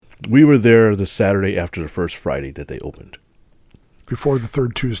We were there the Saturday after the first Friday that they opened. Before the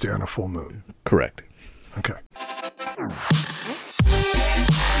third Tuesday on a full moon. Correct. Okay.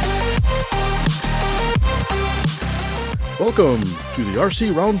 Welcome to the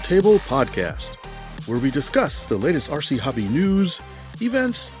RC Roundtable Podcast, where we discuss the latest RC hobby news,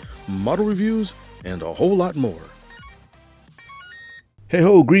 events, model reviews, and a whole lot more. Hey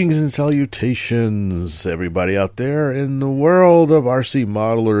ho, greetings and salutations, everybody out there in the world of RC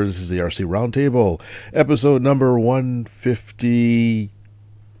modelers. This is the RC Roundtable, episode number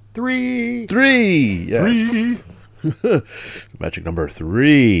 153. Yes. Magic number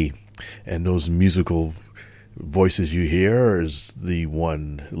 3. And those musical voices you hear is the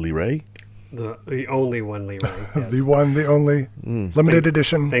one Lee Ray. The only one Lee Ray. Yes. The one, the only, limited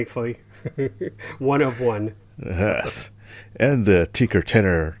edition. Thankfully. One of one. Yes. And the Tinker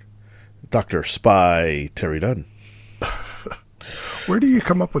Tenor, Dr. Spy, Terry Dunn. Where do you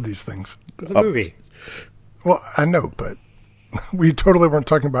come up with these things? It's a movie. Well, I know, but we totally weren't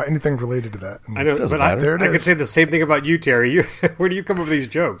talking about anything related to that. I know, but I could say the same thing about you, Terry. Where do you come up with these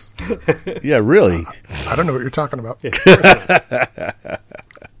jokes? Yeah, really. I don't know what you're talking about.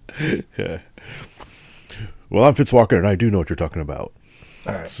 Yeah. Well, I'm Fitzwalker, and I do know what you're talking about.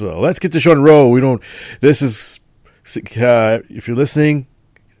 All right. So let's get this show on the road. This is, if you're listening,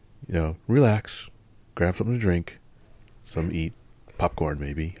 relax, grab something to drink, some to eat, popcorn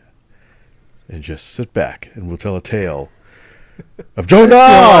maybe, and just sit back, and we'll tell a tale of Joe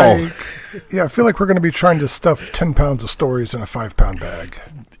Dahl. I feel like we're going to be trying to stuff 10 pounds of stories in a 5-pound bag.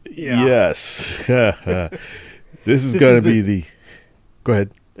 Yeah. Yes. This is going to be the... Go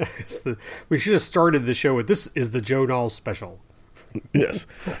ahead. We should have started the show with, this is the Joe Dahl special. Yes.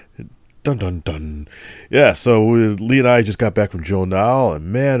 Dun, dun, dun. Yeah, so Lee and I just got back from Joe Dahl, and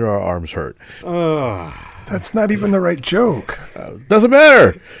man, our arms hurt. That's not even the right joke. Doesn't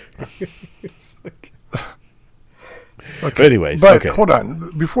matter. Okay. Anyways, but okay. Hold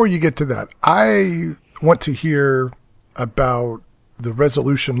on. Before you get to that, I want to hear about the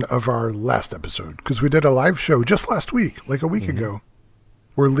resolution of our last episode, because we did a live show just last week, like a week ago,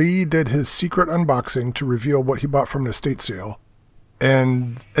 where Lee did his secret unboxing to reveal what he bought from an estate sale.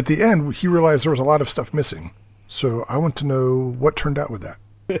 And at the end, he realized there was a lot of stuff missing. So I want to know what turned out with that.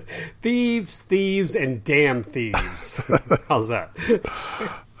 Thieves, and damn thieves. How's that?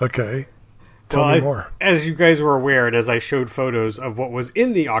 Okay. Tell me more. As you guys were aware, and as I showed photos of what was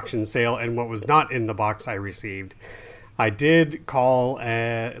in the auction sale and what was not in the box I received, I did call,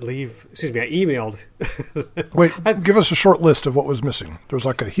 I emailed. Wait, give us a short list of what was missing. There was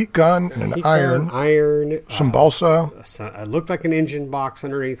like a heat gun and an iron, some balsa. It looked like an engine box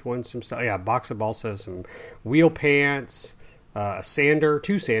underneath one, some stuff. Yeah, a box of balsa, some wheel pants, a sander,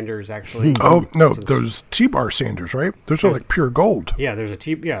 2 sanders actually. Oh, no, those T-bar sanders, right? Those are like pure gold. Yeah, there's a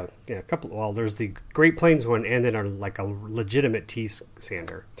a couple. Well, there's the Great Plains one and then a legitimate T-bar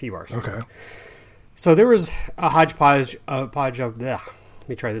sander. Okay. So there was a hodgepodge of, let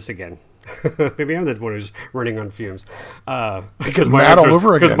me try this again. Maybe I'm the one who's running on fumes. Because my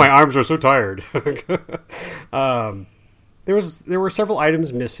arms are so tired. There were several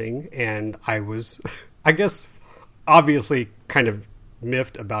items missing, and I was, I guess, obviously kind of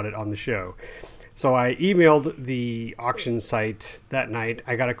miffed about it on the show. So I emailed the auction site that night.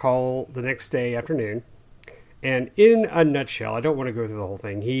 I got a call the next day afternoon. And in a nutshell, I don't want to go through the whole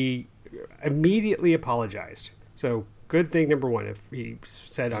thing. He immediately apologized. So good thing number one, if he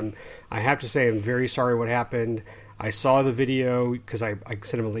said, I have to say I'm very sorry what happened. I saw the video because I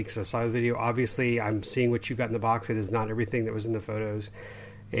sent him a link, so I saw the video. Obviously, I'm seeing what you got in the box. It is not everything that was in the photos.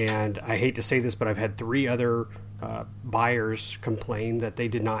 And I hate to say this, but I've had 3 other buyers complain that they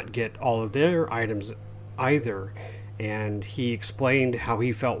did not get all of their items either. And he explained how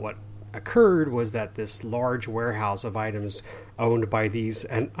he felt what occurred was that this large warehouse of items owned by these,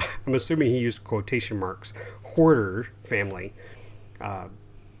 and I'm assuming he used quotation marks, hoarder family.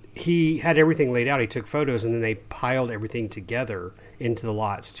 He had everything laid out. He took photos, and then they piled everything together into the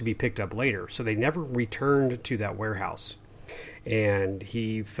lots to be picked up later. So they never returned to that warehouse. And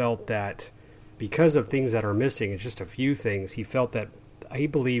he felt that because of things that are missing, it's just a few things, he felt that he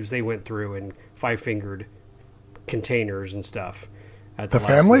believes they went through and 5-fingered containers and stuff. The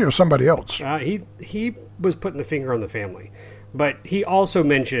family or somebody else? He was putting the finger on the family. But he also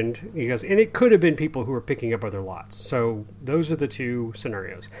mentioned, and it could have been people who were picking up other lots. So those are the 2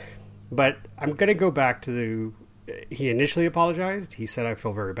 scenarios. But I'm going to go back to he initially apologized. He said, I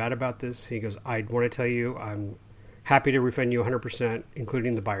feel very bad about this. He goes, I want to tell you, I'm happy to refund you 100%,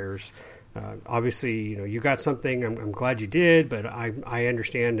 including the buyers. Obviously, you got something. I'm glad you did, but I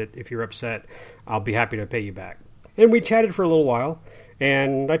understand that if you're upset, I'll be happy to pay you back. And we chatted for a little while.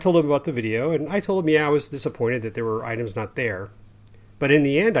 And I told him about the video, and I told him, yeah, I was disappointed that there were items not there. But in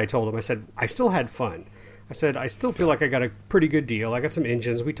the end, I told him, I said, I still had fun. I said, I still feel like I got a pretty good deal. I got some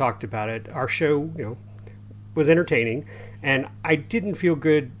engines. We talked about it. Our show, was entertaining. And I didn't feel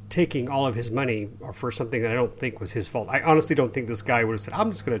good taking all of his money for something that I don't think was his fault. I honestly don't think this guy would have said,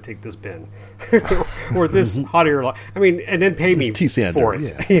 I'm just going to take this bin or this hot air. I mean, and then pay me for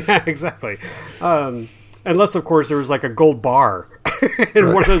it. Yeah, exactly. Unless, of course, there was like a gold bar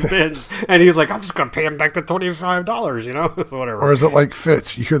in one of those bins, and he's like, I'm just going to pay him back the $25, so whatever. Or is it like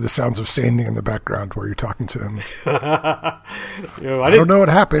Fitz? You hear the sounds of sanding in the background while you're talking to him. I don't know what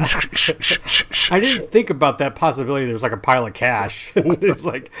happened. I didn't think about that possibility. There's like a pile of cash. It's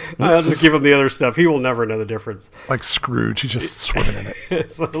like, I'll just give him the other stuff. He will never know the difference. Like Scrooge, he's just swimming in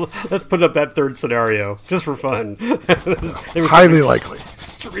it. So let's put up that third scenario, just for fun. Highly likely.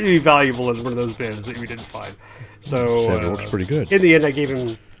 Extremely valuable in one of those bins that we didn't find. So it looks pretty good. In the end, I gave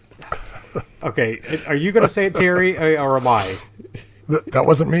him. Okay, are you going to say it, Terry, or am I? That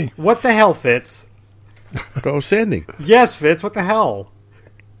wasn't me. What the hell, Fitz? Oh, sanding. Yes, Fitz. What the hell?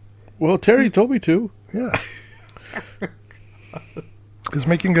 Well, Terry told me to. Yeah. He's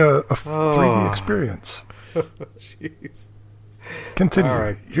making a 3D experience. Jeez. Continue. All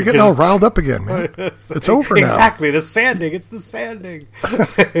right. You're getting all riled up again, man. It's over now. Exactly. The sanding. It's the sanding.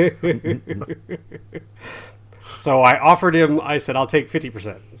 So I offered him, I said, I'll take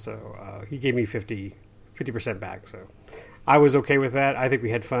 50%. So he gave me 50% back. So I was okay with that. I think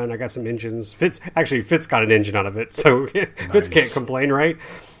we had fun. I got some engines. Fitz got an engine out of it. So Fitz can't complain, right?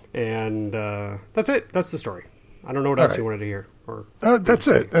 And that's it. That's the story. I don't know what else you wanted to hear. That's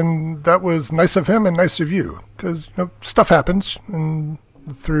it. And that was nice of him and nice of you. Because stuff happens, and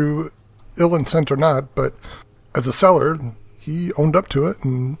through ill intent or not. But as a seller, he owned up to it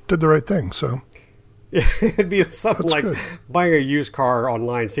and did the right thing. So it'd be something that's like good. buying a used car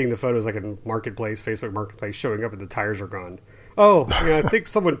online, seeing the photos like in Marketplace, Facebook Marketplace, showing up and the tires are gone. Oh, I think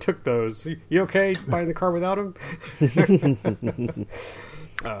someone took those. You okay buying the car without them?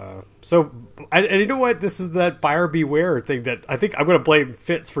 And you know what? This is that buyer beware thing that I think I'm going to blame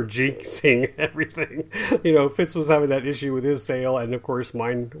Fitz for jinxing everything. Fitz was having that issue with his sale, and of course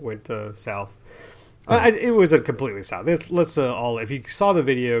mine went south. It wasn't completely south. Let's all. If you saw the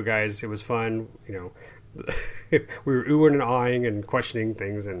video, guys, it was fun. We were oohing and ahhing and questioning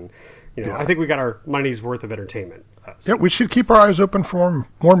things, and I think we got our money's worth of entertainment. Yeah, we should keep our eyes open for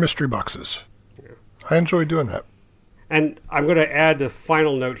more mystery boxes. Yeah. I enjoy doing that. And I'm going to add a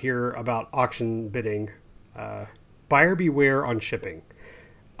final note here about auction bidding. Buyer beware on shipping.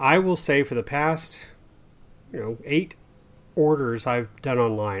 I will say for the past, 8 orders I've done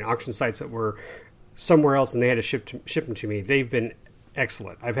online, auction sites that were somewhere else and they had to ship them to me, they've been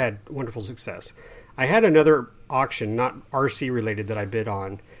excellent. I've had wonderful success. I had another auction, not RC related, that I bid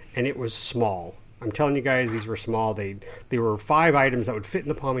on, and it was small. I'm telling you guys, these were small. They were 5 items that would fit in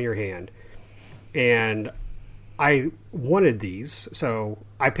the palm of your hand. And I wanted these, so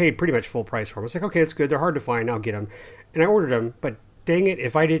I paid pretty much full price for them. I was like, okay, it's good. They're hard to find. I'll get them. And I ordered them, but dang it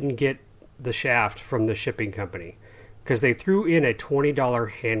if I didn't get the shaft from the shipping company, because they threw in a $20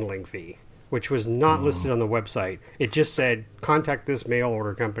 handling fee, which was not listed on the website. It just said, contact this mail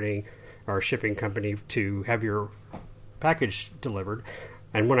order company or shipping company to have your package delivered.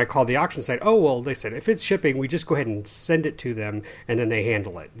 And when I called the auction site, they said, if it's shipping, we just go ahead and send it to them, and then they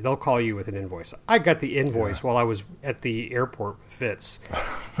handle it. They'll call you with an invoice. I got the invoice while I was at the airport with Fitz.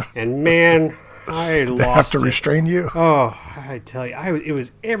 And, man, I lost They have to restrain you? Oh, I tell you, it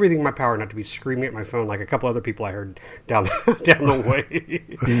was everything in my power not to be screaming at my phone like a couple other people I heard down the way.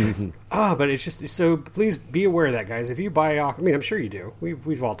 But it's just, so please be aware of that, guys. If you buy off, I'm sure you do.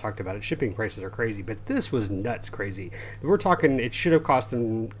 We've all talked about it. Shipping prices are crazy, but this was nuts crazy. We're talking, it should have cost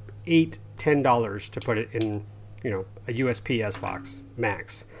them $8-10 to put it in, a USPS box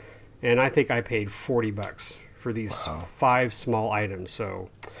max. And I think I paid $40 for these 5 small items. So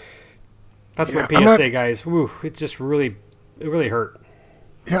that's my PSA, guys. Woo, it really hurt.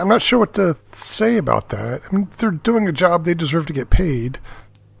 Yeah, I'm not sure what to say about that. They're doing a job. They deserve to get paid.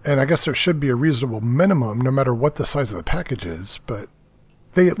 And I guess there should be a reasonable minimum no matter what the size of the package is. But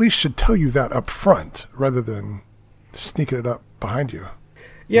they at least should tell you that up front rather than sneaking it up behind you.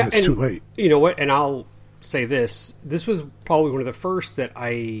 Yeah, it's too late. You know what? And I'll say this. This was probably one of the first that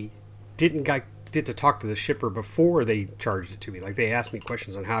I did to talk to the shipper before they charged it to me. Like, they asked me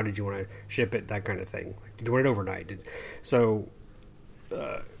questions on how did you want to ship it, that kind of thing. Like, did you want it overnight? And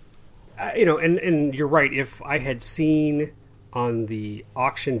you're right. If I had seen on the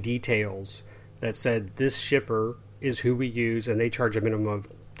auction details that said this shipper is who we use and they charge a minimum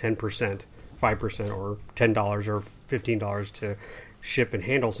of 10%, 5%, or $10 or $15 to ship and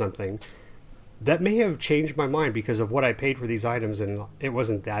handle something, that may have changed my mind because of what I paid for these items, and it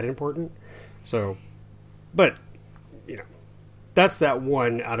wasn't that important. So, but, that's that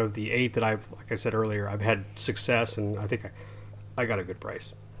one out of the 8 that like I said earlier, I've had success, and I think I got a good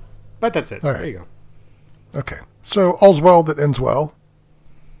price. But that's it. All right. There you go. Okay. So all's well that ends well,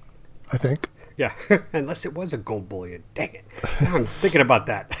 I think. Yeah, unless it was a gold bullion. Dang it. Now I'm thinking about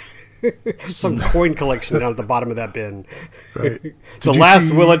that. Some coin collection down at the bottom of that bin. Right. The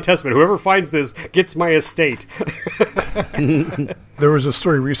last will and testament. Whoever finds this gets my estate. There was a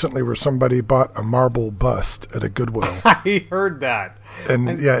story recently where somebody bought a marble bust at a Goodwill. I heard that. And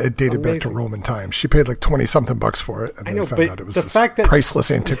it dated back to Amazing. Roman times. She paid like 20 something bucks for it, and I then know, found but out it was the this fact that priceless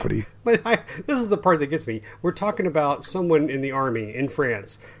antiquity. But this is the part that gets me. We're talking about someone in the army in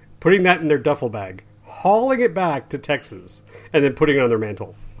France putting that in their duffel bag, hauling it back to Texas, and then putting it on their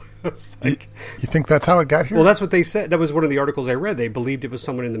mantle. It's like, You think that's how it got here? well, that's what they said. That was one of the articles I read. They believed it was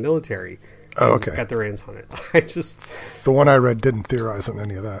someone in the military. Oh, and okay. Got their hands on it. I just The one I read didn't theorize on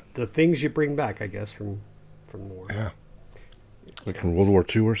any of that. the things you bring back, I guess, from war. Yeah. Like from World War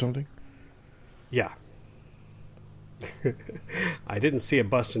II or something? Yeah. I didn't see a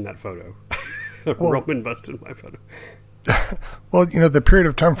bust in that photo. A Roman bust in my photo. Well, the period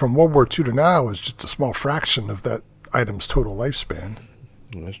of time from World War II to now is just a small fraction of that item's total lifespan.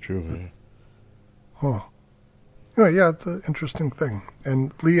 Well, that's true. Yeah. Huh. Anyway, yeah, it's an interesting thing.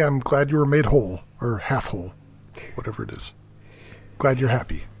 And Lee, I'm glad you were made whole, or half whole, whatever it is. Glad you're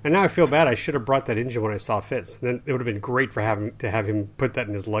happy. And now I feel bad. I should have brought that engine when I saw Fitz. Then it would have been great for having to have him put that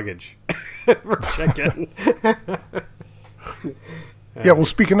in his luggage for check-in. Yeah, well,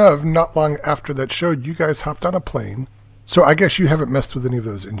 speaking of, not long after that showed, you guys hopped on a plane. So I guess you haven't messed with any of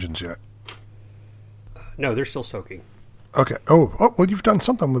those engines yet. No, they're still soaking. Okay. Oh, well, you've done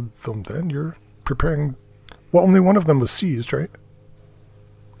something with them then. You're preparing. Well, only one of them was seized, right?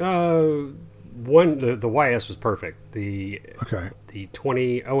 The YS was perfect. The Okay.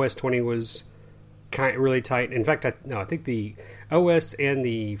 20 OS 20 was really tight. In fact, I think the OS and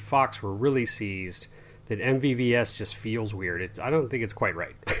the Fox were really seized. That MVVS just feels weird. I don't think it's quite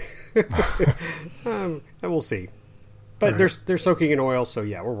right. We'll see. But they're soaking in oil, so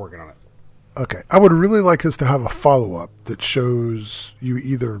yeah, we're working on it. Okay. I would really like us to have a follow-up that shows you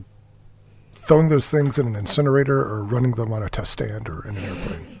either throwing those things in an incinerator or running them on a test stand or in an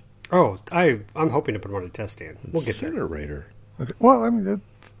airplane. Oh, I'm hoping to put them on a test stand. We'll get there. Incinerator. Okay. Well, I mean,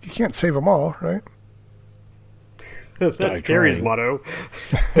 you can't save them all, right? That's Die Terry's trying. motto.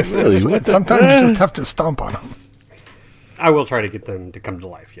 Really? What the- Sometimes you just have to stomp on them. I will try to get them to come to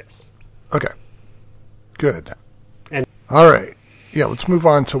life, yes. Okay. Good. And All right. Yeah, let's move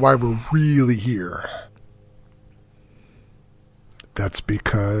on to why we're really here. That's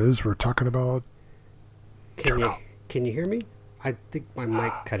because we're talking about... can you hear me? I think my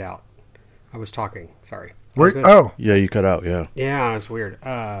mic cut out. I was talking. Sorry. Yeah, you cut out, yeah. Yeah, it's weird.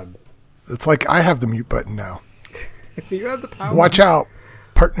 It's like I have the mute button now. You have the power. Watch out,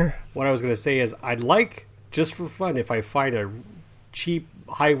 partner. What I was going to say is I'd like, just for fun, if I find a cheap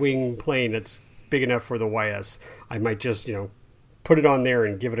high-wing plane that's big enough for the YS, I might just, put it on there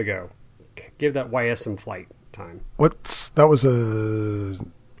and give it a go. Give that YS some flight time. That was a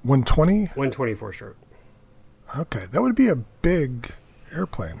 120? 124 stroke. Okay, that would be a big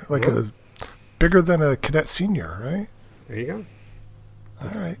airplane. Like bigger than a Cadet Senior, right? There you go. All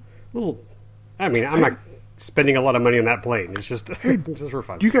right. I'm not spending a lot of money on that plane. It's just, just for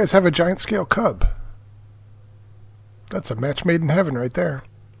fun. You guys have a giant scale Cub. That's a match made in heaven right there.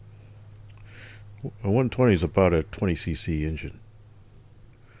 A 120 is about a 20cc engine.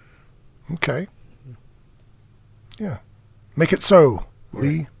 Okay. Yeah. Make it so,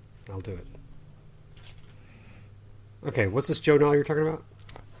 Lee. I'll do it. Okay, what's this Joe Nall you're talking about?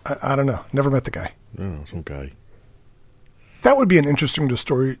 I don't know. Never met the guy. I don't know, some guy. That would be an interesting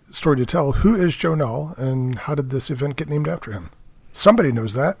story to tell. Who is Joe Nall, and how did this event get named after him? Somebody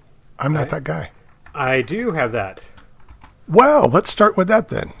knows that. I'm not that guy. I do have that. Well, let's start with that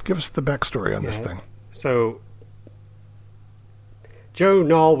then. Give us the backstory on this thing. So, Joe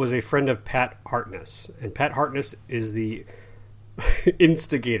Nall was a friend of Pat Hartness, and Pat Hartness is the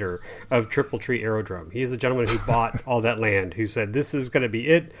instigator of Triple Tree Aerodrome. He is the gentleman who bought all that land, who said, this is going to be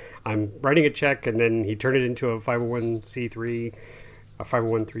it. I'm writing a check, and then he turned it into a 501c3, a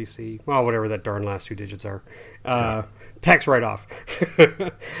 501c, well, whatever that darn last two digits are, tax write-off.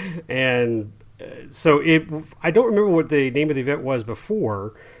 And so I don't remember what the name of the event was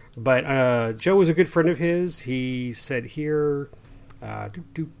before, but Joe was a good friend of his. He said here, I'm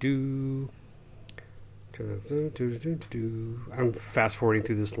fast forwarding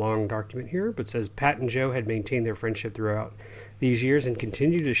through this long document here, but it says Pat and Joe had maintained their friendship throughout these years and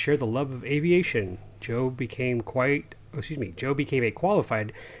continued to share the love of aviation. Joe became a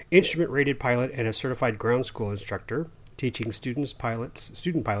qualified instrument-rated pilot and a certified ground school instructor, teaching student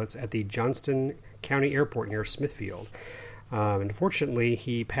pilots at the Johnston County Airport near Smithfield. Unfortunately,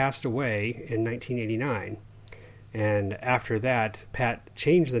 he passed away in 1989. And after that, Pat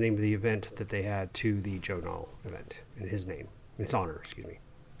changed the name of the event that they had to the Joe Nall event in his name, in his honor, excuse me.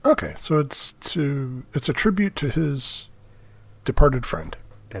 Okay, so it's a tribute to his departed friend.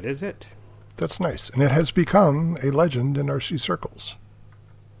 That is it. That's nice. And it has become a legend in RC circles.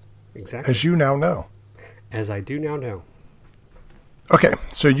 Exactly. As you now know. As I do now know. Okay,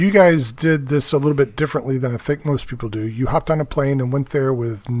 so you guys did this a little bit differently than I think most people do. You hopped on a plane and went there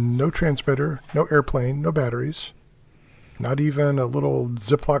with no transmitter, no airplane, no batteries, not even a little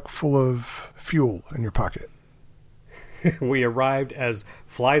Ziploc full of fuel in your pocket. We arrived as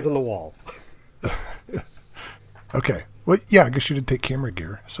flies on the wall. Okay. Well, yeah, I guess you did take camera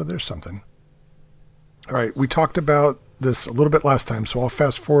gear, so there's something. All right, we talked about this a little bit last time, so I'll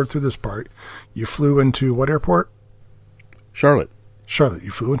fast forward through this part. You flew into what airport? Charlotte. Charlotte.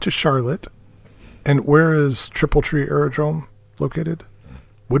 You flew into Charlotte. And where is Triple Tree Aerodrome located?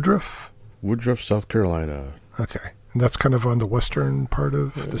 Woodruff? Woodruff, South Carolina. Okay. And that's kind of on the western part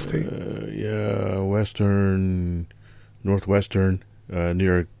of the state? Yeah, western, northwestern,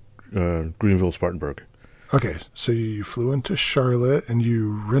 near Greenville, Spartanburg. Okay, so you flew into Charlotte and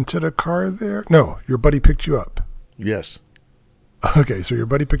you rented a car there? No, your buddy picked you up. Yes. Okay, so your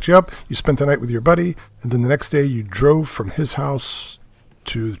buddy picked you up, you spent the night with your buddy, and then the next day you drove from his house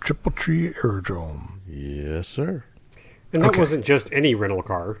to the Triple Tree Aerodrome. Yes, sir. And that Okay. wasn't just any rental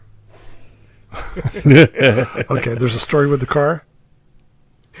car. Okay, there's a story with the car.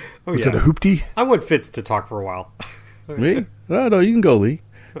 Oh, Was yeah. it a hoopty? I want Fitz to talk for a while. Me? No, you can go, Lee.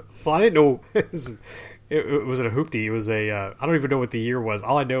 Well, I didn't know. It wasn't a hoopty. It was I don't even know what the year was.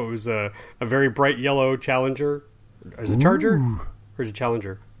 All I know it was a very bright yellow Challenger. Is it Charger? Or is it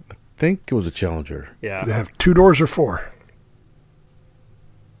Challenger? I think it was a Challenger. Yeah. Did it have 2 doors or 4?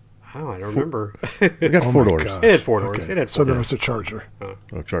 Oh, I don't remember. It got Oh 4 my doors. gosh. It had 4 doors. Okay, It had so 4 there doors. was a Charger.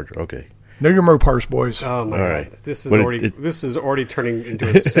 Oh, Charger. Okay. Know your Mopars, boys. Oh my All god! right. This is But already this is already turning into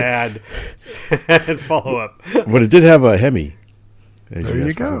a sad follow up. But it did have a Hemi. as There you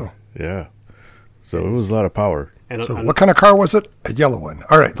asked go. before. Yeah. So it was a lot of power. And So what kind of car was it? A yellow one.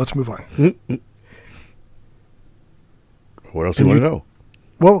 All right, let's move on. What else do you want to know?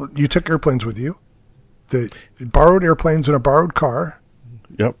 Well, you took airplanes with you. The borrowed airplanes in a borrowed car.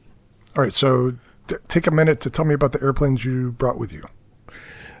 Yep. All right, so take a minute to tell me about the airplanes you brought with you.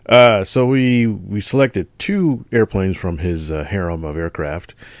 So we selected 2 airplanes from his harem of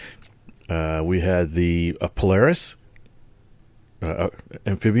aircraft. We had the Polaris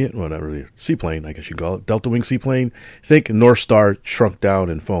amphibian, well, not really, seaplane, I guess you call it, Delta Wing seaplane. Think North Star shrunk down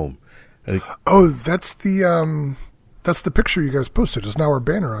in foam. I think, Oh, that's the picture you guys posted. It's now our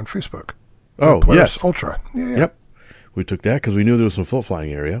banner on Facebook. oh, Polaris yes. Ultra. Yeah. Yep. We took that because we knew there was some float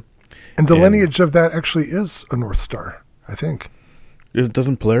flying area. And the And- lineage of that actually is a North Star, I think.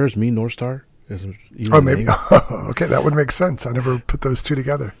 Doesn't Polaris mean North Star? Isn't even Oh, the maybe. name? Okay, that would make sense. I never put those 2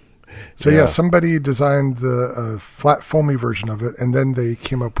 together. So, Yeah. somebody designed the flat foamy version of it, and then they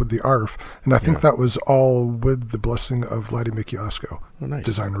came up with the ARF. And I think that was all with the blessing of Laddie Mikiasko, Oh, nice.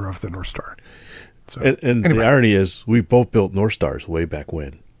 designer of the North Star. So, And anyway. the irony is, we both built North Stars way back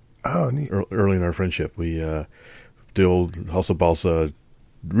when, Oh, neat. early in our friendship. We the old Halsa Balsa,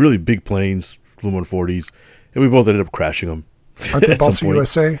 really big planes, flew 140s, and we both ended up crashing them. Aren't they at some Balsa point.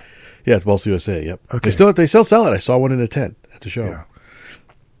 USA? Yeah, it's Balsa USA. Yep. Okay. They still sell it. I saw one in a tent at the show. Yeah.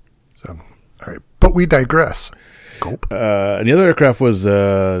 So, all right. But we digress. Gulp. And the other aircraft was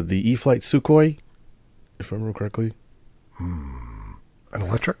the E-Flight Sukhoi, if I remember correctly. An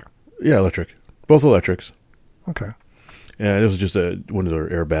electric? Yeah, electric. Both electrics. Okay. And it was just one of their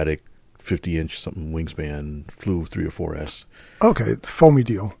aerobatic 50-inch something wingspan, flew 3 or 4S. Okay. The foamy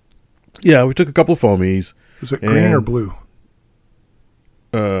deal. Yeah, we took a couple of foamies. Was it green or And- blue?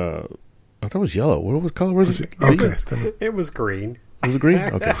 I thought it was yellow. What color was it? Okay. Was then- it was green. it green?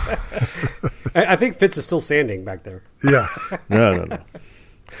 Okay. I think Fitz is still standing back there. yeah. No.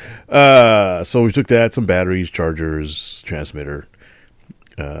 So we took that, some batteries, chargers, transmitter.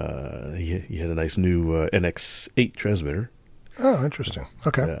 He had a nice new NX8 transmitter. Oh, interesting.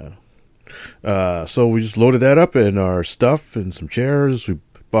 Okay. So we just loaded that up in our stuff and some chairs. We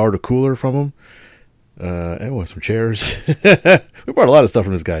borrowed a cooler from him. And some chairs. We brought a lot of stuff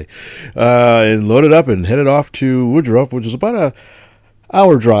from this guy. And loaded up and headed off to Woodruff, which is about an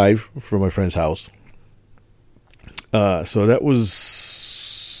hour drive from my friend's house. So that was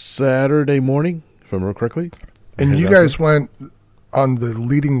Saturday morning, if I remember correctly. And you guys went on the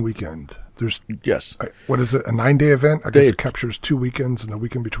leading weekend. There's Yes. what is it? A 9-day event? I guess it captures 2 weekends and a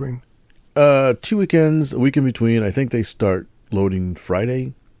week in between. 2 weekends, a week in between. I think they start loading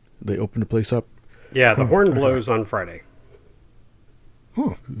Friday. They open the place up. Yeah, the horn blows on Friday.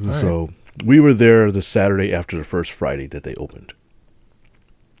 So we were there the Saturday after the first Friday that they opened.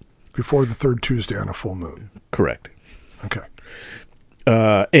 Before the third Tuesday on a full moon. Correct. Okay.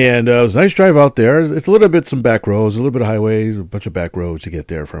 And it was a nice drive out there. It's a little bit some back roads, a little bit of highways, a bunch of back roads to get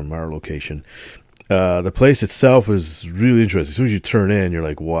there from our location. The place itself is really interesting. As soon as you turn in, you're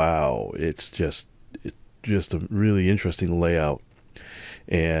like, wow, it's just a really interesting layout.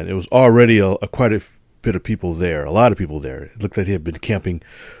 And it was already quite a bit of people there, a lot of people there. It looked like they had been camping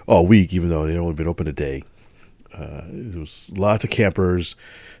all week, even though they'd only been open a day. There was lots of campers.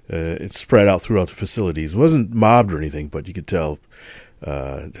 It's spread out throughout the facilities. It wasn't mobbed or anything, but you could tell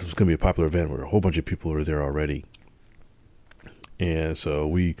this was going to be a popular event where a whole bunch of people were there already. And so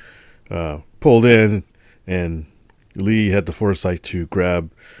we pulled in, and Lee had the foresight to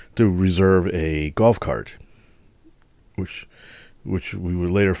reserve a golf cart, which we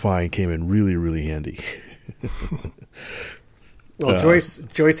would later find came in really, really handy. Well,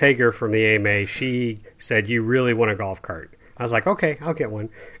 Joyce Hager from the AMA, she said, "You really want a golf cart?" I was like, "Okay, I'll get one."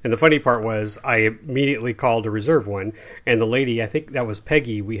 And the funny part was, I immediately called to reserve one, and the lady, I think that was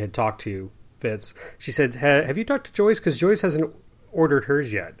Peggy, we had talked to, Fitz. She said, "Have you talked to Joyce? Because Joyce hasn't ordered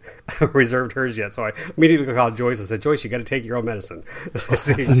hers yet, reserved hers yet." So I immediately called Joyce and said, "Joyce, you got to take your own medicine."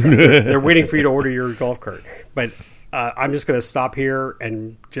 See, they're waiting for you to order your golf cart. But I'm just going to stop here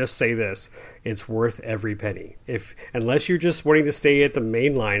and just say this. It's worth every penny. Unless you're just wanting to stay at the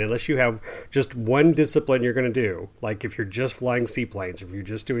main line, unless you have just one discipline you're going to do, like if you're just flying seaplanes, or if you're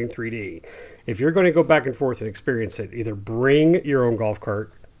just doing 3D, if you're going to go back and forth and experience it, either bring your own golf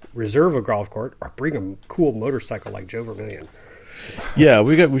cart, reserve a golf cart, or bring a cool motorcycle like Joe Vermillion. Yeah,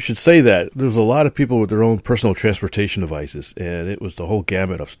 we should say that there's a lot of people with their own personal transportation devices, and it was the whole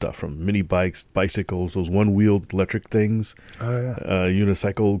gamut of stuff from mini bikes, bicycles, those one-wheeled electric things,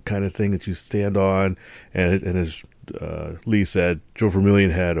 unicycle kind of thing that you stand on, and as Lee said, Joe Vermillion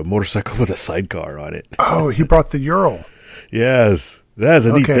had a motorcycle with a sidecar on it. Oh, he brought the Ural. Yes, that's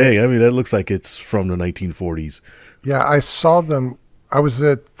a neat thing. I mean, that looks like it's from the 1940s. Yeah, I saw them. I was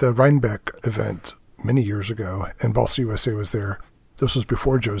at the Rhinebeck event many years ago, and Balsa USA was there. This was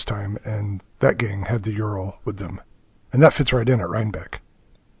before Joe's time, and that gang had the Ural with them. And that fits right in at Rhinebeck.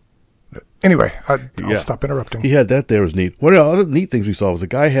 Anyway, I'll stop interrupting. He had that there. It was neat. One of the other neat things we saw was a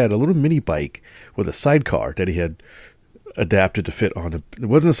guy had a little mini bike with a sidecar that he had adapted to fit on. It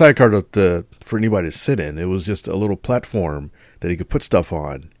wasn't a sidecar for anybody to sit in. It was just a little platform that he could put stuff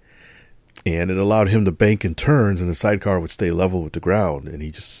on. And it allowed him to bank in turns, and the sidecar would stay level with the ground.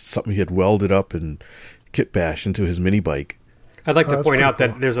 And something he had welded up and kit bashed into his mini bike. I'd like to point out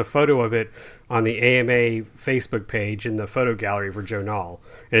that there's a photo of it on the AMA Facebook page in the photo gallery for Joe Nall.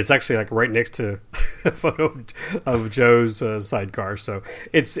 And it's actually like right next to a photo of Joe's sidecar. So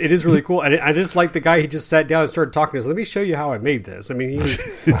it is really cool. And I just like the guy, he just sat down and started talking to us. Let me show you how I made this. I mean, he was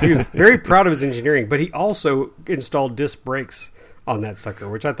very proud of his engineering, but he also installed disc brakes on that sucker,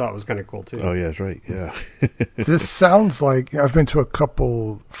 which I thought was kind of cool too. Oh, yeah, that's right. Yeah. This sounds like, I've been to a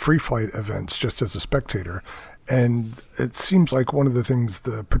couple free flight events just as a spectator. And it seems like one of the things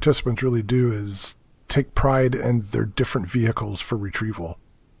the participants really do is take pride in their different vehicles for retrieval.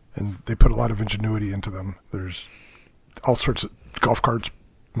 And they put a lot of ingenuity into them. There's all sorts of golf carts,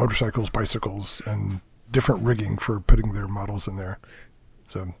 motorcycles, bicycles, and different rigging for putting their models in there.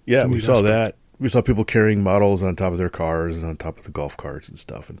 So yeah, we saw that. We saw people carrying models on top of their cars and on top of the golf carts and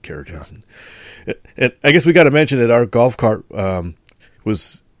stuff and carriages. Yeah. And I guess we got to mention that our golf cart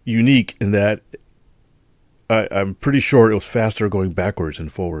was unique in that I'm pretty sure it was faster going backwards than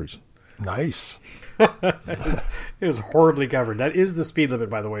forwards. Nice. It was horribly covered. That is the speed limit,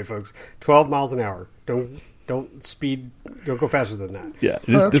 by the way, folks. 12 miles an hour. Don't go faster than that. Yeah,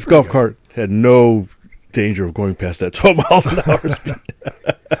 this golf cart had no danger of going past that 12 miles an hour speed.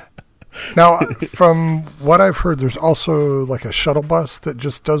 Now, from what I've heard, there's also like a shuttle bus that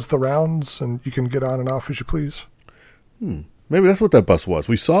just does the rounds, and you can get on and off as you please. Maybe that's what that bus was.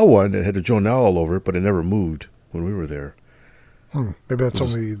 We saw one that had a Joe Nall all over it, but it never moved when we were there. Maybe that's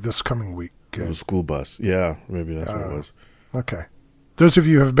only this coming week. It was a school bus. Yeah, maybe that's what it was. Okay. Those of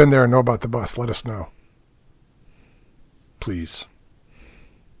you who have been there and know about the bus, let us know. Please.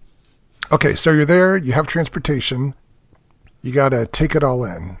 Okay, so you're there. You have transportation. You got to take it all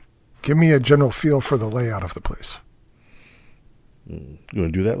in. Give me a general feel for the layout of the place. You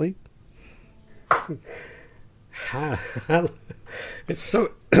want to do that, Lee? It's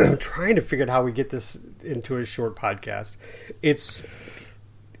so I'm trying to figure out how we get this into a short podcast. It's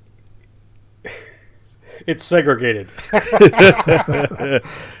segregated.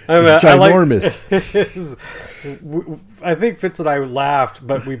 Ginormous. I think Fitz and I laughed,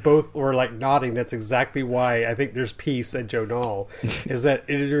 but we both were like nodding. That's exactly why I think there's peace at Joe Knoll, is that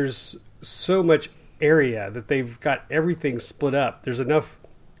there's so much area that they've got everything split up. There's enough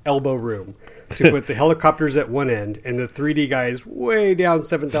elbow room to put the helicopters at one end and the 3D guys way down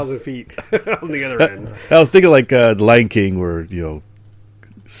 7,000 feet on the other end. I was thinking like The Lion King, where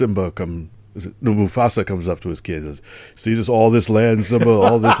Mufasa comes up to his kids and says, "See this, all this land, Simba,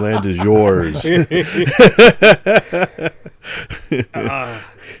 all this land is yours."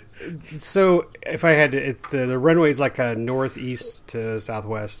 So if I had to, the runway is like a northeast to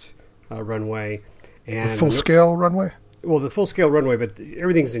southwest runway, and Full scale runway? well, the full scale runway, but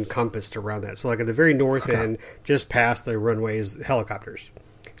everything's encompassed around that. So like at the very north end, just past the runway is helicopters.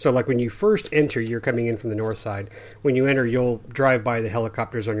 So like when you first enter, you're coming in from the north side. When you enter, you'll drive by the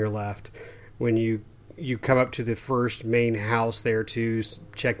helicopters on your left. When you come up to the first main house there to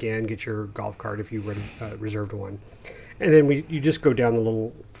check in, get your golf cart if you reserved one. And then you just go down the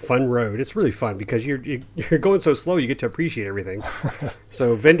little fun road. It's really fun because you're going so slow, you get to appreciate everything.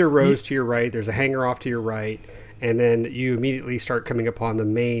 So vendor rows to your right, there's a hangar off to your right, and then you immediately start coming upon the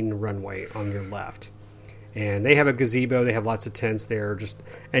main runway on your left. And they have a gazebo, they have lots of tents there,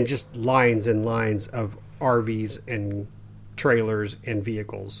 just lines and lines of RVs and trailers and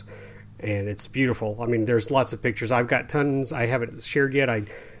vehicles. And it's beautiful. I mean, there's lots of pictures. I've got tons I haven't shared yet. I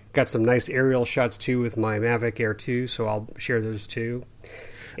got some nice aerial shots too with my Mavic Air 2, so I'll share those too.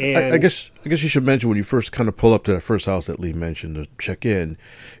 And I guess you should mention, when you first kind of pull up to that first house that Lee mentioned to check in,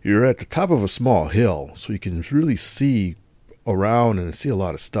 you're at the top of a small hill, so you can really see around and see a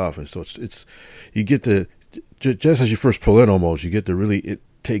lot of stuff. And so it's you get to, just as you first pull in, almost you get to really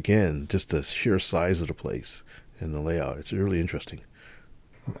take in just the sheer size of the place and the layout. It's really interesting.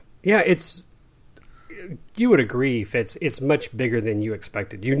 Yeah, you would agree, Fitz, it's much bigger than you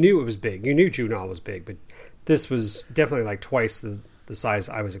expected. You knew it was big. You knew Joe Knoll was big, but this was definitely like twice the size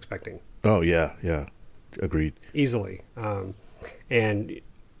I was expecting. Oh, yeah. Agreed. Easily. And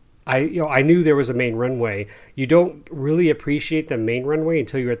I knew there was a main runway. You don't really appreciate the main runway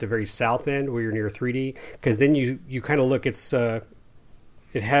until you're at the very south end where you're near 3D, because then you kind of look, it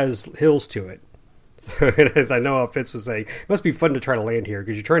has hills to it. And I know how Fitz was saying, it must be fun to try to land here,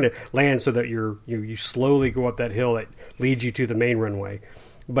 because you're trying to land so that you slowly go up that hill that leads you to the main runway.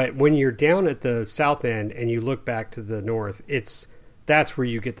 But when you're down at the south end and you look back to the north, that's where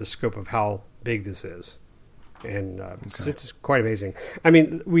you get the scope of how big this is. And it's quite amazing. I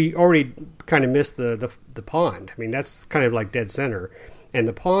mean, we already kind of missed the pond. I mean, that's kind of like dead center. And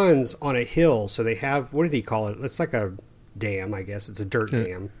the pond's on a hill, so they have, what did he call it? It's like a dam, I guess. It's a dirt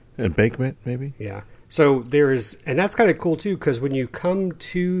dam. Embankment, maybe? Yeah. So and that's kind of cool too, because when you come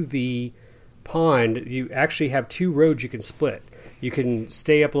to the pond, you actually have two roads you can split. You can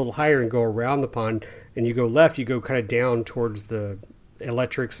stay up a little higher and go around the pond, and you go left, you go kind of down towards the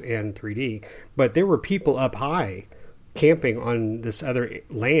electrics and 3D. But there were people up high camping on this other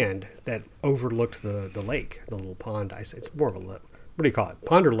land that overlooked the lake, the little pond. It's more of a what do you call it?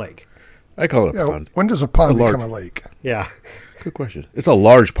 Pond or lake? I call it a pond. When does a pond become a lake? Yeah. Good question. It's a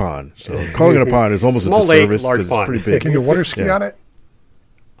large pond, so calling it a pond is almost small a disservice, lake, large because pond. it's pretty big. Can you water ski on it?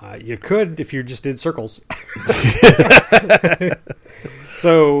 You could if you just did circles.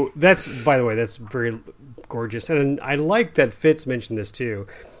 So that's, by the way, that's very gorgeous. And I like that Fitz mentioned this too.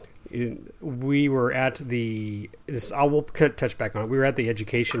 We were at I will touch back on it. We were at the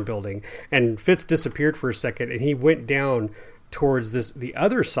education building, and Fitz disappeared for a second, and he went down towards the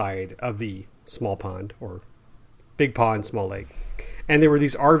other side of the small pond, or big pond, small lake. And there were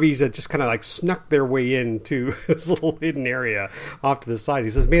these RVs that just kind of like snuck their way into this little hidden area off to the side.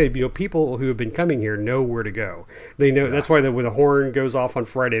 He says, man, people who have been coming here know where to go. They know. That's why when the horn goes off on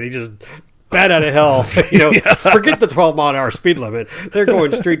Friday, they just bat out of hell. Forget the 12-mile-an-hour speed limit. They're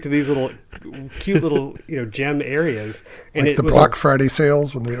going straight to these little cute little gem areas. And like the Black Friday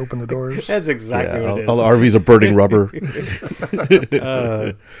sales when they open the doors. That's exactly what it is. All the RVs are burning rubber.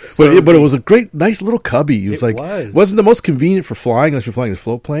 But it was a great, nice little cubby. It wasn't the most convenient for flying unless you're flying a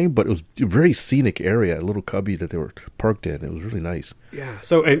float plane, but it was a very scenic area, a little cubby that they were parked in. It was really nice. Yeah.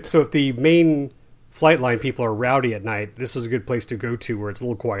 So if the main flight line people are rowdy at night, this is a good place to go to where it's a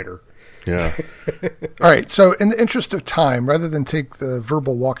little quieter. Yeah. All right. So in the interest of time, rather than take the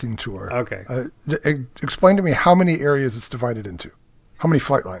verbal walking tour, okay, explain to me how many areas it's divided into. How many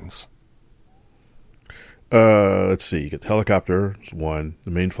flight lines? Let's see. You get the helicopter, 1.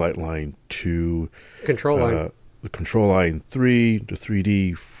 The main flight line, 2. Control line. the Control Line 3, the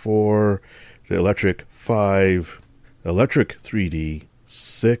 3D 4, the Electric 5, Electric 3D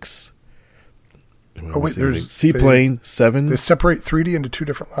 6. Oh, wait, there's... Seaplane 7. They separate 3D into two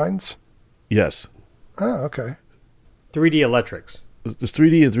different lines? Yes. Oh, okay. 3D electrics. There's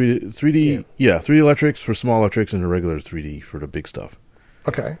 3D and 3D, yeah, 3D electrics for small electrics and the regular 3D for the big stuff.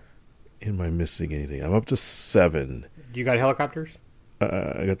 Okay. Am I missing anything? I'm up to 7. You got helicopters?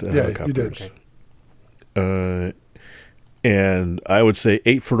 I got the Yeah, helicopters. you did. Okay. And I would say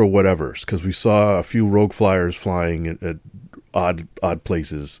 8 for the whatevers, because we saw a few Rogue Flyers flying at odd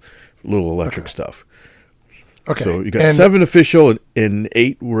places, little electric stuff. Okay. So you got 7 official and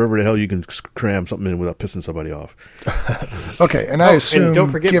 8 wherever the hell you can cram something in without pissing somebody off. Okay, and I assume... And don't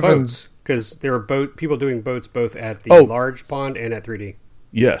forget boats, because there are people doing boats both at the large pond and at 3D.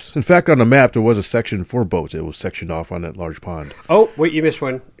 Yes. In fact, on the map, there was a section for boats. It was sectioned off on that large pond. Oh, wait, you missed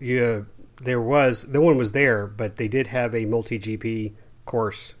one. No one was there, but they did have a multi-GP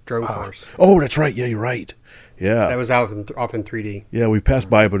course, drone course. Oh, that's right. Yeah, you're right. Yeah. That was off in 3D. Yeah, we passed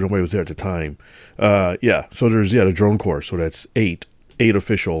by, but nobody was there at the time. Yeah, so there's, the drone course. So that's 8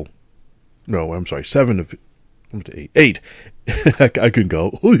 official. No, I'm sorry, 7 I'm to 8. I can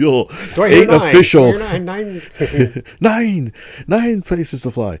go. Do I hear 8 9? official. 9. 9 places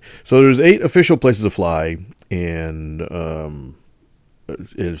to fly. So there's 8 official places to fly, and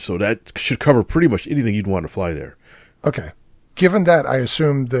so that should cover pretty much anything you'd want to fly there. Okay. Given that, I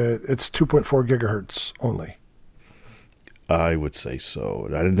assume that it's 2.4 gigahertz only. I would say so.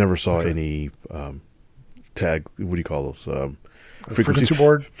 I never saw any tag. What do you call those? Frequency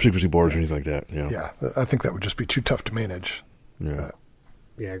board? Frequency boards or anything like that. Yeah. Yeah, I think that would just be too tough to manage. Yeah.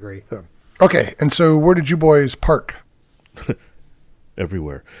 Yeah, I agree. So. Okay, and so where did you boys park?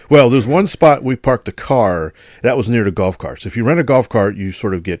 Everywhere. Well, there's one spot we parked the car that was near the golf carts. If you rent a golf cart, you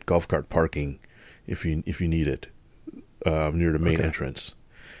sort of get golf cart parking if you need it near the main entrance.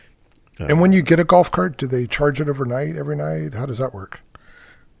 And when you get a golf cart, do they charge it overnight, every night? How does that work?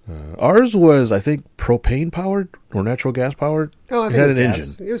 Ours was, I think, propane powered or natural gas powered. No, I think it had it was an gas.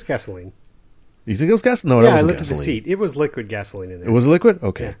 engine. It was gasoline. You think it was gas? No, Yeah, that I wasn't looked at the gasoline. seat. It was liquid gasoline in there. It was liquid?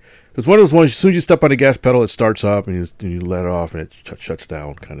 Okay. Yeah. It's one of those ones, as soon as you step on the gas pedal, it starts up, and you let it off, and it shuts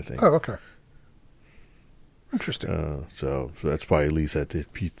down kind of thing. Oh, okay. Interesting. So that's why at least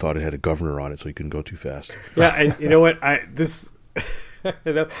he thought it had a governor on it, so he couldn't go too fast. Yeah, and you know what? I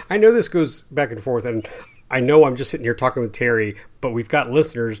know this goes back and forth, and I know I'm just sitting here talking with Terry, but we've got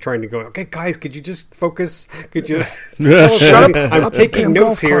listeners trying to go, okay, guys, could you just focus? Could you shut up? I'm taking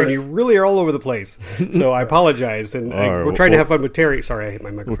notes here, and you really are all over the place. So I apologize, and we're trying to have fun with Terry. Sorry, I hit my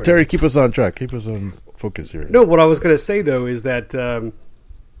microphone. Well, Terry, keep us on track. Keep us on focus here. No, what I was going to say, though, is that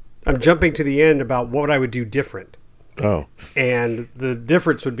I'm jumping to the end about what I would do different. Oh. And the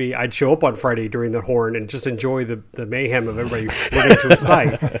difference would be I'd show up on Friday during the horn and just enjoy the mayhem of everybody running to a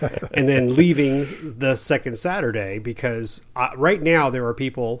site and then leaving the second Saturday, because right now there are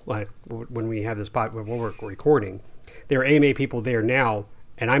people, like when we have this when we're recording, there are AMA people there now,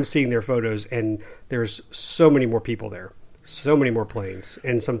 and I'm seeing their photos, and there's so many more people there, so many more planes,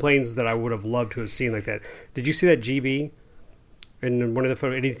 and some planes that I would have loved to have seen like that. Did you see that GB? And one of the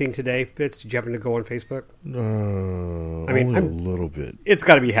photos, anything today, Fitz? Did you happen to go on Facebook? I mean, a little bit. It's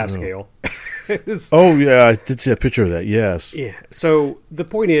got to be half scale. Oh, yeah, I did see a picture of that, yes. Yeah. So the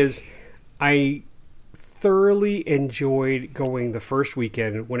point is, I thoroughly enjoyed going the first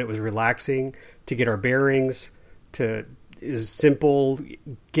weekend when it was relaxing, to get our bearings, to is simple,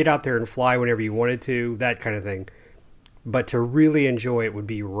 get out there and fly whenever you wanted to, that kind of thing. But to really enjoy it would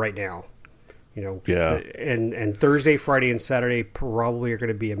be right now. You know, yeah. And Thursday, Friday, and Saturday probably are going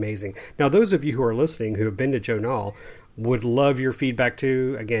to be amazing. Now, those of you who are listening who have been to Joe Nall would love your feedback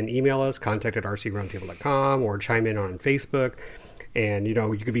too. Again, email us, contact@rcroundtable.com, or chime in on Facebook. And, you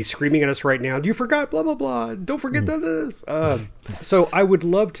know, you could be screaming at us right now, you forgot blah, blah, blah. Don't forget this. So I would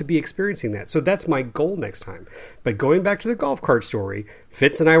love to be experiencing that. So that's my goal next time. But going back to the golf cart story,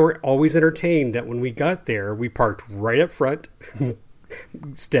 Fitz and I were always entertained that when we got there, we parked right up front,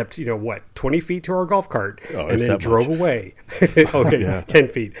 stepped 20 feet to our golf cart, and then drove away. Okay, yeah. 10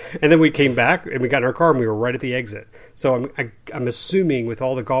 feet, and then we came back and we got in our car and we were right at the exit. So I'm assuming with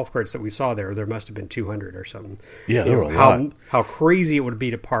all the golf carts that we saw there must have been 200 or something. Yeah, there were a lot. How crazy it would be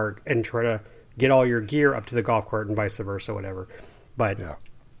to park and try to get all your gear up to the golf cart and vice versa, whatever. But yeah.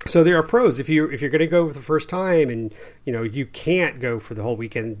 So there are pros. If you're going to go for the first time and you can't go for the whole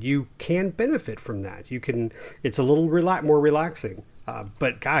weekend, you can benefit from that. You can. It's a little more relaxing.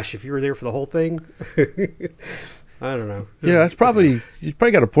 But gosh, if you were there for the whole thing, I don't know. Yeah, that's probably you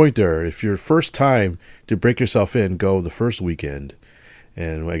probably got a point there. If your first time to break yourself in, go the first weekend,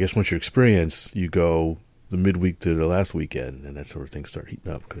 and I guess once you're experienced, you go the midweek to the last weekend, and that's where things start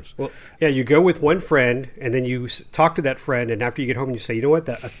heating up. Cause, Well, yeah, you go with one friend, and then you talk to that friend, and after you get home, you say, you know what,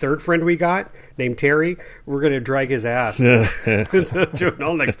 a third friend we got, named Terry, we're going to drag his ass to Joe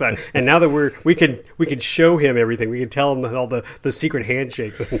Knoll next time. And now that we can show him everything. We can tell him all the secret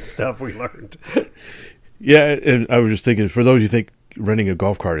handshakes and stuff we learned. Yeah, and I was just thinking, for those you think renting a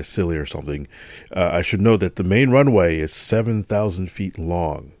golf cart is silly or something, I should note that the main runway is 7,000 feet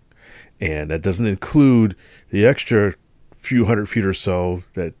long, and that doesn't include the extra few hundred feet or so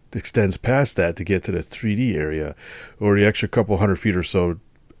that extends past that to get to the 3D area, or the extra couple hundred feet or so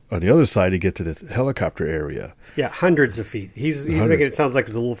on the other side to get to the helicopter area. Yeah, hundreds of feet. He's making it sound like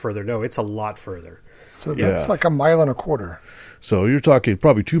it's a little further. No, it's a lot further. So that's like 1.25 miles. So you're talking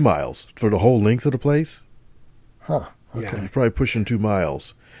probably 2 miles for the whole length of the place. Huh. Okay. Yeah. You're probably pushing 2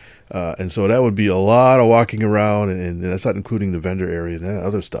 miles. And so that would be a lot of walking around, and that's not including the vendor areas and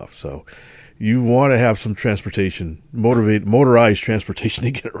other stuff. So you want to have some transportation, motorized transportation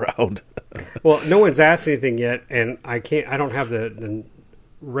to get around. Well, no one's asked anything yet, and I don't have the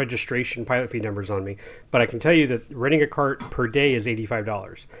registration pilot fee numbers on me, but I can tell you that renting a cart per day is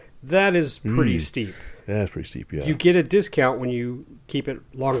 $85. That is pretty steep. Yeah, that's pretty steep, yeah. You get a discount when you keep it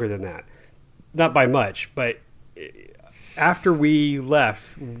longer than that. Not by much, but after we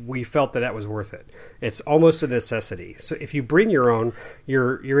left, we felt that was worth it. It's almost a necessity. So if you bring your own,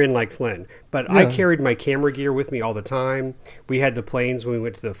 you're in like Flynn. But I carried my camera gear with me all the time. We had the planes when we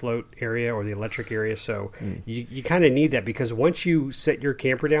went to the float area or the electric area. So you kind of need that, because once you set your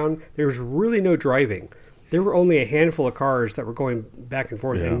camper down, there's really no driving. There were only a handful of cars that were going back and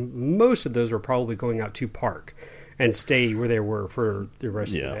forth, and most of those were probably going out to park and stay where they were for the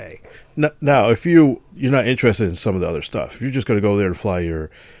rest of the day. Now, if you're not interested in some of the other stuff, if you're just going to go there to fly your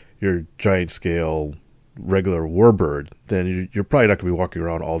giant scale regular Warbird, then you're probably not going to be walking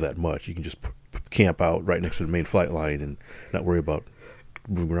around all that much. You can just camp out right next to the main flight line and not worry about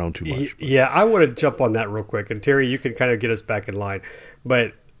moving around too much. Yeah, I want to jump on that real quick. And Terry, you can kind of get us back in line.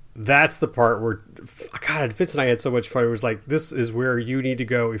 But that's the part where, God, Fitz and I had so much fun. It was like, this is where you need to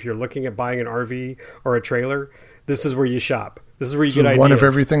go if you're looking at buying an RV or a trailer. This is where you shop. This is where you get ideas. One of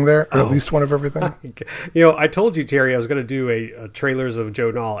everything there? Or at least one of everything? I told you, Terry, I was going to do a trailers of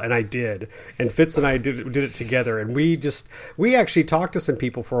Joe Knoll, and I did. And Fitz and I did it together. And we actually talked to some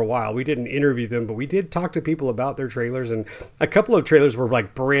people for a while. We didn't interview them, but we did talk to people about their trailers. And a couple of trailers were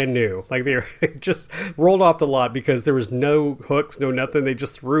like brand new. Like they were just rolled off the lot because there was no hooks, no nothing. They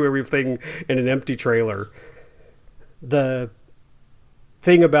just threw everything in an empty trailer. The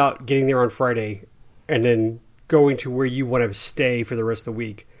thing about getting there on Friday and then going to where you want to stay for the rest of the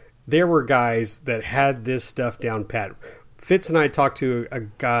week, there were guys that had this stuff down pat. Fitz and I talked to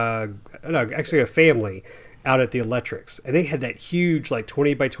a family out at the Electrics, and they had that huge like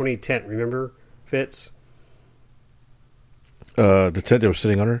 20 by 20 tent. Remember, Fitz? The tent they were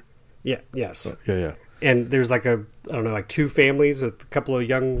sitting under? Yeah. Yes. Yeah. And there's like like 2 families with a couple of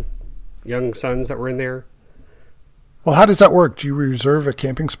young sons that were in there. Well, how does that work? Do you reserve a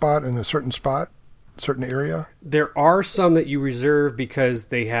camping spot in a certain area? There are some that you reserve because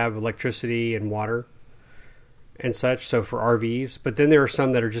they have electricity and water and such, so for RVs. But then there are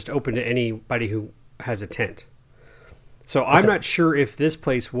some that are just open to anybody who has a tent. So I'm not sure if this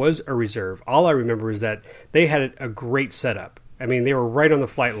place was a reserve. All I remember is that they had a great setup. I mean, they were right on the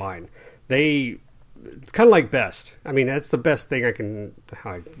flight line. They kind of like Best. I mean, that's the best thing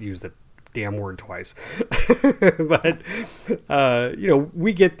I use the damn word twice. But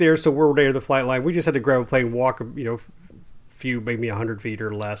we get there, so we're near the flight line. We just had to grab a plane, walk few, maybe 100 feet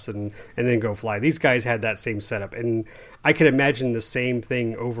or less, and then go fly. These guys had that same setup, and I can imagine the same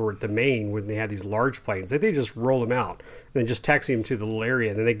thing over at the Maine when they had these large planes. They just roll them out and then just taxi them to the little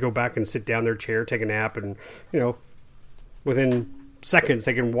area, and then they go back and sit down their chair, take a nap, and within seconds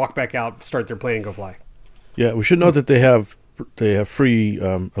they can walk back out, start their plane, and go fly. Yeah, we should note that they have free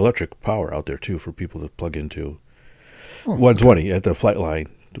electric power out there too for people to plug into. 120 at the flight line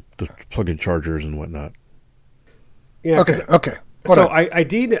to plug in chargers and whatnot. Yeah. Okay. So I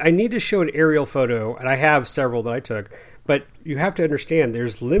need to show an aerial photo, and I have several that I took, but you have to understand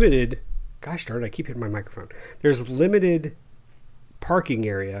there's limited. Gosh darn it! I keep hitting my microphone. There's limited parking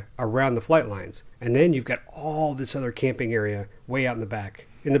area around the flight lines, and then you've got all this other camping area way out in the back,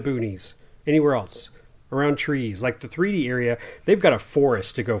 in the boonies, anywhere else, around trees. Like the 3D area, they've got a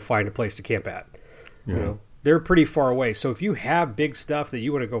forest to go find a place to camp at. Yeah. They're pretty far away. So if you have big stuff that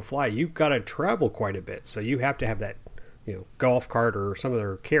you want to go fly, you've got to travel quite a bit. So you have to have that, golf cart or some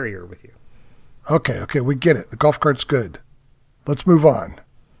other carrier with you. Okay, we get it. The golf cart's good. Let's move on.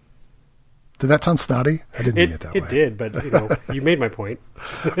 Did that sound snotty? I didn't mean it that way. It did, but you made my point.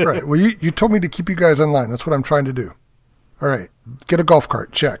 Right. Well, you told me to keep you guys in line. That's what I'm trying to do. All right. Get a golf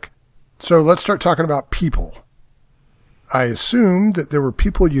cart. Check. So let's start talking about people. I assumed that there were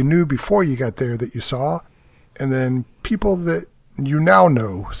people you knew before you got there that you saw, and then people that you now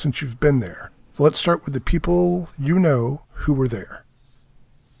know since you've been there. So let's start with the people you know who were there.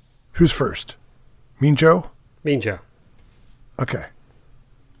 Who's first? Mean Joe? Mean Joe. Okay.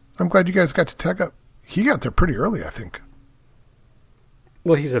 I'm glad you guys got to tag up. He got there pretty early, I think.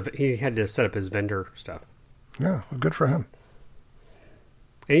 Well, he had to set up his vendor stuff. Yeah, well, good for him.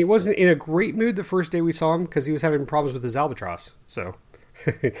 And he wasn't in a great mood the first day we saw him because he was having problems with his albatross. So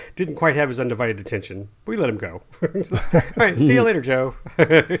didn't quite have his undivided attention. We let him go. All right, see you later, Joe.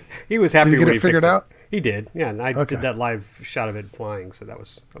 He was happy Did he when get he it figured out? He did, yeah. And I Okay. did that live shot of it flying, so that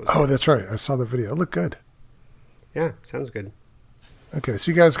was Oh, that's right. I saw the video. It looked good. yeah, sounds good. Okay,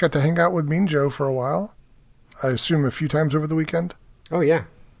 so you guys got to hang out with Mean Joe for a while. I assume a few times over the weekend? Oh, yeah.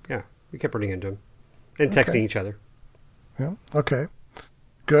 Yeah, we kept running into him and texting Okay. each other. Yeah. Okay.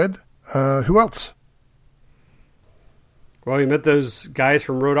 Good. Who else? Well, we met those guys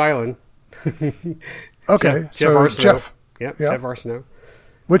from Rhode Island. Okay, Jeff so Arsenault. Jeff. Yep, Yeah. Jeff Arsenault.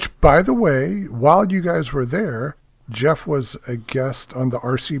 Which, by the way, while you guys were there, Jeff was a guest on the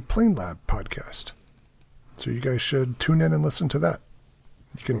RC Plane Lab podcast. So you guys should tune in and listen to that.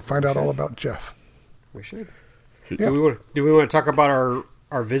 You can find out all about Jeff. We should. Yeah. Do we want to talk about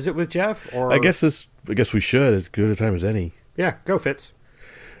our visit with Jeff? Or I guess we should. As good a time as any. Yeah, go Fitz.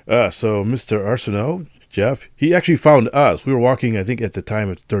 So Mr. Arsenault, Jeff, he actually found us. We were walking, I think, at the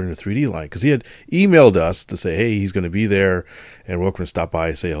time during the 3D line because he had emailed us to say, "Hey, he's going to be there, and we're welcome to stop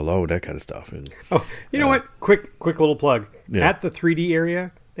by, say hello, that kind of stuff." And Oh, you know what? Quick little plug. Yeah. At the 3D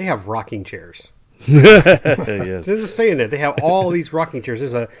area, they have rocking chairs. yes, They're just saying that they have all these rocking chairs.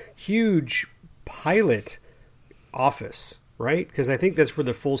 There's a huge pilot office, right? Because I think that's where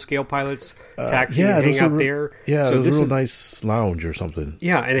the full-scale pilots taxi and hang out there. Yeah, so it was this a real is nice lounge or something.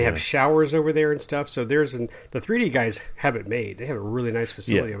 Yeah, and they have showers over there and stuff. So the 3D guys have it made. They have a really nice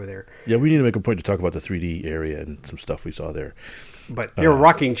facility over there. Yeah, we need to make a point to talk about the 3D area and some stuff we saw there. But there were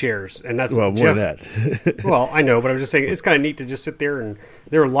rocking chairs, and that's Well, more Jeff. than that. Well, I know, but I'm just saying it's kind of neat to just sit there, and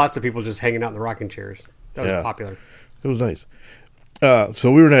there were lots of people just hanging out in the rocking chairs. That was Yeah. popular. It was nice. So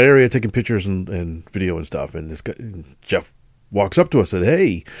we were in that area taking pictures and video and stuff, and this guy, Jeff walks up to us and said,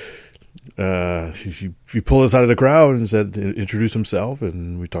 "Hey, you pull us out of the crowd," and said, introduce himself,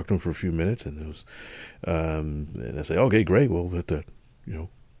 and we talked to him for a few minutes, and it was, and I said, "Okay, great. We'll have to,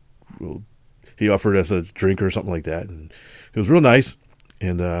 he offered us a drink or something like that, and it was real nice.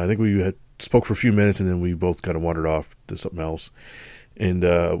 And I think we had spoke for a few minutes, and then we both kind of wandered off to something else. And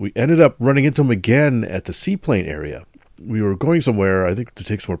we ended up running into him again at the seaplane area. We were going somewhere, I think, to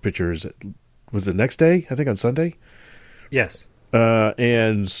take some more pictures. Was it the next day? I think on Sunday. Yes.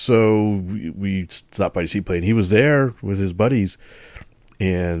 And so we stopped by the seaplane. He was there with his buddies,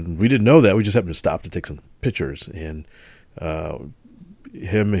 and we didn't know that. We just happened to stop to take some pictures. And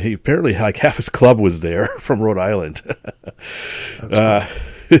he apparently, like, half his club was there from Rhode Island.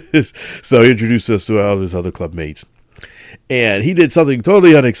 So he introduced us to all his other club mates. And he did something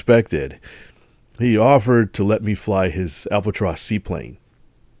totally unexpected. He offered to let me fly his Albatross seaplane.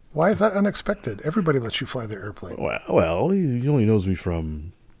 Why is that unexpected? Everybody lets you fly their airplane. Well, he only knows me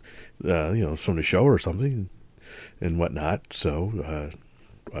from, from the show or something and whatnot. So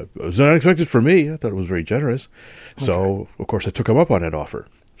it was unexpected for me. I thought it was very generous. Okay. So, of course, I took him up on that offer.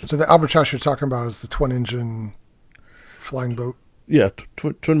 So the Albatross you're talking about is the twin-engine flying boat? Yeah,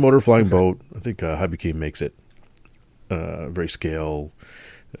 twin motor flying boat. I think Hibicane makes it. Very scale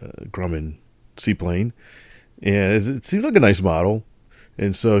Grumman seaplane. And it seems like a nice model.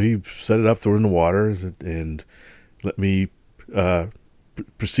 And so he set it up, threw it in the water, and let me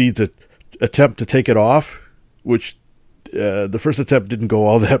proceed to attempt to take it off, which the first attempt didn't go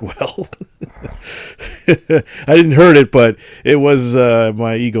all that well. I didn't hurt it, but it was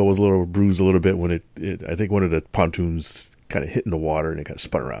my ego was a little bruised a little bit when it I think one of the pontoons kind of hit in the water and it kind of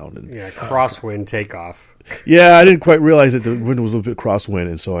spun around. And, crosswind takeoff. Yeah, I didn't quite realize that the wind was a little bit crosswind,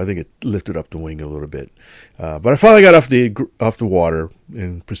 and so I think it lifted up the wing a little bit. But I finally got off the water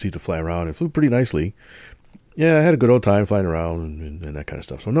and proceeded to fly around. It flew pretty nicely. Yeah, I had a good old time flying around and that kind of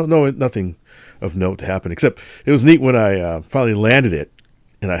stuff. So nothing of note happened, except it was neat when I finally landed it,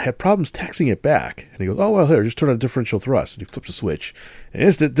 and I had problems taxiing it back. And he goes, "Oh, well, here, just turn on differential thrust." And he flips a switch, and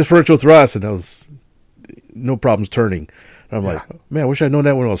instant differential thrust, and that was no problems turning. I'm like, man, I wish I'd known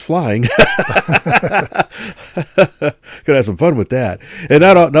that when I was flying. Could have some fun with that. And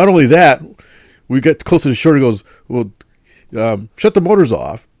not only that, we got close to the shore. He goes, "Well, shut the motors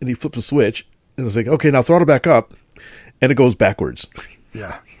off," and he flips a switch, And it's like, okay, now throttle back up, and it goes backwards.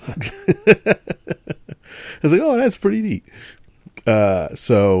 Yeah. I was like, oh, that's pretty neat.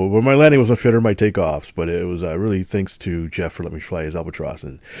 So when my landing was unfit, my takeoffs, but it was really thanks to Jeff for letting me fly his Albatross,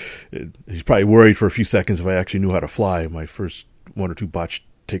 and he's probably worried for a few seconds if I actually knew how to fly my first one or two botched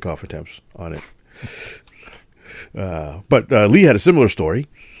takeoff attempts on it. But Lee had a similar story.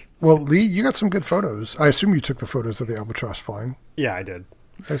 Well, Lee, you got some good photos. I assume you took the photos of the Albatross flying. Yeah, I did.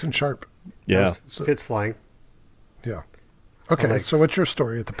 Nice and sharp. Yeah. Fitz flying. Yeah. Okay, like- so what's your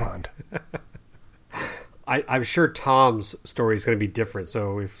story at the pond? I'm sure Tom's story is going to be different,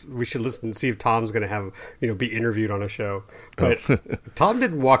 so if we should listen and see if Tom's going to have be interviewed on a show. But Tom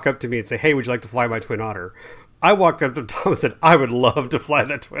didn't walk up to me and say, "Hey, would you like to fly my Twin Otter?" I walked up to Tom and said, "I would love to fly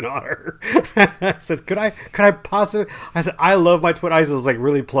that Twin Otter." I said, "Could I possibly?" I said, "I love my Twin." I was like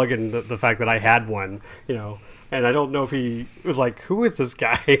really plugging the fact that I had one, and I don't know if he was like, "Who is this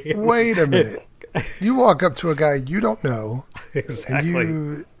guy?" Wait a minute. You walk up to a guy you don't know, Exactly. and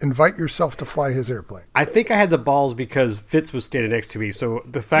you invite yourself to fly his airplane. I think I had the balls because Fitz was standing next to me. So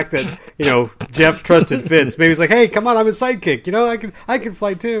the fact that Jeff trusted Fitz, maybe he's like, "Hey, come on, I'm his sidekick. I can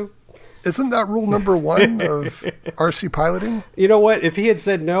fly too." Isn't that rule number one of RC piloting? You know what? If he had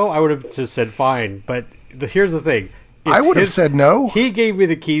said no, I would have just said fine. But here's the thing: I would have said no. He gave me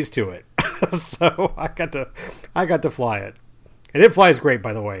the keys to it, so I got to fly it, and it flies great,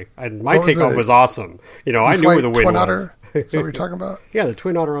 by the way. And my What was takeoff it? was awesome. I knew fly where the wind Twin was. Otter? Is that what you're talking about? Yeah, the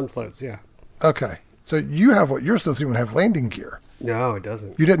Twin Otter on floats. Yeah. Okay. So you have what yours doesn't even have landing gear. No, it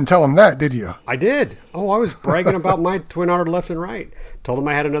doesn't. You didn't tell him that, did you? I did. Oh, I was bragging about my Twin Otter left and right. Told him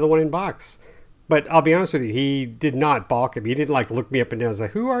I had another one in box. But I'll be honest with you, he did not balk at me. He didn't look me up and down. I was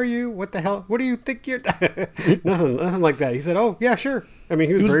like, "Who are you? What the hell? What do you think you're?" nothing like that. He said, "Oh yeah, sure." I mean,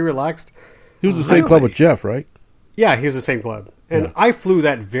 he was very relaxed. He was the same club with Jeff, right? Yeah, he was the same club, and I flew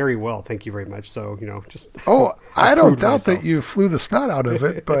that very well. Thank you very much. So just Oh, I don't proved doubt myself. that you flew the snot out of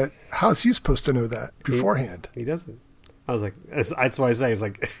it, but how's you supposed to know that beforehand? He doesn't. I was like, that's why I say, it's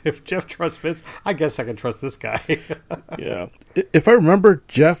like, if Jeff trusts Fitz, I guess I can trust this guy. Yeah. If I remember,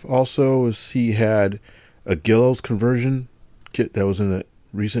 Jeff also he had a Gillows conversion kit that was in a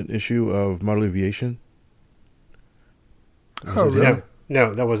recent issue of Model Aviation. Oh, really?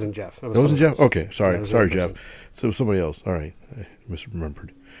 No, that wasn't Jeff. That wasn't someone Jeff? else. Okay, sorry. Yeah, it was Sorry, another Jeff. person. So it was somebody else. All right. I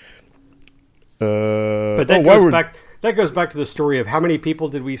misremembered. But that goes back to the story of how many people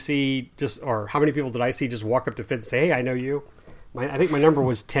did we see or how many people did I see just walk up to Fitz and say, "Hey, I know you." I think my number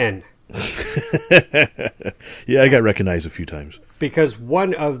was 10. Yeah, I got recognized a few times. Because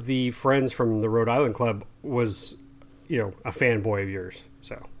one of the friends from the Rhode Island Club was, a fanboy of yours.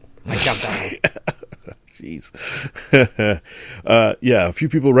 So I count that one. Jeez. Yeah, a few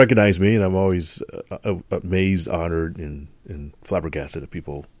people recognize me, and I'm always amazed, honored, and flabbergasted that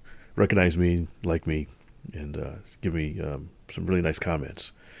people recognize me, like me, and give me some really nice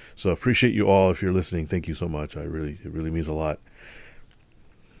comments. So I appreciate you all. If you're listening, thank you so much. It really means a lot.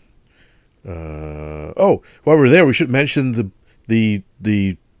 While we're there, we should mention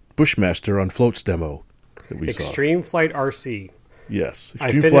the Bushmaster on floats demo that we saw. Extreme Flight RC. Yes, I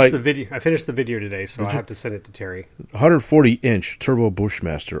Extreme finished Flight, the video. I finished the video today, so I have to send it to Terry. 140-inch turbo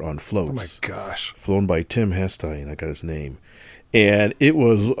Bushmaster on floats. Oh my gosh. Flown by Tim Hastine. I got his name. And it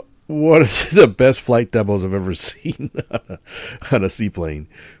was one of the best flight demos I've ever seen on a seaplane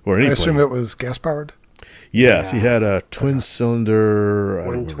or any I assume plane. it was gas powered. Yes, Yeah. he had a twin cylinder. I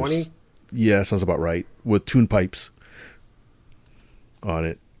don't remember 120? Yeah, sounds about right. With tune pipes on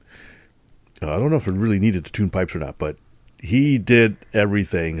it. I don't know if it really needed the tune pipes or not, but he did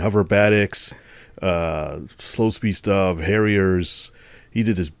everything. Hoverbatics, slow speed stuff, Harriers. He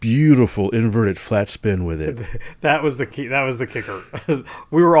did this beautiful inverted flat spin with it. That was the key. That was the kicker.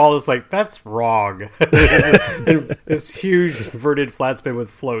 We were all just like, "That's wrong." This huge inverted flat spin with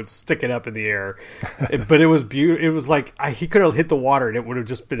floats sticking up in the air, but it was beautiful. It was like he could have hit the water and it would have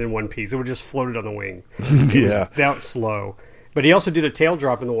just been in one piece. It would have just floated on the wing. It Yeah. was that slow. But he also did a tail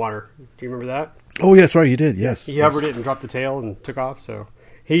drop in the water. Do you remember that? Oh, yeah, that's right. He did. Yes. He hovered it and dropped the tail and took off. So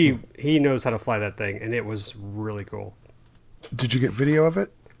he knows how to fly that thing, and it was really cool. Did you get video of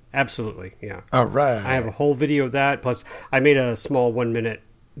it? Absolutely, yeah. All right. I have a whole video of that. Plus, I made a small 1-minute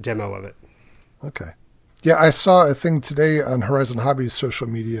demo of it. Okay. Yeah, I saw a thing today on Horizon Hobbies social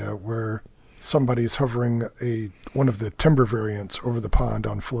media where somebody's hovering one of the timber variants over the pond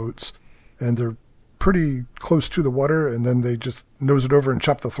on floats, and they're pretty close to the water, and then they just nose it over and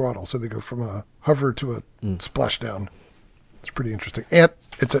chop the throttle. So they go from a hover to a splashdown. It's pretty interesting. And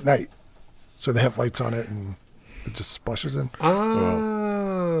it's at night, so they have lights on it, and it just splashes in.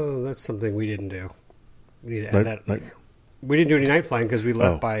 Oh, that's something we didn't do. We need to add that. Night- We didn't do any night flying because we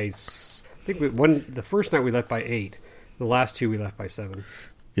left Oh. by think the first night we left by 8. The last 2 we left by 7.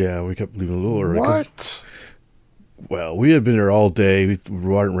 Yeah, we kept leaving a little early. What? Well, we had been there all day. We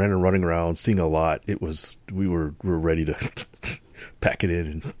running around, seeing a lot. We were ready to pack it in,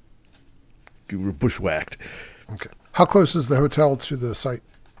 and we were bushwhacked. Okay. How close is the hotel to the site?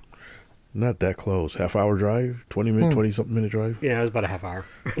 Not that close. Half-hour drive, 20-something minute drive. Yeah, it was about a half hour,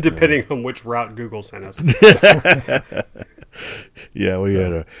 depending on which route Google sent us. Yeah, we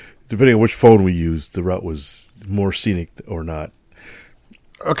had depending on which phone we used, the route was more scenic or not.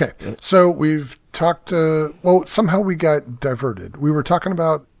 Okay, so we've talked. Somehow we got diverted. We were talking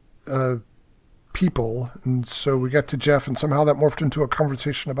about people, and so we got to Jeff, and somehow that morphed into a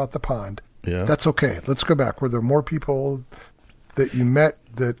conversation about the pond. Yeah, That's okay. Let's go back. Were there more people that you met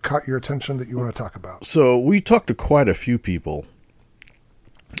that caught your attention that you want to talk about? So we talked to quite a few people.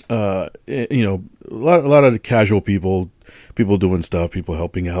 A lot of the casual people doing stuff, people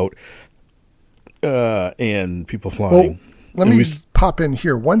helping out, and people flying. Let me pop in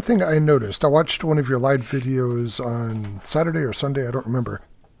here. One thing I noticed, I watched one of your live videos on Saturday or Sunday, I don't remember.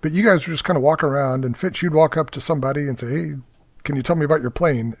 But you guys were just kind of walking around, and Fitch, you'd walk up to somebody and say, hey, can you tell me about your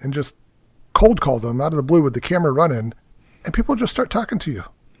plane? And just cold call them out of the blue with the camera running, and people just start talking to you.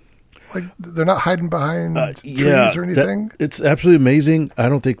 Like they're not hiding behind trees or anything. It's absolutely amazing. I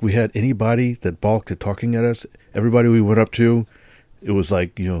don't think we had anybody that balked at talking at us. Everybody we went up to, it was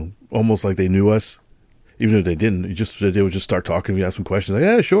like, almost like they knew us. Even if they didn't, they would just start talking. We ask some questions like,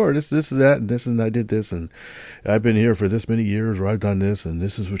 "Yeah, sure, this is that, and this, and I did this, and I've been here for this many years, or I've done this, and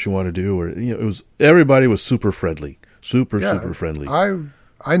this is what you want to do." Or it was everybody was super friendly, super friendly.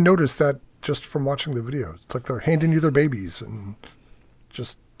 I noticed that just from watching the videos. It's like they're handing you their babies and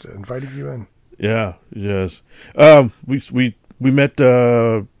just inviting you in. Yeah, yes. We met.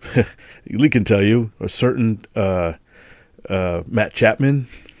 Lee can tell you a certain Matt Chapman.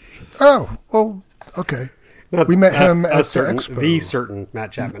 Oh, well. Okay. We met him at the expo. The certain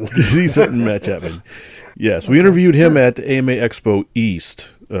Matt Chapman. The certain Matt Chapman. Yes, we interviewed him at the AMA Expo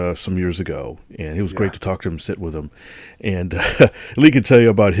East some years ago, and it was great to talk to him, sit with him. And Lee can tell you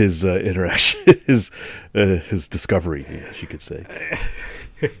about his interaction, his discovery, yes, you could say.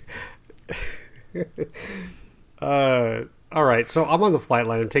 All right, so I'm on the flight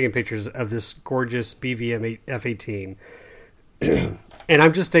line. I'm taking pictures of this gorgeous BVM F-18. And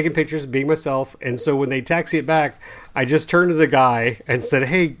I'm just taking pictures, being myself. And so when they taxi it back, I just turned to the guy and said,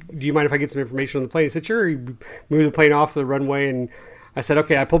 hey, do you mind if I get some information on the plane? He said, sure. He moved the plane off the runway. And I said,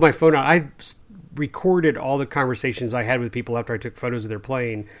 okay. I pulled my phone out. I recorded all the conversations I had with people after I took photos of their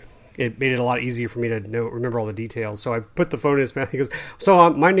plane. It made it a lot easier for me to remember all the details. So I put the phone in his mouth. He goes, so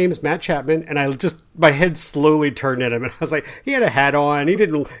my name's Matt Chapman. And my head slowly turned at him. And I was like, he had a hat on. He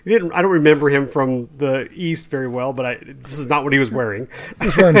didn't, I don't remember him from the East very well, but this is not what he was wearing.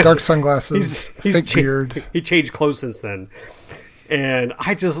 He's wearing dark sunglasses, fake beard. He changed clothes since then. And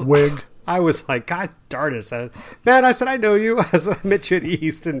wig. I was like, God darn it. Man, I said, I know you. I met you at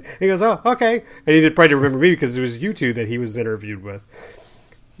East. And he goes, oh, okay. And he did probably remember me because it was you two that he was interviewed with.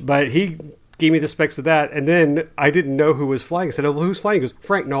 But he gave me the specs of that, and then I didn't know who was flying. I said, oh, well, who's flying? He goes,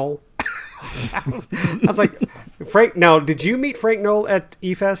 Frank Knoll. I was like, Frank, now, did you meet Frank Knoll at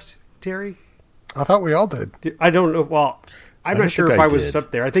eFest, Terry? I thought we all did. I don't know. Well, I'm not sure if I was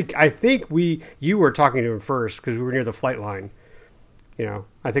up there. I think you were talking to him first because we were near the flight line.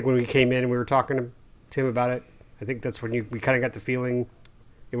 I think when we came in and we were talking to him about it, I think that's when we kind of got the feeling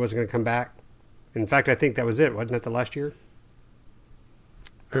it wasn't going to come back. In fact, I think that was it. Wasn't that the last year?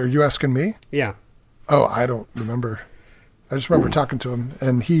 Are you asking me? Yeah. Oh, I don't remember. I just remember talking to him,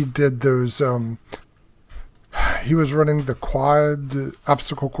 and he did those. He was running the quad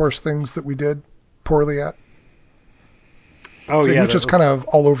obstacle course things that we did poorly at. Oh, so yeah. He was just kind of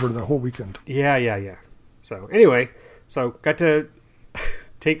all over the whole weekend. Yeah. So anyway, got to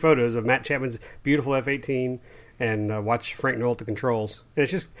take photos of Matt Chapman's beautiful F-18 and watch Frank Knoll at the controls. And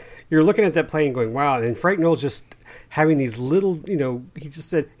it's just, you're looking at that plane going, wow. And Frank Knoll's just having these little, he just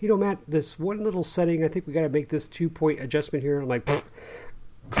said, Matt, this one little setting, I think we got to make this 2-point adjustment here. I'm like,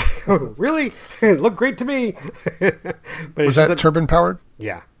 really? Looked great to me. But was that turbine powered?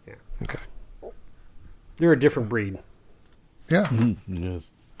 Yeah. Okay. They're a different breed. Yeah. Mm-hmm. Yes.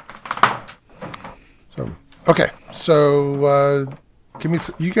 So, okay. So,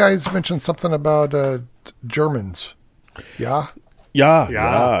 you guys mentioned something about Germans. Yeah?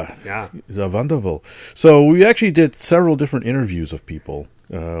 Yeah. It's wonderful. So we actually did several different interviews of people.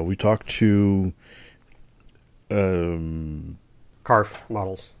 We talked to CARF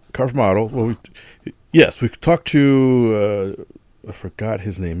models. CARF model. Well, we talked to I forgot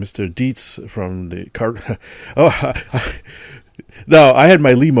his name, Mr. Dietz from the CARF. Now, I had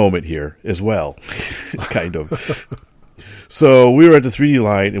my Lee moment here as well, kind of. So we were at the 3D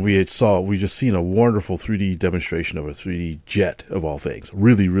line, and we just seen a wonderful 3D demonstration of a 3D jet of all things,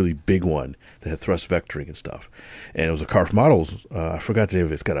 really, really big one that had thrust vectoring and stuff. And it was a Karf Models. I forgot the name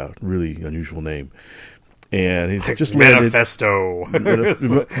of it. It's got a really unusual name. And it just landed. Manifesto.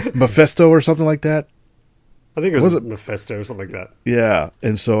 Mephisto or something like that. I think it was Mephisto or something like that. Yeah,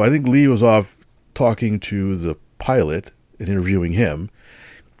 and so I think Lee was off talking to the pilot and interviewing him,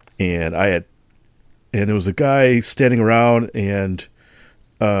 and there was a guy standing around, and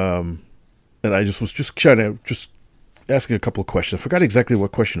I was just trying to asking a couple of questions. I forgot exactly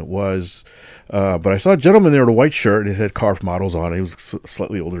what question it was, but I saw a gentleman there in a white shirt, and he had Karf Models on. He was a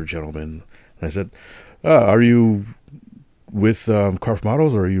slightly older gentleman, and I said, "Are you with Karf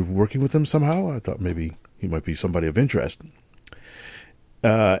Models, or are you working with them somehow?" I thought maybe he might be somebody of interest.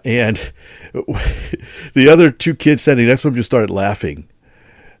 And the other two kids standing next to him just started laughing.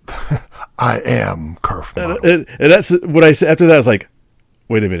 I am Karf Models. And that's what I said. After that, I was like,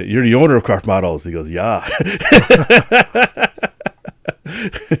 wait a minute, you're the owner of Karf Models. He goes, yeah. I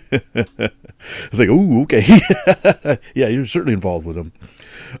was like, ooh, okay. Yeah, you're certainly involved with them.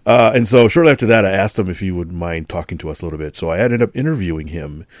 And so shortly after that, I asked him if he would mind talking to us a little bit. So I ended up interviewing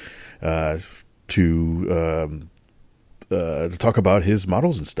him to talk about his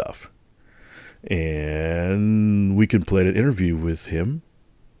models and stuff. And we completed an interview with him.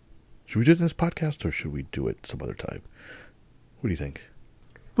 Should we do it in this podcast, or should we do it some other time? What do you think?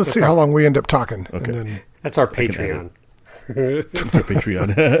 Let's see how long we end up talking. Okay. And then That's our Patreon. It's our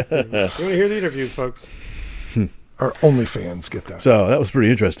Patreon. You want to hear the interviews, folks? our OnlyFans get that. So that was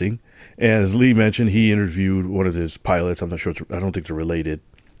pretty interesting. And as Lee mentioned, he interviewed one of his pilots. I'm not sure. I don't think they're related.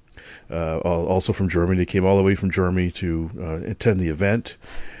 Also from Germany. They came all the way from Germany to attend the event.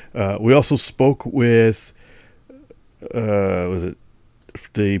 We also spoke with, was it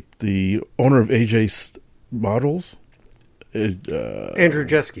the owner of AJ Models? Andrew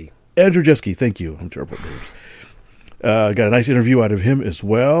Jeske. Andrew Jeske, thank you. I'm terrible at names. Got a nice interview out of him as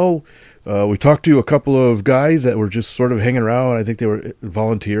well. We talked to a couple of guys that were just sort of hanging around. I think they were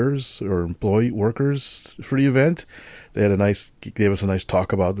volunteers or employee workers for the event. They gave us a nice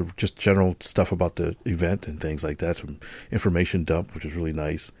talk about just general stuff about the event and things like that. Some information dump, which was really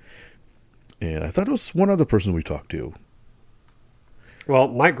nice. And I thought it was one other person we talked to. Well,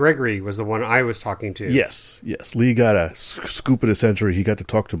 Mike Gregory was the one I was talking to. Yes. Lee got a scoop of the century. He got to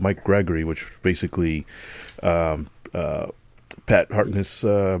talk to Mike Gregory, which was basically Pat Hartnett's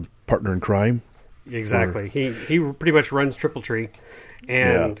partner in crime. Exactly. He pretty much runs Triple Tree.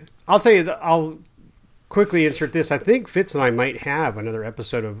 And I'll tell you, I'll quickly insert this. I think Fitz and I might have another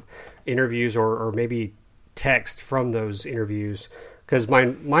episode of interviews or maybe text from those interviews. Because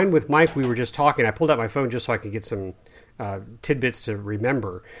mine with Mike, we were just talking. I pulled out my phone just so I could get some tidbits to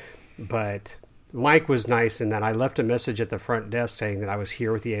remember. But Mike was nice in that I left a message at the front desk saying that I was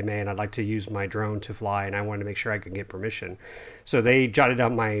here with the AMA and I'd like to use my drone to fly, and I wanted to make sure I could get permission. So they jotted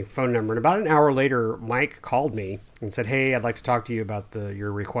down my phone number, and about an hour later, Mike called me and said, "Hey, I'd like to talk to you about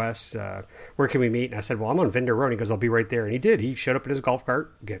your request. Where can we meet?" And I said, "Well, I'm on Vendor Road." And he goes, "I'll be right there." And he did. He showed up in his golf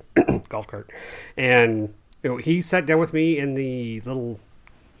cart, and he sat down with me in the little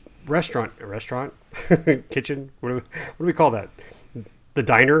restaurant, kitchen. What do we call that? The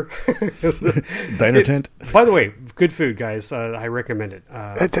diner. Diner tent. By the way, good food, guys. I recommend it.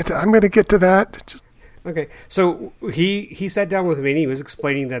 I'm going to get to that. Okay. So he sat down with me and he was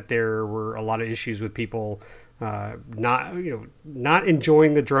explaining that there were a lot of issues with people not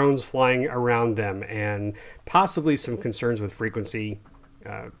enjoying the drones flying around them, and possibly some concerns with frequency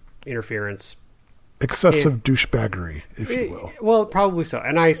interference. Excessive douchebaggery, if you will. Well, probably so.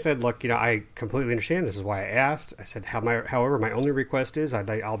 And I said, look, I completely understand. This is why I asked. I said, however, my only request is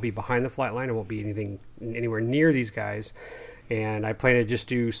I'll be behind the flight line. I won't be anywhere near these guys. And I plan to just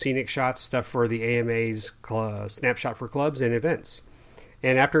do scenic shots, stuff for the AMA's snapshot for clubs and events.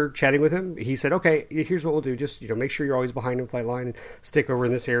 And after chatting with him, he said, okay, here's what we'll do. Just make sure you're always behind the flight line and stick over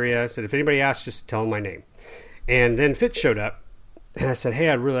in this area. I said, if anybody asks, just tell them my name. And then Fitz showed up. And I said, hey,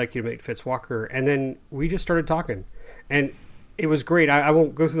 I'd really like you to meet Fitz Walker. And then we just started talking. And it was great. I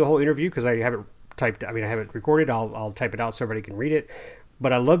won't go through the whole interview because I haven't typed. I have it recorded. I'll type it out so everybody can read it.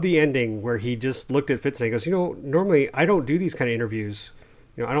 But I love the ending where he just looked at Fitz and he goes, normally I don't do these kind of interviews.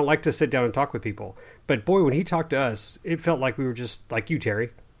 I don't like to sit down and talk with people. But boy, when he talked to us, it felt like we were just like you,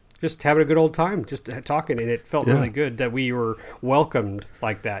 Terry, just having a good old time, just talking. And it felt really good that we were welcomed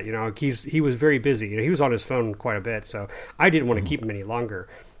like that. He was very busy. He was on his phone quite a bit. So I didn't want to keep him any longer.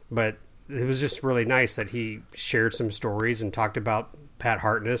 But it was just really nice that he shared some stories and talked about Pat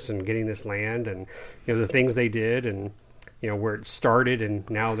Hartnett and getting this land and the things they did. And where it started and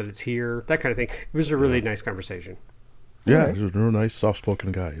now that it's here, that kind of thing. It was a really nice conversation. Yeah, he was a real nice,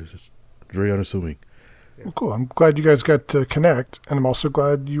 soft-spoken guy. He was just very unassuming. Well, cool. I'm glad you guys got to connect, and I'm also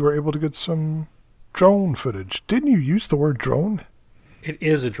glad you were able to get some drone footage. Didn't you use the word drone? It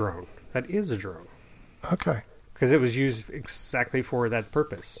is a drone. That is a drone. Okay. Because it was used exactly for that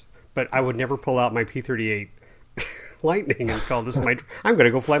purpose. But I would never pull out my P-38 Lightning and call this I'm going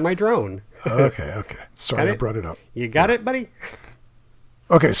to go fly my drone. Okay. Sorry, Got I it? brought it up. You got it, buddy?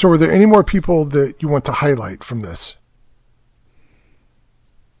 Okay, so were there any more people that you want to highlight from this?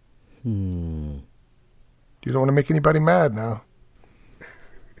 You don't want to make anybody mad now.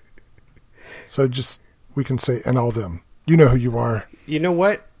 So we can say, and all them. You know who you are. You know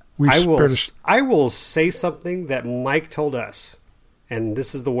what? We I will say something that Mike told us, and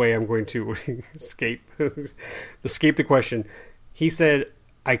this is the way I'm going to escape the question. He said,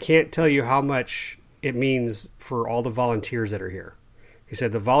 I can't tell you how much it means for all the volunteers that are here. He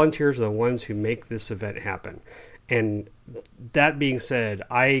said the volunteers are the ones who make this event happen. And that being said,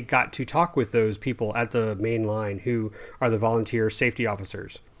 I got to talk with those people at the main line who are the volunteer safety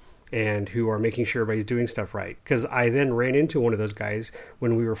officers and who are making sure everybody's doing stuff right. Because I then ran into one of those guys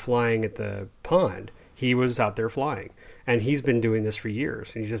when we were flying at the pond. He was out there flying, and he's been doing this for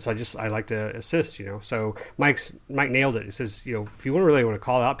years. And he says, I like to assist, So Mike nailed it. He says, if you really want to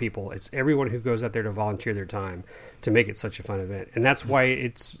call out people, it's everyone who goes out there to volunteer their time to make it such a fun event. And that's why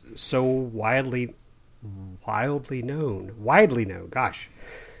it's so widely known. Gosh,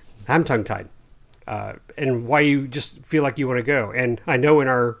 I'm tongue-tied. And why you just feel like you want to go. And I know in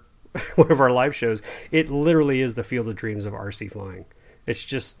our one of our live shows, it literally is the field of dreams of RC flying. It's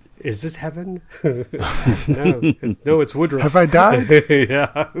just, is this heaven? No, it's Woodruff. Have I died?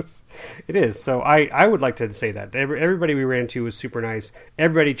 Yes, it is. So I would like to say that everybody we ran into was super nice.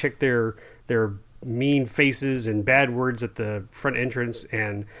 Everybody checked their mean faces and bad words at the front entrance,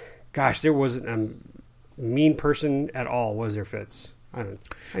 and gosh, there wasn't a mean person at all, was there, Fitz?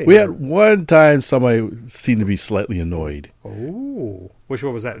 We had one time somebody seemed to be slightly annoyed. Oh, which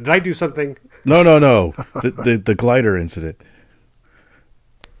one was that? Did I do something? No. The glider incident.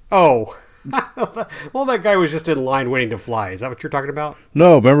 Oh, well, that guy was just in line waiting to fly. Is that what you're talking about?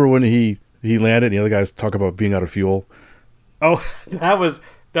 No, remember when he landed and the other guys talk about being out of fuel? Oh, that was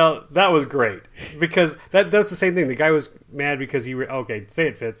great, because that's the same thing. The guy was mad because okay, say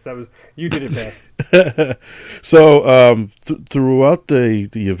it, Fitz. You did it best. So throughout the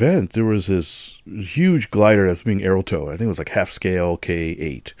event, there was this huge glider that's being aerotowed. I think it was like half scale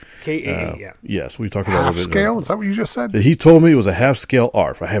K8. K8, yeah. Yes, we talked about half it. Scale? Is that what you just said? He told me it was a half scale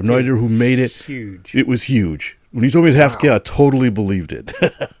ARF. I have no idea who made it. Huge. It was huge. When he told me it was half scale, I totally believed it.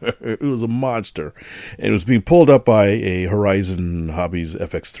 It was a monster. And it was being pulled up by a Horizon Hobbies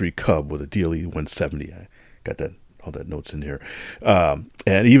FX3 Cub with a DLE 170. I got all that notes in here. And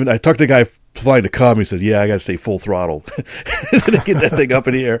even I talked to the guy flying the Cub, and he said, I got to stay full throttle to get that thing up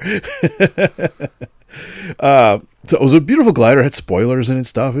in the air. So it was a beautiful glider. It had spoilers in it and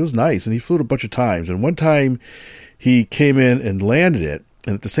stuff. It was nice. And he flew it a bunch of times. And one time he came in and landed it.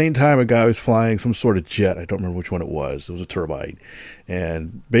 And at the same time, a guy was flying some sort of jet. I don't remember which one it was. It was a turbine.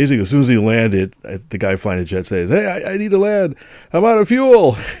 And basically, as soon as he landed, the guy flying the jet says, "Hey, I need to land. I'm out of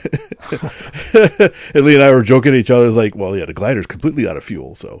fuel." And Lee and I were joking at each other. It's like, well, yeah, the glider's completely out of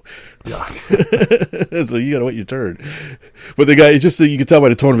fuel. So, Yeah. so you got to wait your turn. But the guy, you could tell by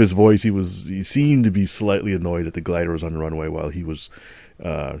the tone of his voice, he seemed to be slightly annoyed that the glider was on the runway while he was,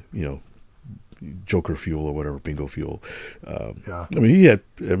 Joker fuel or whatever, bingo fuel. Yeah. He had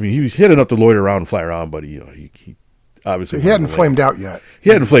enough to loiter around and fly around, but he obviously He hadn't flamed out yet. He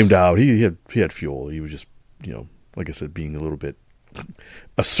hadn't flamed out. He had fuel. He was just, like I said, being a little bit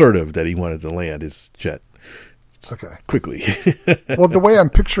assertive that he wanted to land his jet Okay. quickly. Well, the way I'm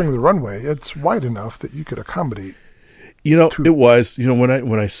picturing the runway, it's wide enough that you could accommodate. It was, when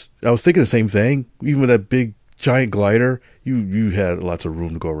I was thinking the same thing, even with that big giant glider, you had lots of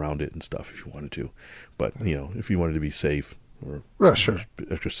room to go around it and stuff if you wanted to. But, if you wanted to be safe or Sure.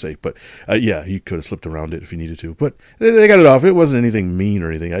 extra safe. But, you could have slipped around it if you needed to. But they got it off. It wasn't anything mean or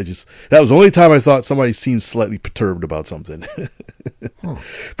anything. That was the only time I thought somebody seemed slightly perturbed about something.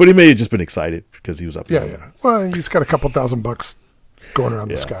 But he may have just been excited because he was up there. Yeah. Well, he's got a couple $1,000 going around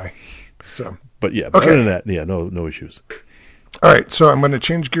the sky. So. But Okay. Other than that, no issues. All right, so I'm going to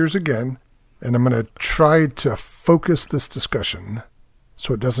change gears again, and I'm going to try to focus this discussion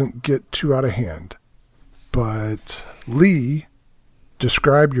so it doesn't get too out of hand. But Lee,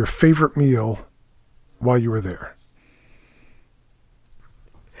 describe your favorite meal while you were there.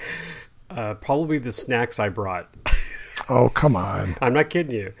 Probably the snacks I brought. Oh, come on. I'm not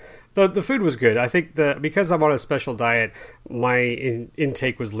kidding you. The food was good. I think because I'm on a special diet, my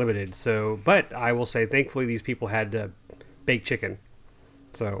intake was limited. So, but I will say, thankfully, these people had baked chicken.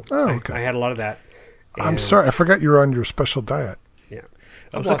 So okay. I had a lot of that. I'm sorry, I forgot you were on your special diet. Yeah.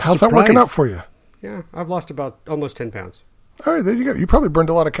 How's that working out for you? Yeah, I've lost about almost 10 pounds. All right, there you go. You probably burned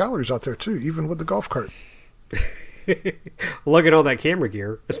a lot of calories out there too, even with the golf cart. Lugging all that camera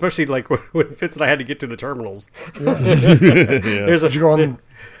gear, especially like when Fitz and I had to get to the terminals. Yeah.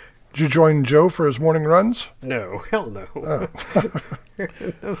 Did you join Joe for his morning runs? No, hell no. Oh.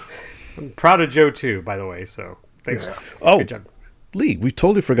 I'm proud of Joe too, by the way. So thanks. Yeah. Oh, good job. Lee, we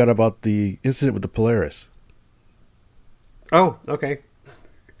totally forgot about the incident with the Polaris. Oh, okay.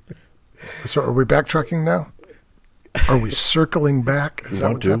 So are we backtracking now? Are we circling back? Is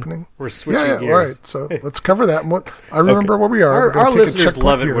that what's happening? We're switching gears. All right. So let's cover that. I remember where we are. Our listeners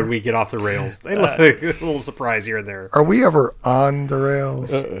love it when we get off the rails. They love a little surprise here and there. Are we ever on the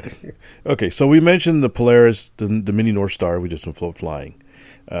rails? Okay, so we mentioned the Polaris, the Mini North Star. We did some float flying.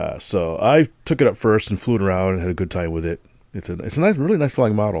 So I took it up first and flew it around and had a good time with it. It's a nice, really nice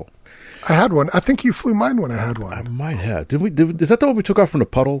flying model. I had one. I think you flew mine when I had one. I might have. Did we? Is that the one we took off from the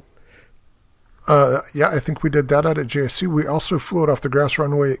puddle? Yeah, I think we did that out at JSC. We also flew it off the grass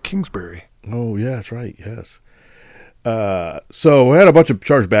runway at Kingsbury. Oh, yeah, that's right. Yes. So we had a bunch of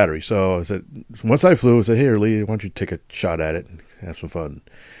charged batteries. So I said, once I flew, I said, "Hey, Lee, why don't you take a shot at it and have some fun?"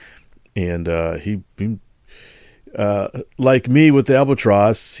 And he like me with the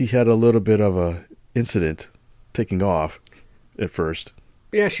Albatross, he had a little bit of a incident taking off at first.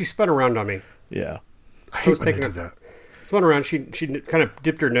 Yeah, she spun around on me. Yeah. I hate when they do that. Spun around. She kind of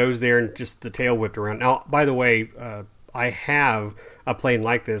dipped her nose there and just the tail whipped around. Now, by the way, I have a plane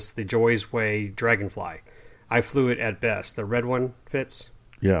like this, the Joysway Dragonfly. I flew it at best. The red one fits?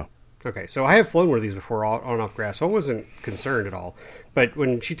 Yeah. Okay, so I have flown one of these before on and off grass, so I wasn't concerned at all. But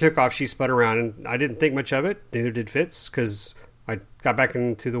when she took off, she spun around, and I didn't think much of it. Neither did Fitz, because I got back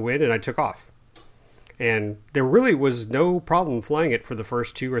into the wind and I took off. And there really was no problem flying it for the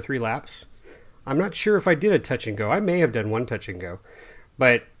first 2 or 3 laps. I'm not sure if I did a touch and go. I may have done one touch and go.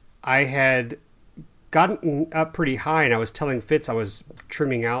 But I had gotten up pretty high, and I was telling Fitz I was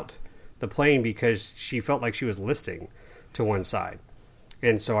trimming out the plane because she felt like she was listing to one side.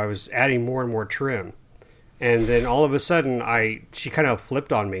 And so I was adding more and more trim. And then all of a sudden, she kind of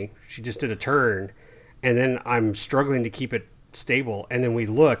flipped on me. She just did a turn. And then I'm struggling to keep it stable. And then we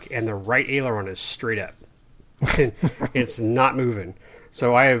look, and the right aileron is straight up. It's not moving.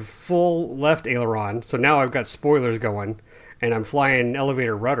 So I have full left aileron. So now I've got spoilers going, and I'm flying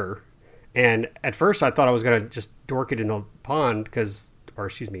elevator rudder. And at first I thought I was going to just dork it in the pond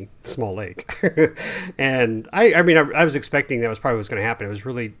small lake. And I was expecting that was probably what was going to happen. It was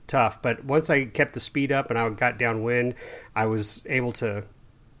really tough. But once I kept the speed up and I got downwind, I was able to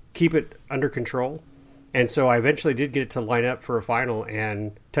keep it under control. And so I eventually did get it to line up for a final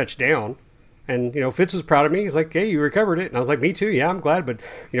and touch down. And, Fitz was proud of me. He's like, "Hey, you recovered it." And I was like, "Me too. Yeah, I'm glad." But,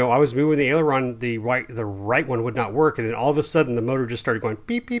 I was moving the aileron. The right one would not work. And then all of a sudden, the motor just started going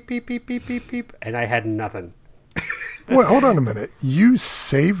beep, beep, beep, beep, beep, beep, beep. And I had nothing. Wait, hold on a minute. You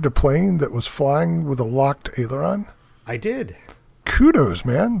saved a plane that was flying with a locked aileron? I did. Kudos,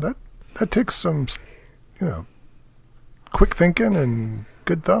 man. That takes some, quick thinking and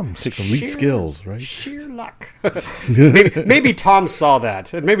good thumbs. Takes some elite skills, right? Sheer luck. maybe Tom saw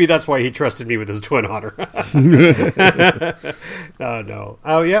that, and maybe that's why he trusted me with his Twin Otter. Oh, no.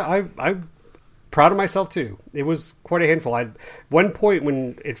 Oh, yeah, I'm proud of myself, too. It was quite a handful. At one point,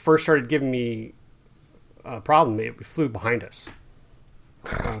 when it first started giving me a problem, it flew behind us.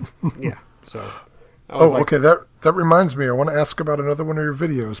 Yeah, so... Okay, that reminds me. I want to ask about another one of your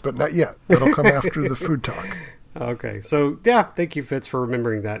videos, but not yet. That'll come after the food talk. Okay, so yeah, thank you, Fitz, for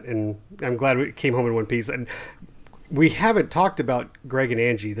remembering that, and I'm glad we came home in one piece. And we haven't talked about Greg and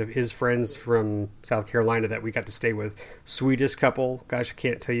Angie, his friends from South Carolina that we got to stay with. Sweetest couple. Gosh, I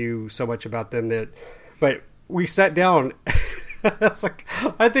can't tell you so much about them. But we sat down. It's like,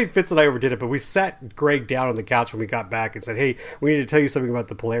 I think Fitz and I overdid it, but we sat Greg down on the couch when we got back and said, "Hey, we need to tell you something about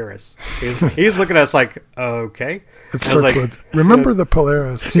the Polaris." He's looking at us like, "Okay." It starts with, "Remember the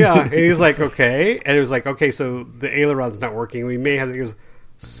Polaris." Yeah, and he was like, "Okay," and it was like, "Okay, so the aileron's not working. We may have." He goes,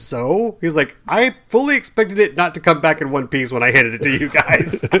 "So?" He's like, "I fully expected it not to come back in one piece when I handed it to you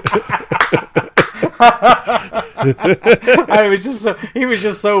guys." He was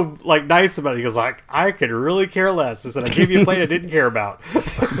just so like nice about it. He goes like, I could really care less. I said, I gave you a plate I didn't care about.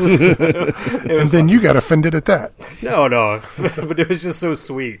 And then you got offended at that. No, but it was just so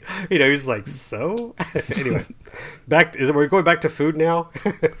sweet. He was like, so anyway, we're going back to food now?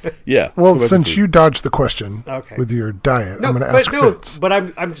 Yeah. Well, since you dodged the question with your diet, I'm going to ask Fitz.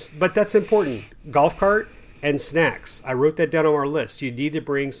 But that's important. Golf cart and snacks. I wrote that down on our list. You need to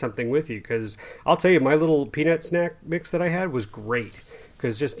bring something with you because I'll tell you, my little peanut snack mix that I had was great.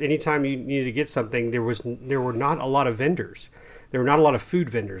 Because just anytime you needed to get something, there were not a lot of vendors. There were not a lot of food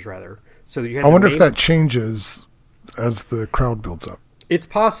vendors, rather. So you had. I wonder if that changes as the crowd builds up. It's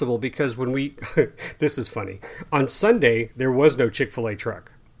possible because when this is funny. On Sunday there was no Chick-fil-A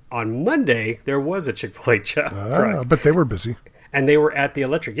truck. On Monday there was a Chick-fil-A truck. But they were busy. And they were at the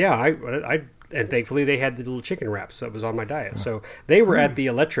electric. Yeah, and thankfully they had the little chicken wraps that was on my diet. So they were at the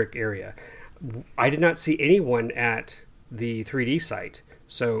electric area. I did not see anyone at the 3D site.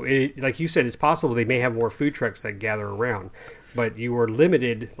 So like you said, it's possible they may have more food trucks that gather around. But you were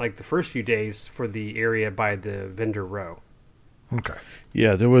limited like the first few days for the area by the vendor row. Okay.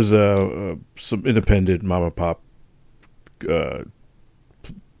 Yeah, there was some independent mom and pop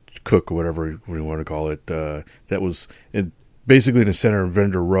cook or whatever you want to call it. That was basically in the center of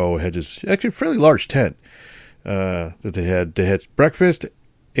vendor row had this actually fairly large tent that they had. They had breakfast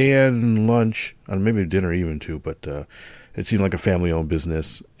and lunch, and maybe dinner even too. But it seemed like a family-owned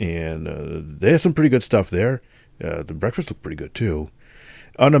business, and they had some pretty good stuff there. The breakfast looked pretty good too.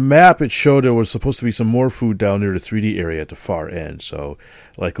 On the map, it showed there was supposed to be some more food down near the 3D area at the far end. So,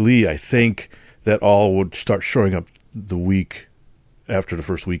 like Lee, I think that all would start showing up the week after the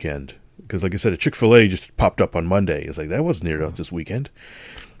first weekend. Because, like I said, a Chick-fil-A just popped up on Monday. It's like, that wasn't near this weekend.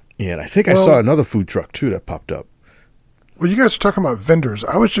 And I think I saw another food truck, too, that popped up. Well, you guys are talking about vendors.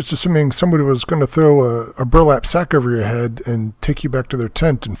 I was just assuming somebody was going to throw a burlap sack over your head and take you back to their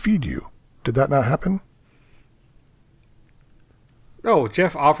tent and feed you. Did that not happen? Oh,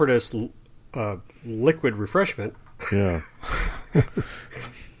 Jeff offered us liquid refreshment. Yeah.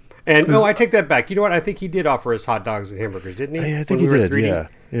 And I take that back. You know what? I think he did offer us hot dogs and hamburgers, didn't he? I think he did.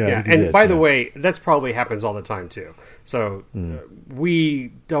 Yeah. And by the way, that's probably happens all the time too. So I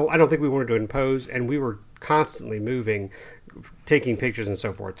don't think we wanted to impose, and we were constantly moving, taking pictures and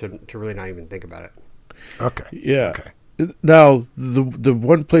so forth to really not even think about it. Okay. Yeah. Okay. Now the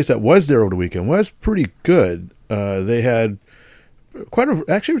one place that was there over the weekend was pretty good. They had quite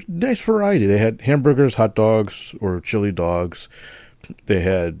actually nice variety. They had hamburgers, hot dogs, or chili dogs. They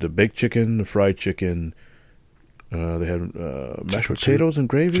had the baked chicken, the fried chicken. They had mashed potatoes and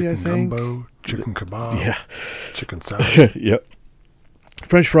gravy, I think. Gumbo, chicken kebab, yeah, chicken salad. Yep.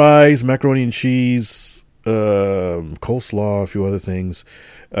 French fries, macaroni and cheese, coleslaw, a few other things.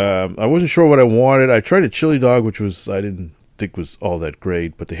 I wasn't sure what I wanted. I tried a chili dog, which I didn't think was all that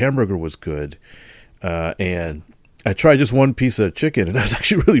great, but the hamburger was good. And I tried just one piece of chicken, and that was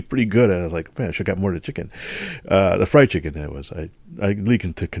actually really pretty good. I was like, man, I should have got more of the chicken. The fried chicken, that was. I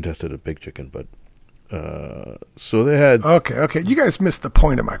contested a baked chicken, but so they had... Okay. You guys missed the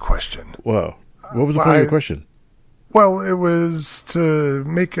point of my question. Wow. What was the point of your question? Well, it was to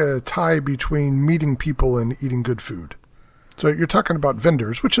make a tie between meeting people and eating good food. So you're talking about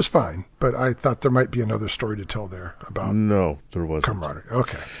vendors, which is fine, but I thought there might be another story to tell there about... No, there wasn't. Camaraderie.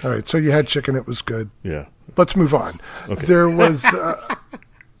 Okay. All right. So you had chicken. It was good. Yeah. Let's move on. Okay. There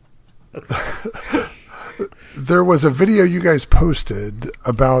was a video you guys posted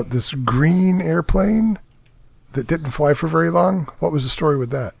about this green airplane that didn't fly for very long. What was the story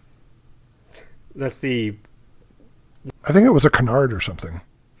with that? That's the... I think it was a Canard or something.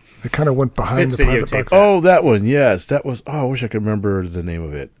 It kind of went behind Fitz the pilot videotape box. Oh, that one. Yes, that was... Oh, I wish I could remember the name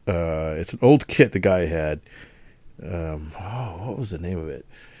of it. It's an old kit the guy had. What was the name of it?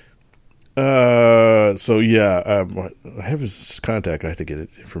 So yeah, I have his contact. I have to get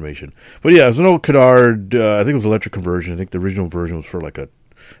information. But yeah, it was an old Canard. I think it was electric conversion. I think the original version was for like a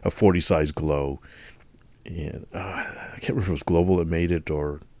 40 size glow. And I can't remember if it was Global that made it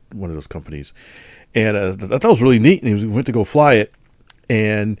or one of those companies. And I thought it was really neat. And he went to go fly it,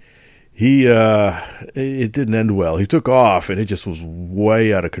 and it didn't end well. He took off, and it just was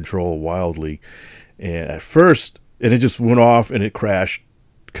way out of control, wildly. And at first, and it just went off, and it crashed,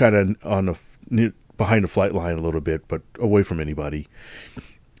 kind of behind the flight line a little bit, but away from anybody.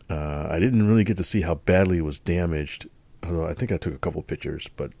 I didn't really get to see how badly it was damaged, although I think I took a couple pictures,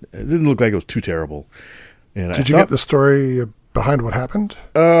 but it didn't look like it was too terrible. And Did you get the story behind what happened?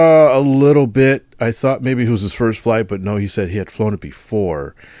 A little bit. I thought maybe it was his first flight, but no, he said he had flown it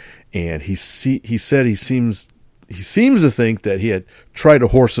before, and he said he seems to think that he had tried to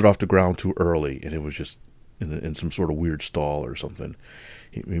horse it off the ground too early, and it was just in some sort of weird stall or something.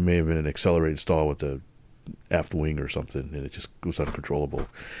 He may have been in an accelerated stall with the aft wing or something, and it just was uncontrollable.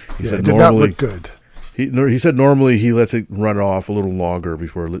 He said it did not look good. He said normally he lets it run off a little longer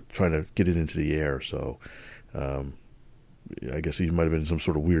before trying to get it into the air. So I guess he might have been in some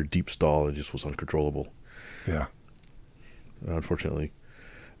sort of weird deep stall and it just was uncontrollable. Yeah. Unfortunately.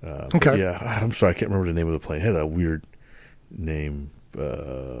 Okay. Yeah, I'm sorry, I can't remember the name of the plane. It had a weird name.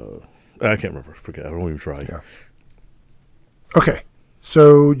 I can't remember. Forget. I won't even try. Yeah. Okay.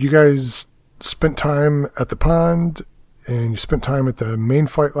 So you guys spent time at the pond and you spent time at the main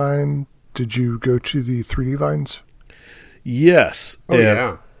flight line. Did you go to the 3D lines? Yes. Oh,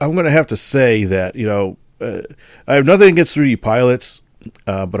 yeah. I'm going to have to say that, I have nothing against 3D pilots,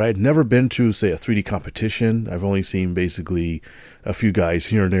 but I had never been to, say, a 3D competition. I've only seen basically a few guys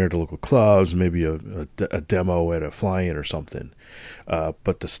here and there at the local clubs, maybe a demo at a fly-in or something.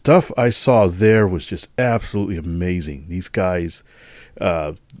 But the stuff I saw there was just absolutely amazing. These guys,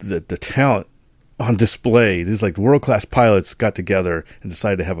 the talent on display, these like world-class pilots got together and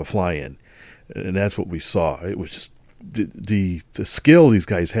decided to have a fly-in. And that's what we saw. It was just the skill these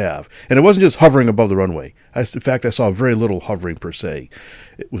guys have. And it wasn't just hovering above the runway. In fact, I saw very little hovering per se.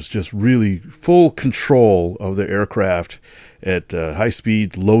 It was just really full control of the aircraft at high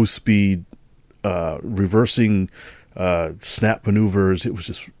speed, low speed, reversing snap maneuvers. It was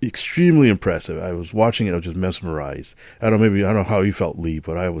just extremely impressive. I was watching it, I was just mesmerized. I don't know how you felt, Lee,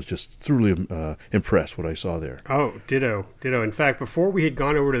 but I was just thoroughly impressed what I saw there. Oh, ditto. In fact, before we had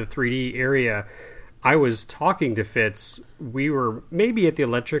gone over to the 3D area, I was talking to Fitz. We were maybe at the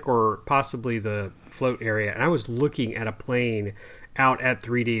electric or possibly the float area, and I was looking at a plane out at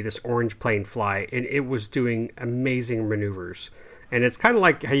 3D, this orange plane fly, and it was doing amazing maneuvers. And it's kind of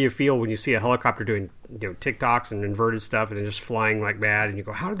like how you feel when you see a helicopter doing, TikToks and inverted stuff and then just flying like mad, and you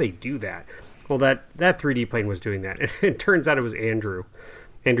go, how do they do that? Well, that 3D plane was doing that. And it turns out it was Andrew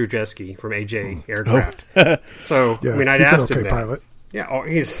Jeske from AJ Aircraft. So, Yeah, I'd he's asked an him okay that. pilot. Yeah,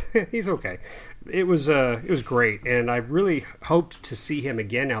 he's okay. It was great, and I really hoped to see him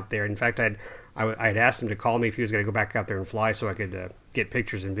again out there. In fact, I had asked him to call me if he was going to go back out there and fly, so I could get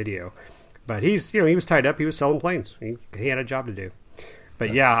pictures and video. But he was tied up. He was selling planes. He had a job to do.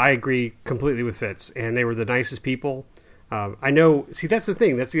 But yeah, I agree completely with Fitz, and they were the nicest people. I know. See, that's the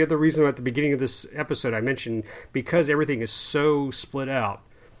thing. That's the other reason at the beginning of this episode I mentioned, because everything is so split out.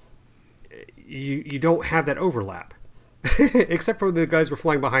 You don't have that overlap. Except for the guys who were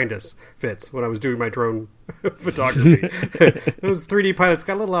flying behind us, Fitz, when I was doing my drone photography. Those 3D pilots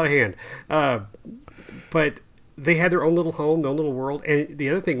got a little out of hand. But they had their own little home, their own little world. And the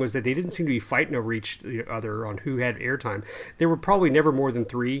other thing was that they didn't seem to be fighting over each other on who had airtime. There were probably never more than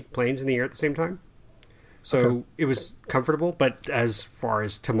 3 planes in the air at the same time. So It was comfortable. But as far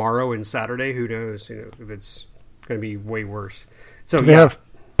as tomorrow and Saturday, who knows, if it's going to be way worse. So Do they have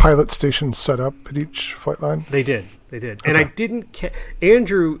pilot stations set up at each flight line? They did. Okay. And I didn't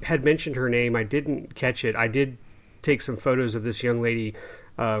Andrew had mentioned her name. I didn't catch it. I did take some photos of this young lady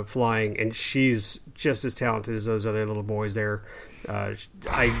flying, and she's just as talented as those other little boys there.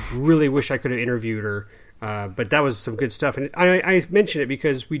 I really wish I could have interviewed her, but that was some good stuff. And I mention it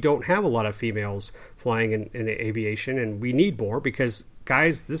because we don't have a lot of females flying in aviation, and we need more because,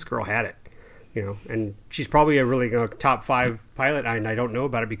 guys, this girl had it. And she's probably a really top 5 pilot, and I don't know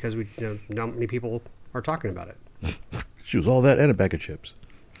about it because not many people are talking about it. She was all that and a bag of chips.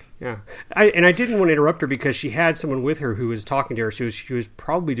 Yeah, I didn't want to interrupt her because she had someone with her who was talking to her. She was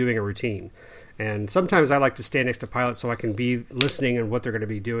probably doing a routine, and sometimes I like to stand next to pilots so I can be listening and what they're going to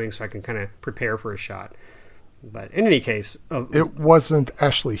be doing, so I can kind of prepare for a shot. But in any case, It wasn't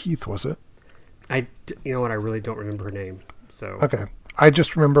Ashley Heath, was it? you know what? I really don't remember her name. So Okay. I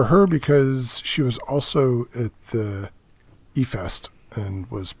just remember her because she was also at the E-Fest and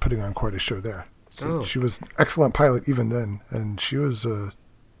was putting on quite a show there. So She was an excellent pilot even then, and she was a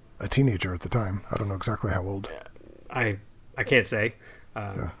teenager at the time. I don't know exactly how old. I can't say.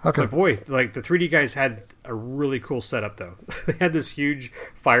 Yeah. Okay. But boy, like the 3D guys had a really cool setup though. They had this huge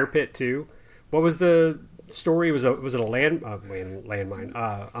fire pit too. What was the story? Was it a landmine?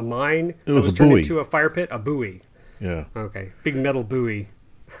 A mine? It was a turned buoy. into a fire pit. A buoy. Yeah. Okay, big metal buoy.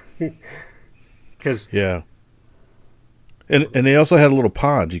 Because Yeah. And they also had a little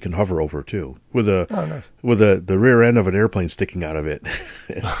pond you can hover over too, with nice. with the rear end of an airplane sticking out of it.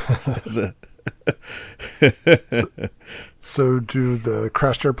 So do the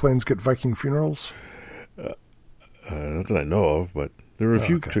crashed airplanes get Viking funerals? Not that I know of, but there were a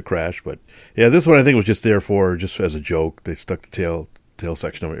few to crash. But yeah, this one I think was just there for just as a joke. They stuck the tail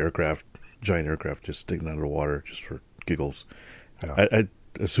section of an giant aircraft, just sticking out of the water just for giggles. Yeah. I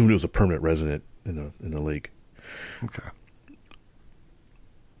assumed it was a permanent resident in the lake. Okay.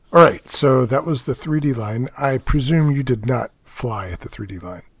 All right, so that was the 3D line. I presume you did not fly at the 3D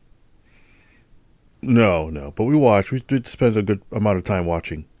line. No, but we watched. We did spend a good amount of time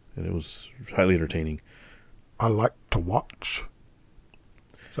watching, and it was highly entertaining. I like to watch.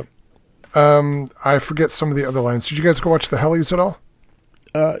 So, I forget some of the other lines. Did you guys go watch the helis at all?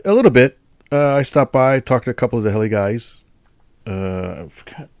 A little bit. I stopped by, talked to a couple of the heli guys. I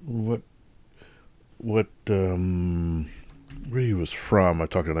forgot what where he was from. I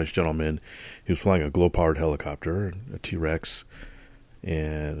talked to a nice gentleman. He was flying a glow-powered helicopter, a T-Rex,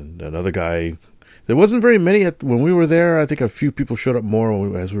 and another guy. There wasn't very many when we were there. I think a few people showed up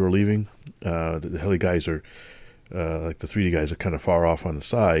more as we were leaving. The heli guys are, like the 3D guys, are kind of far off on the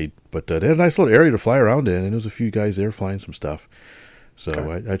side, but they had a nice little area to fly around in, and there was a few guys there flying some stuff. So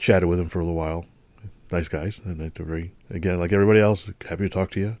okay. I chatted with them for a little while. Nice guys, and they're very, again, like everybody else, happy to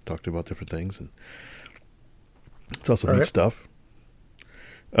talk to you about different things, and it's also neat stuff.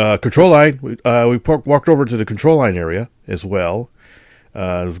 Control line, we walked over to the control line area as well.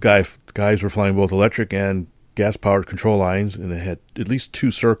 Those guys were flying both electric and gas-powered control lines, and they had at least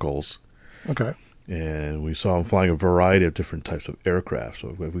 2 circles. Okay. And we saw them flying a variety of different types of aircraft.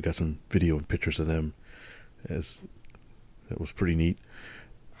 So we got some video and pictures of them. That was pretty neat.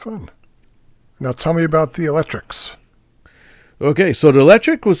 Fun. Now tell me about the electrics. Okay, so the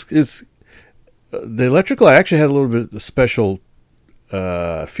electric the electrical actually had a little bit of a special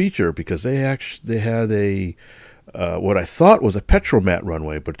feature because they had a what I thought was a Petromat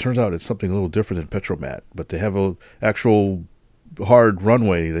runway, but it turns out it's something a little different than Petromat. But they have a actual hard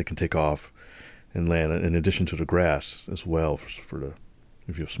runway they can take off and land in addition to the grass as well for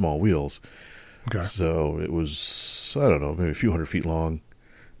if you have small wheels. Okay. So it was, I don't know, maybe a few hundred feet long.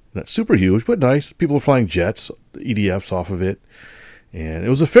 Not super huge, but nice. People were flying jets, EDFs off of it. And it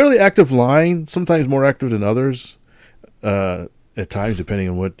was a fairly active line, sometimes more active than others at times, depending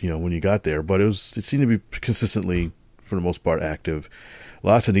on what, when you got there. But it seemed to be consistently, for the most part, active.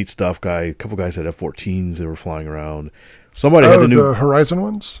 Lots of neat stuff. A couple guys had F-14s that were flying around. Somebody had the Horizon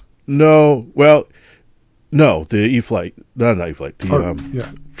ones? No, the E-Flight. Not E-Flight. The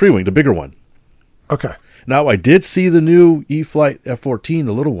Freewing, the bigger one. Okay. Now, I did see the new E-Flight F-14,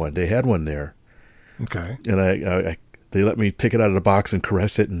 the little one. They had one there. Okay. And they let me take it out of the box and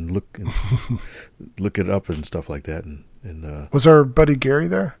caress it and look it up and stuff like that. And was our buddy Gary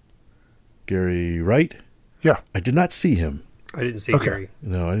there? Gary Wright? Yeah. I did not see him. I didn't see Gary.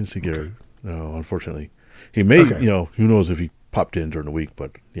 No, I didn't see Gary. Okay. No, unfortunately. He may, who knows if he popped in during the week,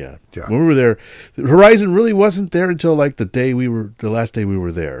 but yeah. When we were there, Horizon really wasn't there until like the last day we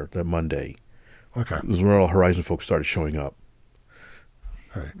were there, that Monday. Okay. It was when all Horizon folks started showing up.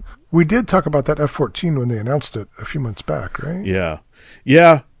 All right. We did talk about that F-14 when they announced it a few months back, right? Yeah.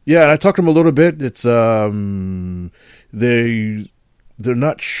 And I talked to them a little bit. It's they're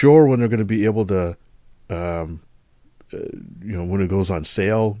not sure when they're going to be able to, when it goes on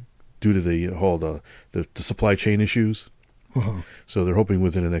sale due to the supply chain issues. Uh-huh. So they're hoping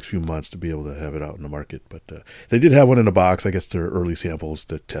within the next few months to be able to have it out in the market. But they did have one in a box. I guess they're early samples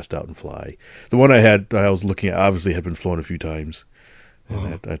to test out and fly. The one I was looking at, obviously had been flown a few times.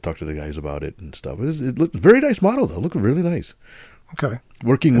 And I talked to the guys about it and stuff. It looked a very nice model, though. It looked really nice. Okay.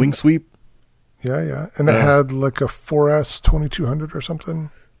 Working wing sweep. Yeah. And it had like a 4S 2200 or something?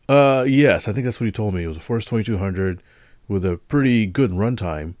 Yes, I think that's what he told me. It was a 4S 2200 with a pretty good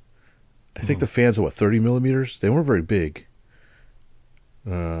runtime. I think the fans are, 30 millimeters? They weren't very big.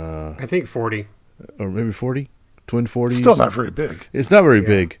 I think 40. Or maybe 40? Twin 40s? Still not very big. It's not very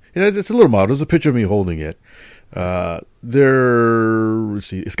big. It's a little model. There's a picture of me holding it. Let's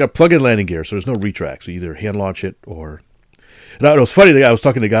see, it's got plug-in landing gear, so there's no retract. So you either hand launch it or... Now, it was funny, the guy I was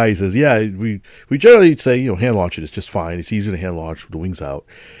talking to the guy, he says, we generally say, hand launch it. It's just fine. It's easy to hand launch with the wings out.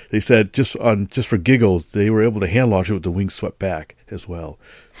 They said, just for giggles, they were able to hand launch it with the wings swept back as well.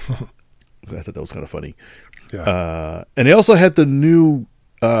 I thought that was kind of funny. Yeah. And they also had the new...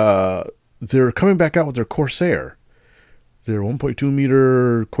 they're coming back out with their Corsair. Their 1.2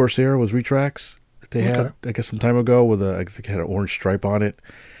 meter Corsair was retracts that they had, I guess, some time ago with I think it had an orange stripe on it.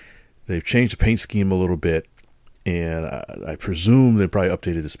 They've changed the paint scheme a little bit, and I presume they probably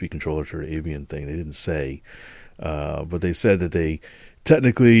updated the speed controller to the avian thing. They didn't say, but they said that they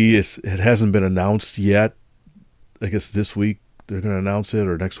technically it hasn't been announced yet. I guess this week they're going to announce it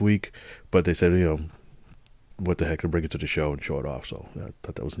or next week, but they said, what the heck, to bring it to the show and show it off. So I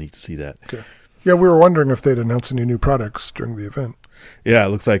thought that was neat to see that. Okay. Yeah, we were wondering if they'd announce any new products during the event. Yeah, it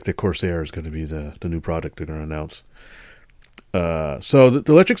looks like the Corsair is going to be the new product they're going to announce. So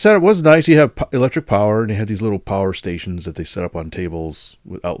the electric setup was nice. You have electric power, and they had these little power stations that they set up on tables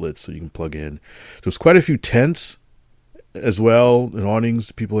with outlets so you can plug in. There's quite a few tents as well, and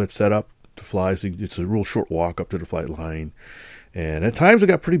awnings people had set up to fly. So it's a real short walk up to the flight line. And at times it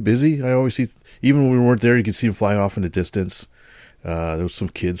got pretty busy. I always see, even when we weren't there, you could see them flying off in the distance. There was some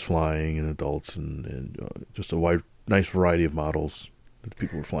kids flying and adults, and just a nice variety of models that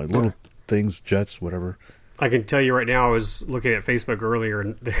people were flying. Little things, jets, whatever. I can tell you right now, I was looking at Facebook earlier,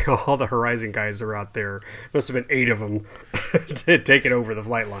 and all the Horizon guys are out there. Must have been 8 of them taking over the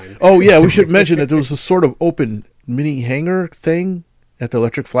flight line. Oh, yeah, we should mention that there was a sort of open mini hangar thing at the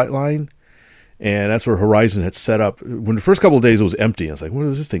electric flight line. And that's where Horizon had set up. When the first couple of days it was empty, I was like, what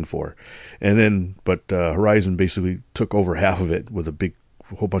is this thing for? And then, Horizon basically took over half of it with a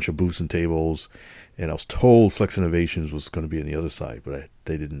whole bunch of booths and tables. And I was told Flex Innovations was going to be on the other side, but I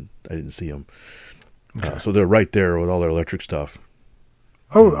didn't see them. Okay. So they're right there with all their electric stuff.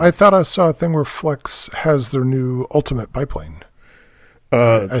 Oh, I thought I saw a thing where Flex has their new Ultimate biplane.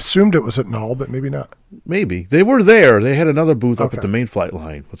 I assumed it was at Null, but maybe not. Maybe. They were there. They had another booth up at the main flight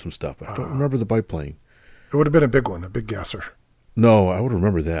line with some stuff. I don't remember the biplane. It would have been a big one, a big gasser. No, I would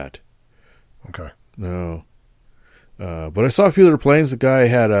remember that. Okay. No. But I saw a few of their planes. The guy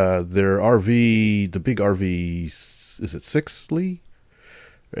had their RV, the big RV, is it 6, Lee?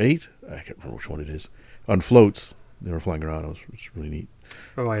 Or 8? I can't remember which one it is. On floats. They were flying around. It was really neat.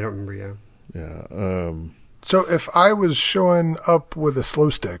 Oh, I don't remember, yeah. Yeah. So if I was showing up with a slow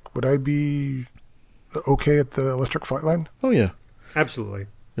stick, would I be okay at the electric flight line? Oh, yeah. Absolutely.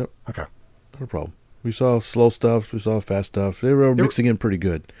 Yep. Okay. No problem. We saw slow stuff. We saw fast stuff. They were mixing in pretty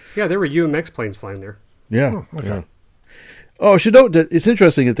good. Yeah, there were UMX planes flying there. Yeah. Oh, okay. Yeah. Oh, I should note that it's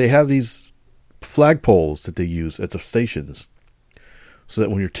interesting that they have these flagpoles that they use at the stations. So that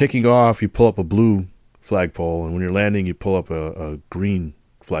when you're taking off, you pull up a blue flagpole, and when you're landing, you pull up a green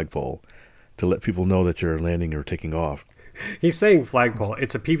flagpole to let people know that you're landing or taking off. He's saying flagpole.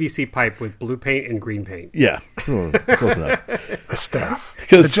 It's a PVC pipe with blue paint and green paint. Yeah, close enough. A staff.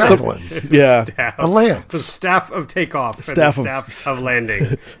 A javelin. Yeah. A lance. The staff of takeoff. Staff and the staff of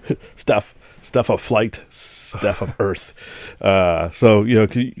landing. Stuff of flight. Stuff of Earth. So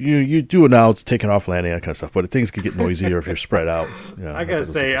you do announce taking off, landing, that kind of stuff, but things could get noisier if you're spread out. I gotta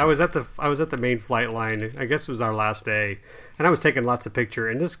say, I was at the main flight line. I guess it was our last day, and I was taking lots of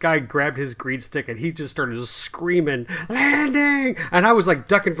pictures. And this guy grabbed his green stick and he just started screaming, "Landing!" And I was like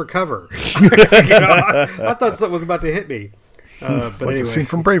ducking for cover. I thought something was about to hit me. But like anyway, a scene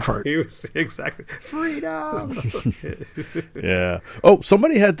from Braveheart. he was exactly freedom. Yeah. Oh,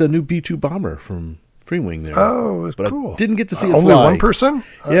 somebody had the new B-2 bomber from Freewing there. Oh, it's but cool. I didn't get to see it only fly. one person?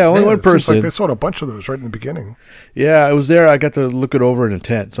 Yeah, only one it seems person. like they sold a bunch of those right in the beginning. Yeah, I was there. I got to look it over in a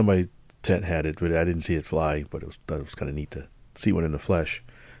tent. Somebody tent had it, but I didn't see it fly. But it was kind of neat to see one in the flesh.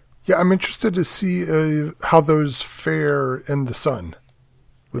 Yeah, I'm interested to see how those fare in the sun.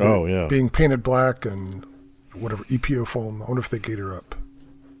 With it being painted black and whatever EPO foam. I wonder if they gator up.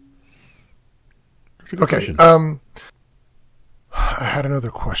 Okay. I had another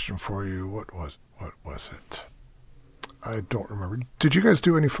question for you. What was it? I don't remember. Did you guys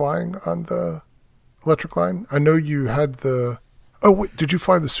do any flying on the electric line? I know you had the. Oh, wait, did you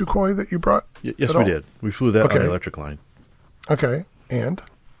fly the Sukhoi that you brought? Yes, we did. We flew that on the electric line. Okay, and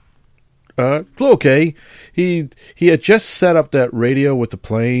flew okay. He had just set up that radio with the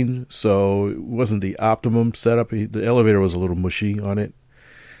plane, so it wasn't the optimum setup. The elevator was a little mushy on it.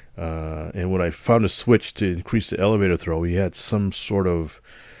 And when I found a switch to increase the elevator throw, he had some sort of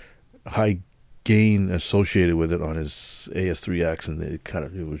high gain associated with it on his AS3X, and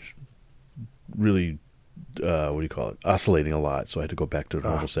it was really oscillating a lot. So I had to go back to the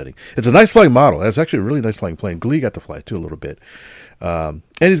normal setting. It's a nice flying model. It's actually a really nice flying plane. Glee got to fly too a little bit, and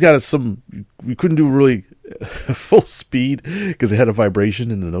he's got we couldn't do really full speed because it had a vibration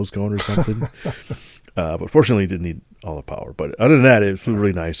in the nose cone or something. But fortunately, it didn't need all the power. But other than that, it flew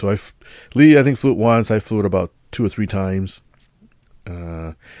really nice. So Lee, I think, flew it once. I flew it about 2 or 3 times.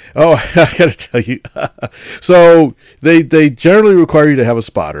 I got to tell you. So they generally require you to have a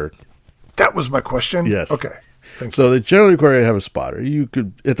spotter. that was my question. Yes. Okay. Thanks. So they generally require you to have a spotter. You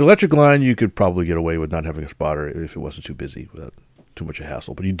could at the electric line, you could probably get away with not having a spotter if it wasn't too busy, without too much a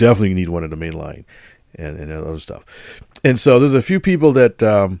hassle. But you definitely need one at the main line and other stuff. And so there's a few people that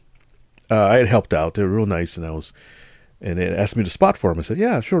I had helped out. They were real nice, and they asked me to spot for them. I said,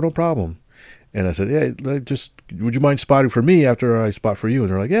 "Yeah, sure, no problem." And I said, "Yeah, would you mind spotting for me after I spot for you?"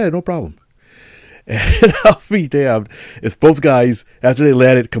 And they're like, "Yeah, no problem." And I'll be damned if both guys, after they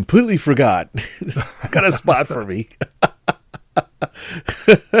landed, completely forgot. Got a spot for me.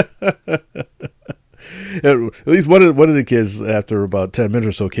 At least one of the kids, after about 10 minutes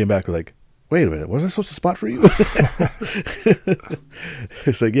or so, came back like, "Wait a minute, wasn't I supposed to spot for you?"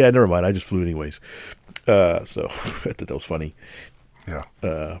 It's like, yeah, never mind. I just flew anyways. So I thought that was funny.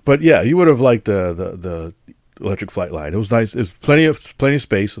 Yeah. But yeah, you would have liked the electric flight line. It was nice. There's plenty of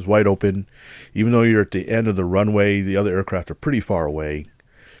space. It was wide open. Even though you're at the end of the runway, the other aircraft are pretty far away.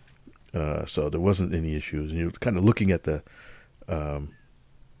 So there wasn't any issues. And you're kind of looking at the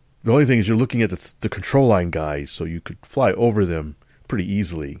only thing is you're looking at the control line guys, so you could fly over them pretty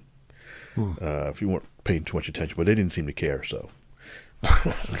easily if you weren't paying too much attention. But they didn't seem to care. So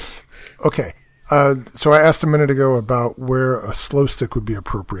Okay. So I asked a minute ago about where a slow stick would be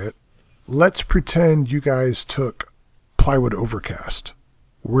appropriate. Let's pretend you guys took Plywood Overcast.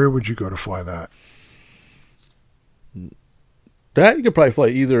 Where would you go to fly that? That you could probably fly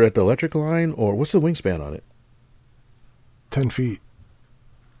either at the electric line or what's the wingspan on it? 10 feet.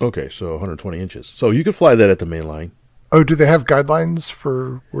 Okay, so 120 inches. So you could fly that at the main line. Oh, do they have guidelines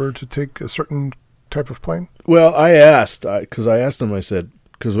for where to take a certain type of plane? Well, I asked, because I asked them, I said,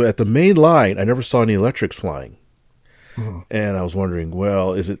 because at the main line, I never saw any electrics flying. Mm-hmm. And I was wondering,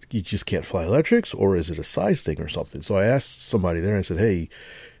 well, is it you just can't fly electrics, or is it a size thing or something? So I asked somebody there, and I said, hey,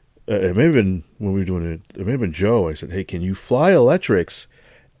 it may have been when we were doing it may have been Joe. I said, hey, can you fly electrics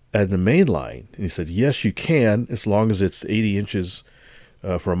at the main line? And he said, yes, you can, as long as it's 80 inches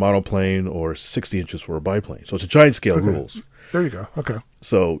for a monoplane or 60 inches for a biplane. So it's a giant scale rules. There you go. Okay.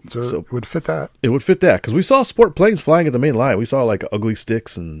 So it would fit that. It would fit that because we saw sport planes flying at the main line. We saw like ugly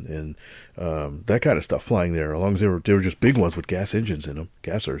sticks and that kind of stuff flying there. As long as they were just big ones with gas engines in them,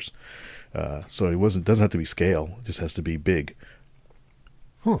 gassers. So it doesn't have to be scale. It just has to be big.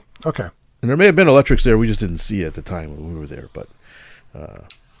 Okay. And there may have been electrics there. We just didn't see it at the time when we were there. But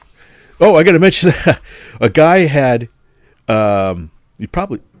I got to mention that a guy had.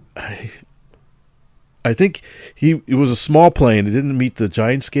 I think it was a small plane. It didn't meet the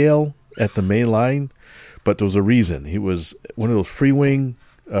giant scale at the main line, but there was a reason. He was one of those free wing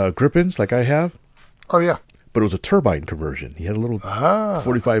Gripens like I have. Oh, yeah. But it was a turbine conversion. He had a little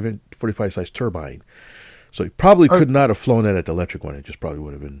 45 size turbine. So he probably could not have flown that at the electric one. It just probably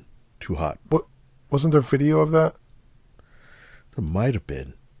would have been too hot. What, wasn't there video of that? There might have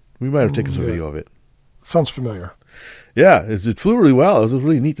been. We might have taken some video of it. Sounds familiar. Yeah, it flew really well. It was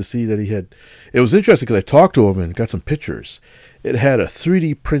really neat to see that he had. It was interesting because I talked to him and got some pictures. It had a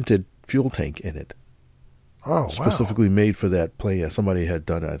 3D printed fuel tank in it. Oh, wow. Specifically made for that plane. Yeah, somebody had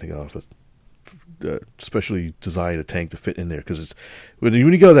done it, I think, specially designed a tank to fit in there because when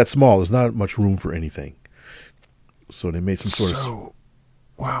you go that small, there's not much room for anything. So they made some sort of.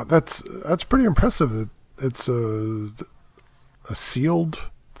 Wow, that's pretty impressive. That it's a sealed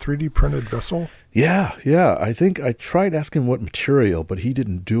 3D printed vessel. Yeah. I think I tried asking what material, but he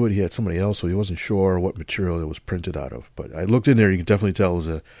didn't do it. He had somebody else, so he wasn't sure what material it was printed out of. But I looked in there. You can definitely tell it was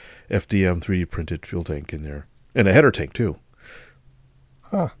a FDM 3D printed fuel tank in there. And a header tank, too.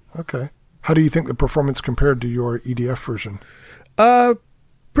 Huh, okay. How do you think the performance compared to your EDF version?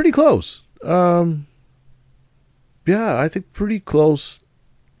 Pretty close. Yeah, I think pretty close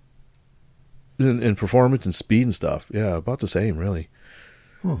in performance and speed and stuff. Yeah, about the same, really.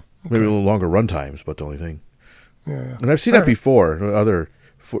 Okay. Maybe a little longer run times, but the only thing. Yeah. And I've seen that before. The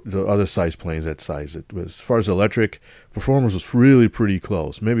other size planes that size. As far as electric, performance was really pretty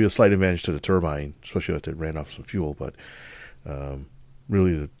close. Maybe a slight advantage to the turbine, especially if it ran off some fuel. But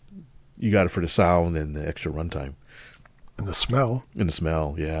really, you got it for the sound and the extra runtime. And the smell.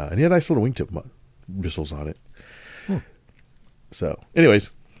 Yeah. And he had nice little wingtip bristles on it. So, anyways.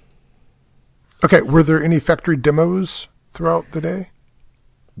 Okay, were there any factory demos throughout the day?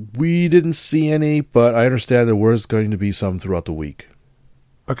 We didn't see any, but I understand there was going to be some throughout the week.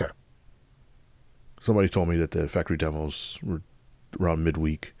 Okay. Somebody told me that the factory demos were around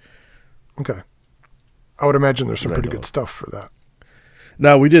midweek. Okay. I would imagine there's some pretty good stuff for that.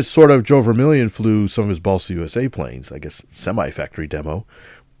 Now, we did Joe Vermillion flew some of his Balsa USA planes, I guess, semi-factory demo.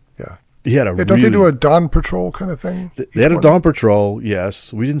 Yeah. He had don't they do a dawn patrol kind of thing? They had a dawn patrol,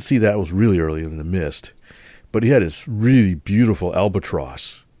 yes. We didn't see that. It was really early in the mist. But he had this really beautiful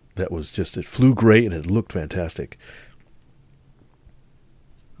Albatross that was just, it flew great and it looked fantastic.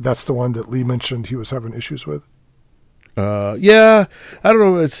 That's the one that Lee mentioned he was having issues with? Yeah. I don't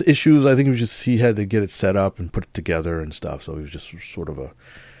know. It's issues. I think it was just he had to get it set up and put it together and stuff. So he was just sort of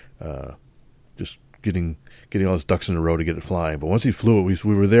just getting all his ducks in a row to get it flying. But once he flew it,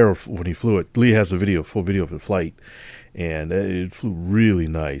 we were there when he flew it. Lee has a full video of the flight, and it flew really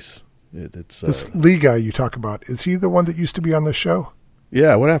nice. It's this Lee guy you talk about, is he the one that used to be on the show?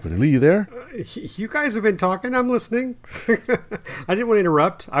 Yeah, what happened? Lee, you there? You guys have been talking. I'm listening. I didn't want to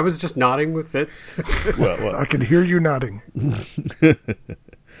interrupt. I was just nodding with Fitz. Well, I can hear you nodding.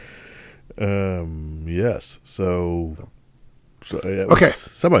 yes. So it was Okay.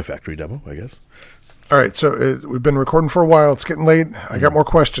 Semi-factory demo, I guess. All right, so we've been recording for a while. It's getting late. I got more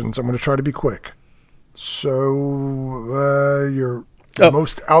questions. I'm going to try to be quick. So, your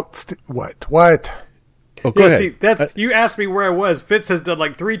most what? Oh, go ahead. See, you asked me where I was. Fitz has done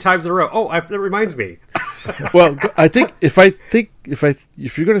like 3 times in a row. Oh, that reminds me. Well, I think if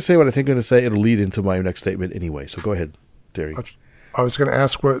you're going to say what I think I'm going to say, it'll lead into my next statement anyway. So go ahead, Terry. I was going to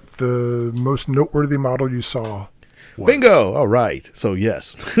ask what the most noteworthy model you saw was. Bingo! All right. So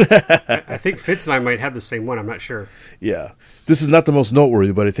yes. I think Fitz and I might have the same one. I'm not sure. Yeah. This is not the most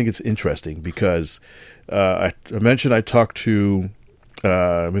noteworthy, but I think it's interesting because I mentioned I talked to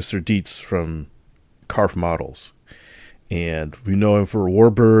Mr. Dietz from Carf Models, and we know him for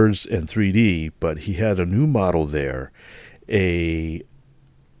Warbirds and 3D, but he had a new model there, a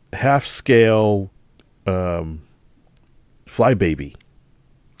half-scale Flybaby.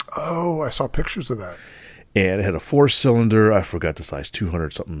 Oh, I saw pictures of that. And it had a 4-cylinder, I forgot the size,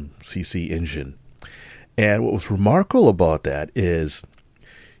 200-something cc engine. And what was remarkable about that is,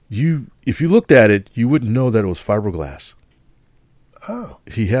 if you looked at it, you wouldn't know that it was fiberglass. Oh.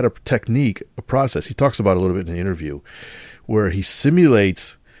 He had a technique, a process, he talks about it a little bit in the interview, where he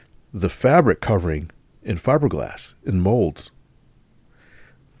simulates the fabric covering in fiberglass, in molds.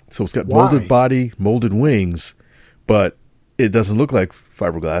 So it's got molded body, molded wings, but it doesn't look like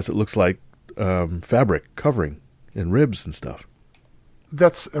fiberglass. It looks like fabric covering and ribs and stuff.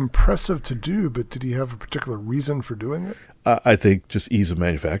 That's impressive to do, but did he have a particular reason for doing it? I think just ease of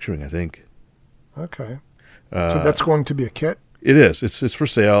manufacturing, I think. Okay. So that's going to be a kit? It is. It's for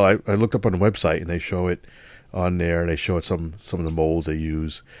sale. I looked up on the website and they show it on there, and they show it some of the molds they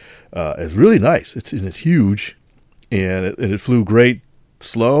use. It's really nice. It's huge, and it flew great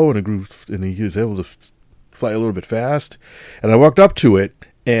slow, and he was able to fly a little bit fast. And I walked up to it,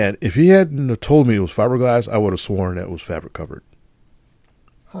 and if he hadn't have told me it was fiberglass, I would have sworn that it was fabric covered.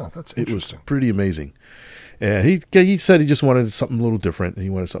 Oh, that's It was interesting. pretty amazing. And he said he just wanted something a little different, and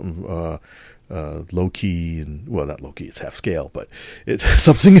he wanted something low key, and well, not low key, it's half scale, but it's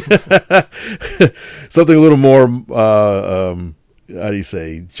something something a little more how do you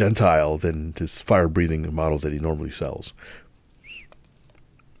say, gentile than his fire breathing models that he normally sells.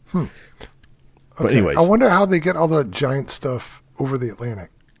 But Okay. anyways, I wonder how they get all that giant stuff over the Atlantic.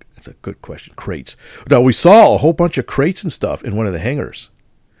 that's a good question. Crates. Now we saw a whole bunch of crates and stuff in one of the hangars.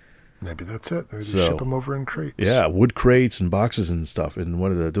 Maybe that's it. Maybe they So, ship them over in crates. Yeah, wood crates and boxes and stuff. And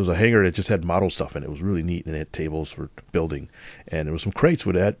there was a hangar that just had model stuff in it. It was really neat, and it had tables for building. And there was some crates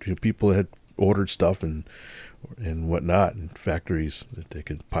with that. People had ordered stuff and whatnot, and factories that they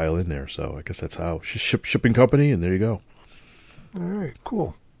could pile in there. So I guess that's how shipping company, and there you go. All right,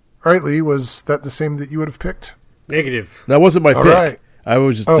 cool. All right, Lee, was that the same that you would have picked? Negative. That wasn't my All pick. right. I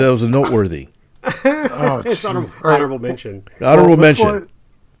was just that was a noteworthy Oh, It's jeez. honorable, All right. honorable mention. honorable Well, mention.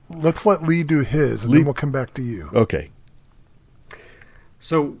 Let's let Lee do his, and Lee- then we'll come back to you. Okay.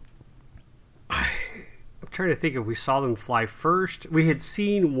 So I'm trying to think if we saw them fly first. We had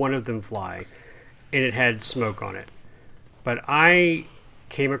seen one of them fly, and it had smoke on it. But I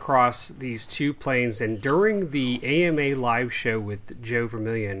came across these 2 planes, and during the AMA live show with Joe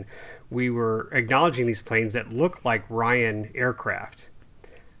Vermillion, we were acknowledging these planes that look like Ryan aircraft,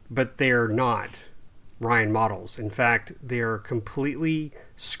 but they're not Ryan models. In fact, they're completely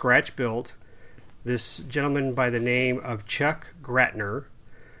scratch built. This gentleman by the name of Chuck Gratner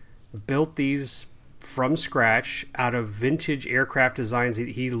built these from scratch out of vintage aircraft designs that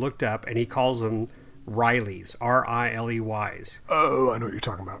he looked up, and he calls them Rileys, Rileys. Oh, I know what you're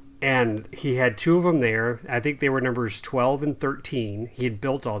talking about. And he had 2 of them there. I think they were numbers 12 and 13. He had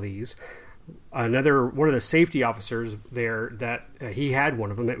built all these. One of the safety officers there, that he had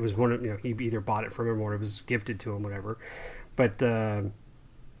one of them. It was one of, he either bought it from him or it was gifted to him, whatever. But man,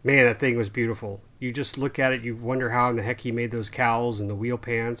 that thing was beautiful. You just look at it, you wonder how in the heck he made those cowls and the wheel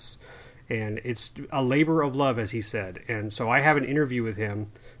pants. And it's a labor of love, as he said. And so I have an interview with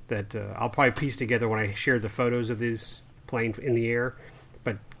him that I'll probably piece together when I share the photos of this plane in the air.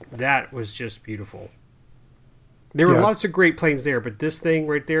 But that was just beautiful. There were lots of great planes there, but this thing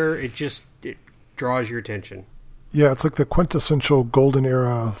right there, it draws your attention. Yeah, it's like the quintessential golden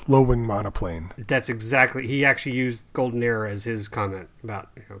era low wing monoplane. That's exactly. He actually used Golden Era as his comment about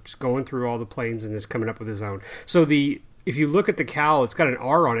just going through all the planes and just coming up with his own. So if you look at the cowl, it's got an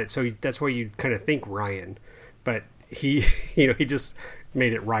R on it, so that's why you kind of think Ryan, but he he just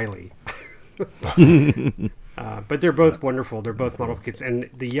made it Riley. But they're both wonderful. They're both model kits. And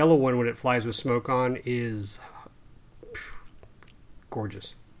the yellow one, when it flies with smoke on, is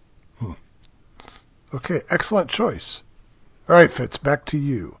gorgeous. Okay, excellent choice. All right, Fitz, back to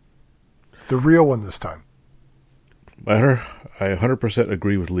you. The real one this time. I 100%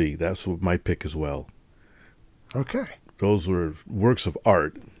 agree with Lee. That's my pick as well. Okay. Those were works of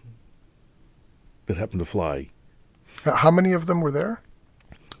art that happened to fly. How many of them were there?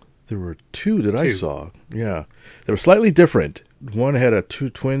 There were two that I saw. Yeah. They were slightly different. One had a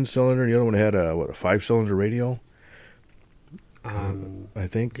twin cylinder, and the other one had a 5-cylinder radial. I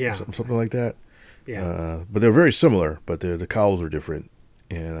think. Yeah. Something like that. Yeah. But they're very similar, but the cowls were different.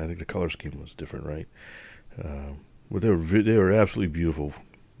 And I think the color scheme was different, right? But they were absolutely beautiful.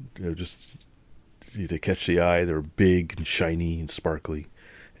 They catch the eye. They were big and shiny and sparkly,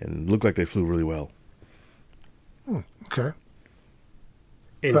 and looked like they flew really well. Okay.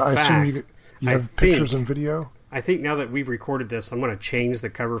 In I assume fact, you have pictures and video? I think now that we've recorded this, I'm going to change the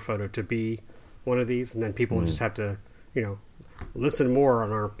cover photo to be one of these, and then people will just have to, listen more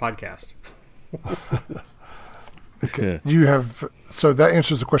on our podcast. Okay. So that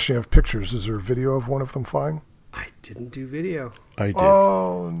answers the question. You have pictures. Is there a video of one of them flying? I didn't do video. I did.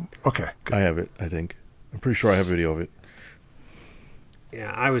 Oh, okay. Good. I have it, I think. I'm pretty sure I have video of it.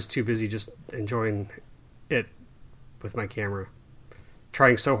 Yeah, I was too busy just enjoying it with my camera.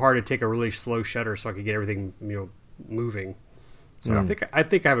 Trying so hard to take a really slow shutter so I could get everything, moving. So I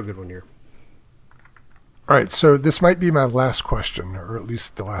think I have a good one here. All right, so this might be my last question, or at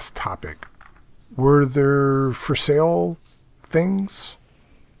least the last topic. Were there for sale things?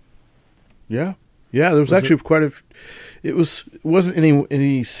 Yeah. Yeah, there was actually quite a. It wasn't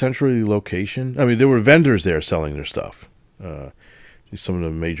any centrally location. I mean, there were vendors there selling their stuff. Some of the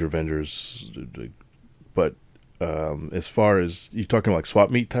major vendors, but as far as you're talking like swap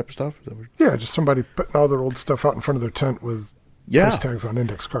meet type of stuff. Is that what Yeah, just somebody putting all their old stuff out in front of their tent with price tags on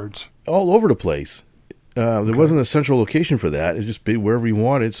index cards. All over the place. There wasn't a central location for that. It just be wherever you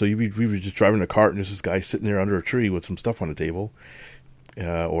wanted. So we were just driving a cart, and there's this guy sitting there under a tree with some stuff on the table.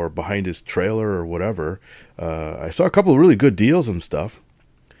 Or behind his trailer or whatever. I saw a couple of really good deals and stuff,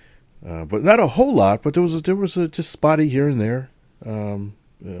 but not a whole lot. But there was just spotty here and there.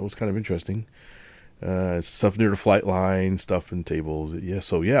 It was kind of interesting. Stuff near the flight line, stuff in tables. Yeah,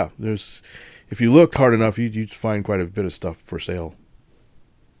 so yeah, there's. If you looked hard enough, you'd find quite a bit of stuff for sale.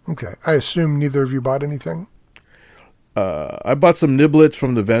 Okay, I assume neither of you bought anything. I bought some niblets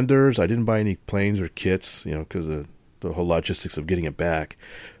from the vendors. I didn't buy any planes or kits, because the whole logistics of getting it back.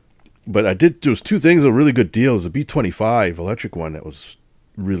 But I did. There was two things that were really good deals. The B-25 electric one that was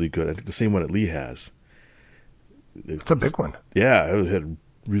really good. I think the same one that Lee has. It's a big one. Yeah, it had a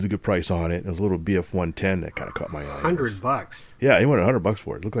really good price on it. It was a little BF-110 that kind of caught my eye. $100. Yeah, he wanted $100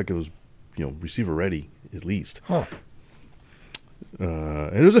 for it. It looked like it was, receiver ready at least. Huh.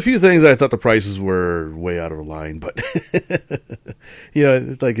 And there's a few things I thought the prices were way out of the line, but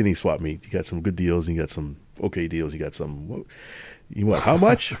it's like any swap meet. You got some good deals, and you got some okay deals. You got some. You want how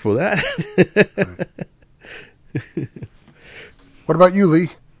much for that? What about you, Lee?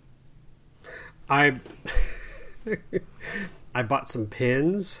 I bought some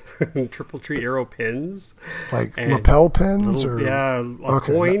pins, Triple Tree Arrow pins, like lapel pins, a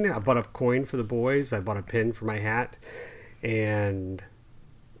coin. I bought a coin for the boys. I bought a pin for my hat. And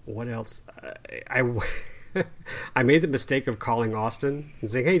what else? I made the mistake of calling Austin and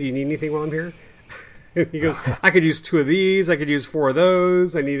saying, "Hey, do you need anything while I'm here?" He goes, "I could use 2 of these. I could use 4 of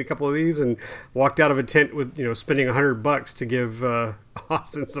those. I need a couple of these." And walked out of a tent with spending $100 to give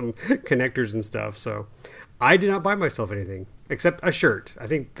Austin some connectors and stuff. So I did not buy myself anything except a shirt. I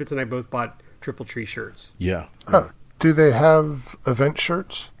think Fitz and I both bought Triple Tree shirts. Yeah. Oh, do they have event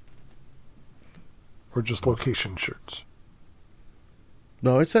shirts or just location shirts?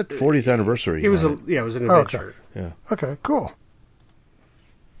 No, it's that 40th anniversary. It was an event shirt. Yeah. Okay, cool.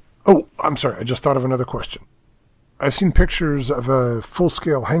 Oh, I'm sorry. I just thought of another question. I've seen pictures of a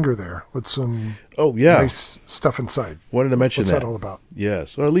full-scale hangar there with some nice stuff inside. Wanted to mention What's that all about?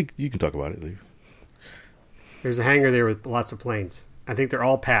 Yes. Well, Lee, you can talk about it, Lee. There's a hangar there with lots of planes. I think they're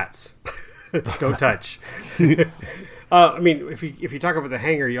all Pats. Don't touch. If you talk about the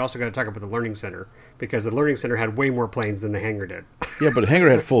hangar, you also got to talk about the learning center, because the learning center had way more planes than the hangar did. Yeah, but the hangar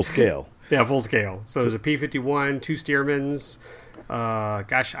had full scale. Yeah, full scale. So there's a P-51, 2 Stearmans.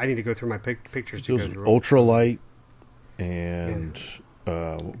 I need to go through my pictures to go through. Ultralight, and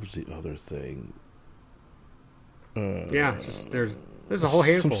what was the other thing? There's a whole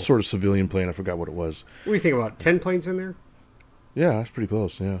handful. Some sort of civilian plane. I forgot what it was. What do you think about 10 planes in there? Yeah, that's pretty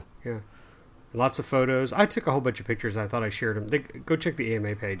close. Yeah. Yeah. Lots of photos. I took a whole bunch of pictures. I thought I shared them. Go check the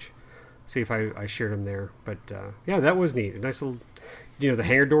AMA page. see if I shared them there. But yeah, that was neat. A nice little, the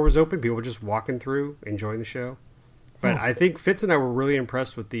hangar door was open. People were just walking through, enjoying the show. But I think Fitz and I were really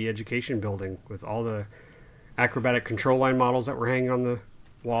impressed with the education building, with all the acrobatic control line models that were hanging on the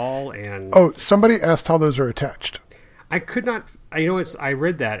wall. And oh, somebody asked how those are attached. I could not. I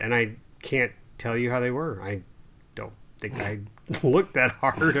read that, and I can't tell you how they were. I don't think I looked that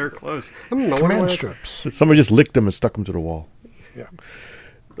hard or close. Command strips. Somebody just licked them and stuck them to the wall. Yeah.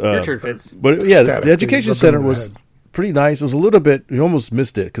 Your turn, Fitz. But yeah, Static. the education center Rubbing was the head. pretty nice. It was a little bit, you almost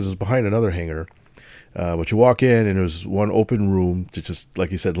missed it because it was behind another hangar. But you walk in and there's one open room, just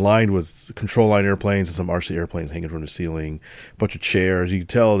like you said, lined with control line airplanes and some RC airplanes hanging from the ceiling. A bunch of chairs. You could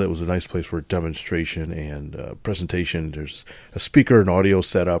tell that it was a nice place for demonstration and presentation. There's a speaker and audio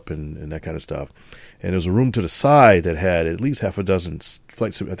setup and that kind of stuff. And there's a room to the side that had at least half a dozen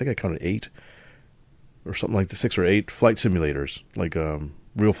flight I think I counted 8 or something like that, 6 or 8 flight simulators, like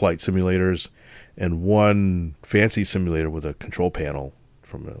real flight simulators, and one fancy simulator with a control panel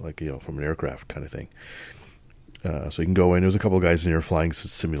from an aircraft kind of thing. So you can go in. There was a couple of guys in there flying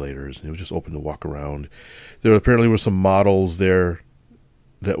simulators, and it was just open to walk around. There apparently were some models there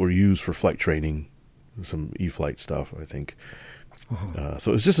that were used for flight training, some E-flight stuff, I think.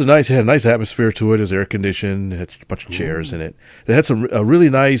 So it was just it had a nice atmosphere to it. It was air conditioned. It had a bunch of chairs in it. They had a really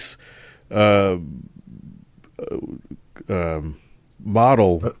nice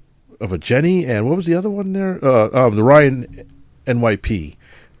model of a Jenny, and what was the other one there? The Ryan NYP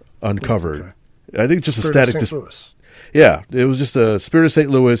uncovered. Okay. I think just Spirit a of static. St. Louis. Yeah, it was just a Spirit of St.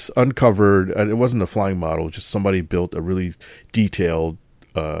 Louis uncovered, and it wasn't a flying model. Just somebody built a really detailed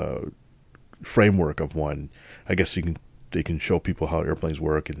framework of one. I guess they can show people how airplanes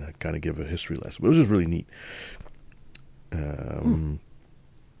work and kind of give a history lesson. But it was just really neat.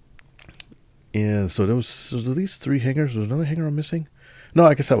 And so there was at least 3 hangars. Was another hangar I'm missing? No,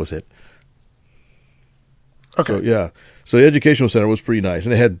 I guess that was it. Okay. So, yeah. So the educational center was pretty nice.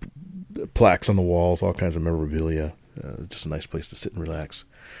 And it had plaques on the walls, all kinds of memorabilia. Just a nice place to sit and relax.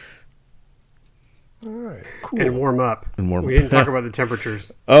 All right. Cool. And warm up. We didn't talk about the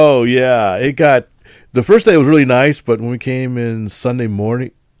temperatures. Oh, yeah. The first day was really nice, but when we came in Sunday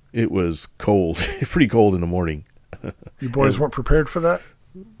morning, it was cold. Pretty cold in the morning. You boys weren't prepared for that?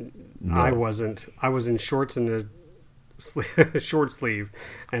 No. I wasn't. I was in shorts and a short sleeve,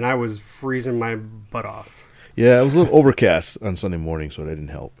 and I was freezing my butt off. Yeah, it was a little overcast on Sunday morning, so that didn't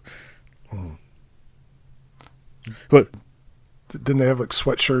help. But Didn't they have like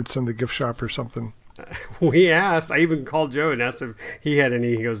sweatshirts in the gift shop or something? We asked. I even called Joe and asked if he had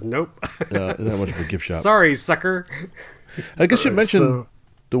any. He goes, "Nope." not much of a gift shop. Sorry, sucker. I guess you mentioned So-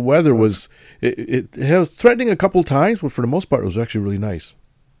 the weather was it was threatening a couple times, but for the most part, it was actually really nice.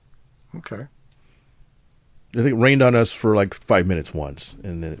 Okay. I think it rained on us for like 5 minutes once,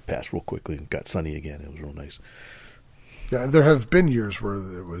 and then it passed real quickly and got sunny again. It was real nice. Yeah, there have been years where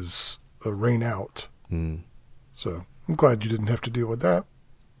it was a rain out. So I'm glad you didn't have to deal with that.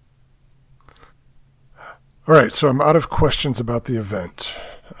 All right, so I'm out of questions about the event.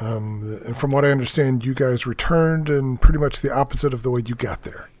 And from what I understand, you guys returned in pretty much the opposite of the way you got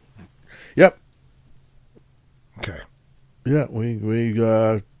there. Yep. Okay. Yeah, we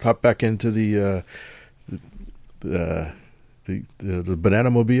hopped back into the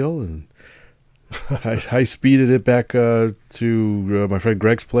banana mobile and high speeded it back to my friend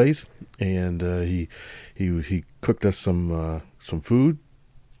Greg's place, and he cooked us some food,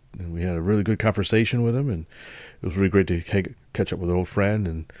 and we had a really good conversation with him, and it was really great to catch up with an old friend,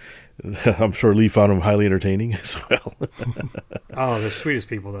 and I'm sure Lee found him highly entertaining as well. Oh, the sweetest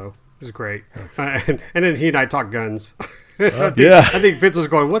people, though. It was great. And then he and I talked guns. Yeah. I think Fitz was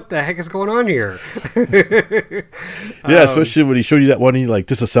going, "What the heck is going on here?" Yeah, especially when he showed you that one, he like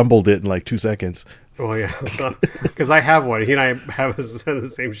disassembled it in like 2 seconds. Well, yeah, because I have one. He and I have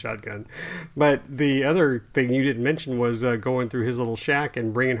the same shotgun. But the other thing you didn't mention was going through his little shack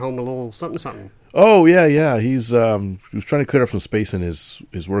and bringing home a little something. Oh yeah. He was trying to clear up some space in his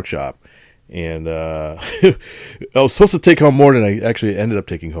workshop, and I was supposed to take home more than I actually ended up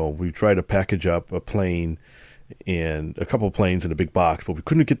taking home. We tried to package up a plane and a couple of planes in a big box, but we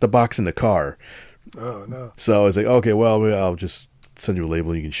couldn't get the box in the car. Oh, no. So I was like, okay, well, maybe I'll just send you a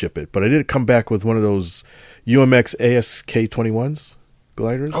label and you can ship it. But I did come back with one of those UMX ASK-21s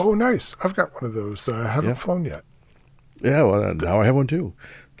gliders. Oh, nice. I've got one of those. I haven't flown yet. Yeah, well, now I have one too.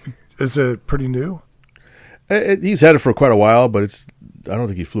 Is it pretty new? He's had it for quite a while, but I don't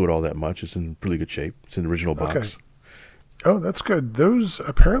think he flew it all that much. It's in really good shape. It's in the original box. Okay. Oh, that's good. Those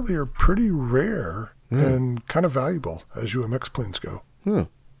apparently are pretty rare and kind of valuable as UMX planes go. Huh.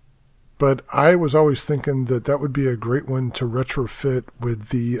 but I was always thinking that would be a great one to retrofit with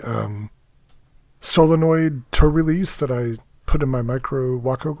the solenoid tow release that I put in my micro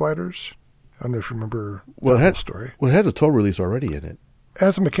Waco gliders. I don't know if you remember the whole story. Well, it has a tow release already in it. It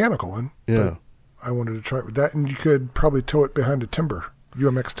has a mechanical one. Yeah. I wanted to try it with that, and you could probably tow it behind a timber,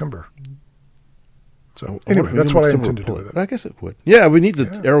 UMX timber. So anyway, that's what I intend to do with it. I guess it would. Yeah, we need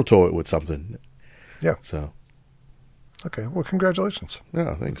to aero tow it with something. Yeah. So. Okay. Well, congratulations.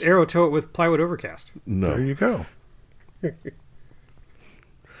 Yeah, thanks. It's aero tow it with plywood overcast. No. There you go. All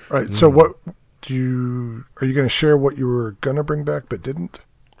right. So what are you going to share what you were going to bring back but didn't?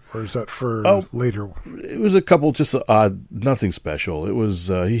 Or is that for later? It was a couple just odd, nothing special. It was,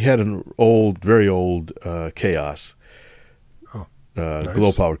 he had an old, very old Chaos. Nice.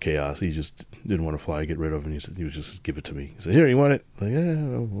 Glow powered Chaos. He just didn't want to fly, get rid of it, and he was just give it to me. He said, "Here, you want it?" I'm like,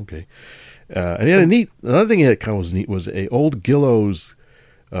 yeah, okay. And he had another thing he had kind of was neat was a old Gillows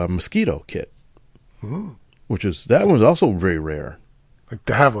mosquito kit, which is, that one was also very rare. Like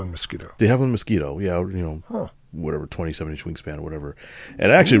de Havilland mosquito. De Havilland mosquito, yeah, whatever, 27-inch wingspan or whatever.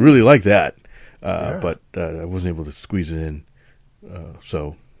 And I actually really like that, but I wasn't able to squeeze it in.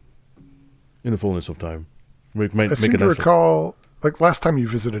 So, in the fullness of time, I seem to recall, like last time you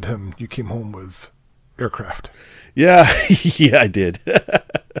visited him, you came home with aircraft. Yeah, yeah, I did.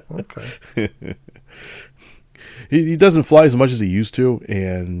 Okay. He doesn't fly as much as he used to,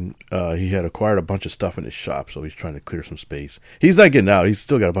 and he had acquired a bunch of stuff in his shop, so he's trying to clear some space. He's not getting out. He's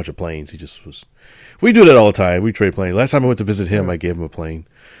still got a bunch of planes. He just was. We do that all the time. We trade planes. Last time I went to visit him, I gave him a plane.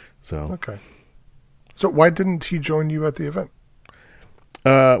 So okay. So why didn't he join you at the event?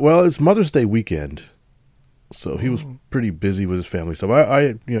 Well, it's Mother's Day weekend, so he was pretty busy with his family. So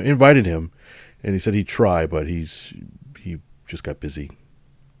I invited him, and he said he'd try, but he just got busy.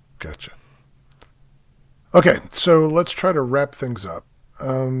 Gotcha. Okay, so let's try to wrap things up.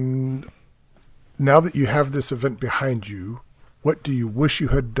 Now that you have this event behind you, what do you wish you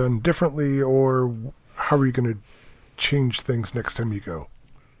had done differently, or how are you going to change things next time you go?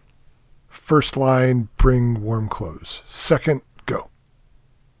 First line, bring warm clothes. Second, go.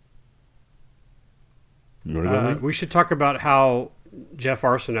 We should talk about how Jeff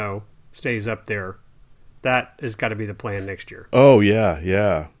Arsenault stays up there. That has got to be the plan next year. Oh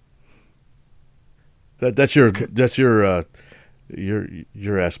yeah. That's your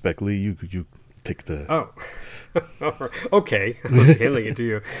aspect, Lee. You take the. Oh, okay. I was handling it to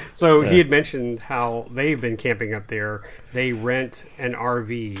you. So he had mentioned how they've been camping up there. They rent an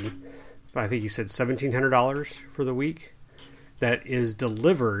RV. I think he said $1,700 for the week. That is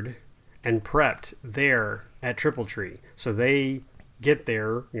delivered and prepped there at Triple Tree. So they get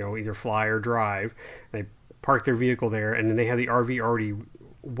there, either fly or drive. They park their vehicle there, and then they have the RV already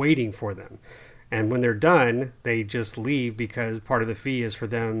waiting for them. And when they're done, they just leave because part of the fee is for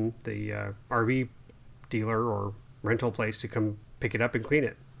them, the RV dealer or rental place, to come pick it up and clean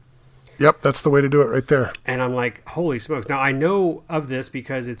it. Yep, that's the way to do it right there. And I'm like, holy smokes. Now, I know of this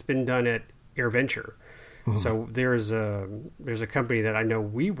because it's been done at AirVenture. Mm-hmm. So there's a company that I know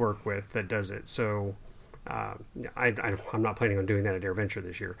we work with that does it. So I'm not planning on doing that at AirVenture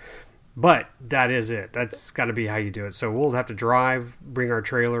this year. But that is it. That's got to be how you do it. So we'll have to drive, bring our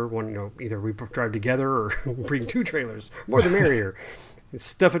trailer. Either we drive together or bring two trailers. More the merrier.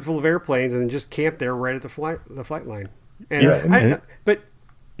 Stuff it full of airplanes and just camp there right at the flight line. And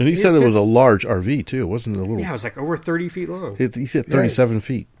he said it was a large RV too. It wasn't a little. Yeah, it was like over 30 feet long. He said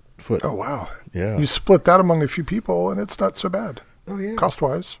 37 foot. Oh wow! Yeah, you split that among a few people, and it's not so bad. Oh yeah, cost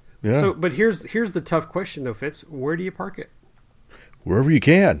wise. Yeah. So, but here's the tough question though, Fitz. Where do you park it? Wherever you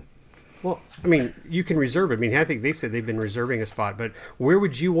can. Well, I mean, you can reserve it. I mean, I think they said they've been reserving a spot, but where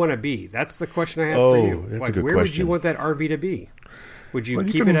would you want to be? That's the question I have for you. That's a good where question. would you want that RV to be? Would you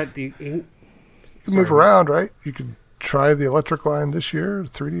keep it at the... You can move around, right? You could try the electric line this year,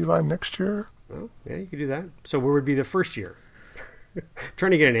 3D line next year. Well, yeah, you could do that. So where would be the first year?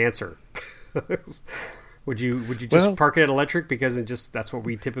 Trying to get an answer. Would you just park it at electric because that's what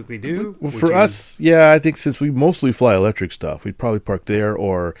we typically do? Well, for us, yeah, I think since we mostly fly electric stuff, we'd probably park there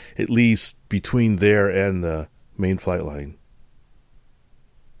or at least between there and the main flight line.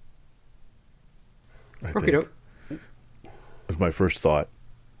 Okay, was my first thought.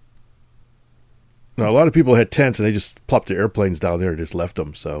 Now, a lot of people had tents and they just plopped their airplanes down there and just left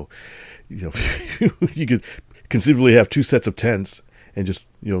them. So, you could conceivably have two sets of tents and just,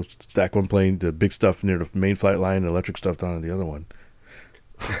 stack one plane, the big stuff near the main flight line, and electric stuff down on the other one.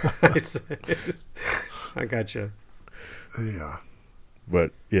 I gotcha. Yeah.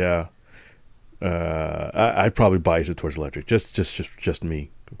 But, yeah. I'd probably bias it towards electric. Just me,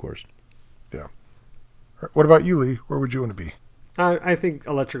 of course. Yeah. What about you, Lee? Where would you want to be? I think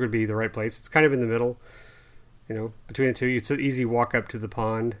electric would be the right place. It's kind of in the middle, between the two. It's an easy walk up to the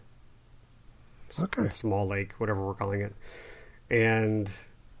pond. Okay. Small lake, whatever we're calling it. And,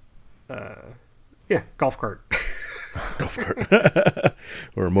 golf cart. Golf cart.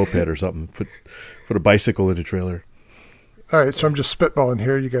 Or a moped or something. Put a bicycle in a trailer. All right, so I'm just spitballing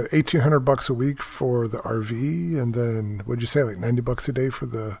here. You got $1,800 a week for the RV, and then what'd you say, like $90 a day for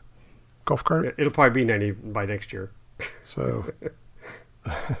the golf cart? It'll probably be 90 by next year. So,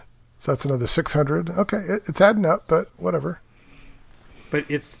 so that's another 600. Okay, it's adding up, but whatever. But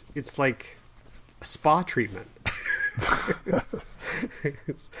it's like a spa treatment.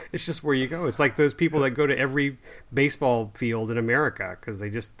 It's just where you go. It's like those people that go to every baseball field in America because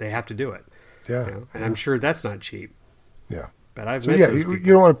they have to do it. Yeah, and I'm sure that's not cheap. Yeah, but I've met those people.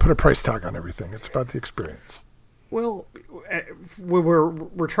 You don't want to put a price tag on everything. It's about the experience. Well,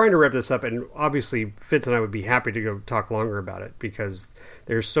 we're trying to wrap this up, and obviously Fitz and I would be happy to go talk longer about it because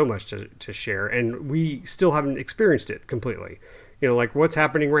there's so much to share, and we still haven't experienced it completely. Like what's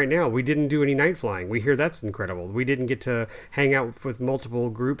happening right now. We didn't do any night flying. We hear that's incredible. We didn't get to hang out with multiple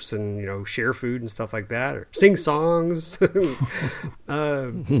groups and, share food and stuff like that or sing songs.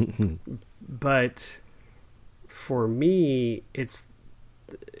 But for me, it's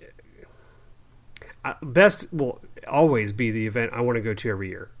best will always be the event I want to go to every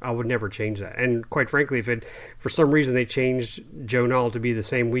year. I would never change that. And quite frankly, if for some reason they changed Joe Knoll to be the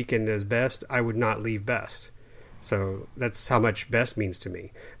same weekend as Best, I would not leave Best. So that's how much Best means to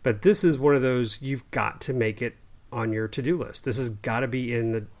me. But this is one of those, you've got to make it on your to-do list. This has got to be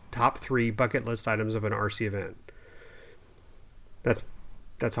in the top 3 bucket list items of an RC event. That's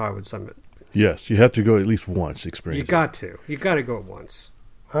how I would sum it. Yes, you have to go at least once, experience. You got to. You got to go at once.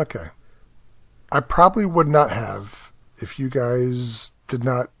 Okay. I probably would not have if you guys did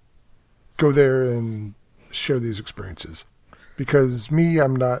not go there and share these experiences. Because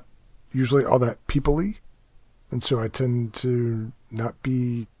I'm not usually all that people-y. And so I tend to not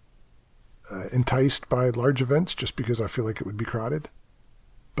be enticed by large events just because I feel like it would be crowded.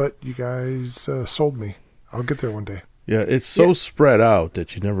 But you guys sold me. I'll get there one day. Yeah, it's so spread out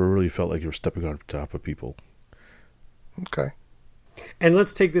that you never really felt like you were stepping on top of people. Okay. And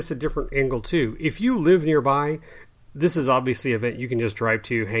let's take this a different angle too. If you live nearby, this is obviously an event you can just drive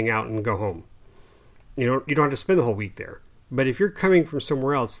to, hang out, and go home. You don't have to spend the whole week there. But if you're coming from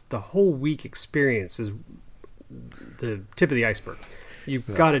somewhere else, the whole week experience is the tip of the iceberg.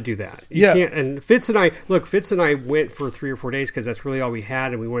 You've got to do that. You can't. And Fitz and I went for 3 or 4 days because that's really all we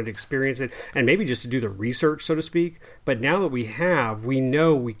had, and we wanted to experience it, and maybe just to do the research, so to speak. But now that we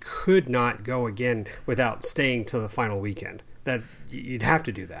know we could not go again without staying till the final weekend. That you'd have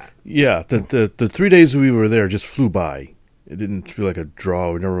to do that. Yeah, the 3 days we were there just flew by. It didn't feel like a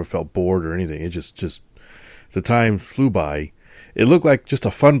draw. We never felt bored or anything. It just the time flew by. It looked like just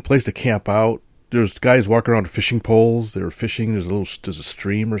a fun place to camp out. There's guys walking around with fishing poles. They were fishing. There's a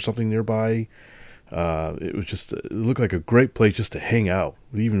stream or something nearby. It looked like a great place just to hang out,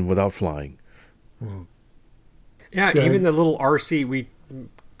 even without flying. Yeah, even the little RC, we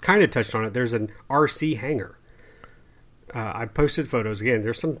kind of touched on it. There's an RC hangar. I posted photos. Again,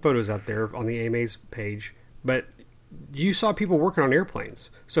 there's some photos out there on the AMA's page, but you saw people working on airplanes.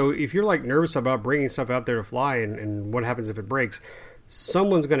 So if you're like nervous about bringing stuff out there to fly and what happens if it breaks,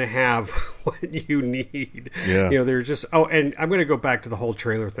 someone's going to have what you need. Yeah. They're just, and I'm going to go back to the whole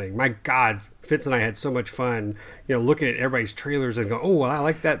trailer thing. My God, Fitz and I had so much fun, looking at everybody's trailers and go, oh, well, I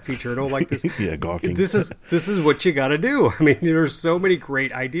like that feature. I don't like this. Yeah, gawking. This is what you got to do. I mean, there's so many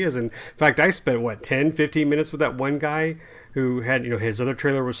great ideas. And in fact, I spent 10, 15 minutes with that one guy who had, his other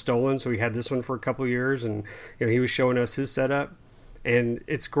trailer was stolen. So he had this one for a couple of years, and, he was showing us his setup. And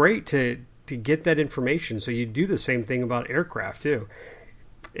it's great to get that information. So you do the same thing about aircraft too.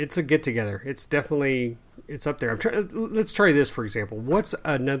 It's a get together. It's definitely, it's up there. Let's try this, for example. What's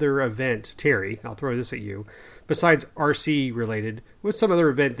another event, Terry, I'll throw this at you, besides RC related, what's some other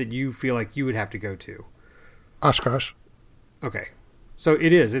event that you feel like you would have to go to? Oshkosh. Okay. So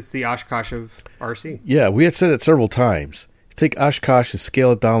it's the Oshkosh of RC. Yeah, we had said it several times. Take Oshkosh and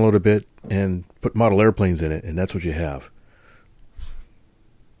scale it down a little bit and put model airplanes in it, and that's what you have.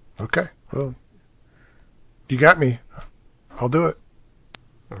 Okay. Well, you got me. I'll do it.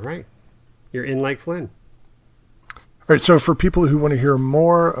 All right. You're in like Flynn. All right. So for people who want to hear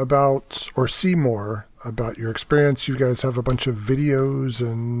more about or see more about your experience, you guys have a bunch of videos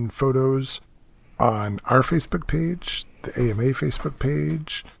and photos on our Facebook page, the AMA Facebook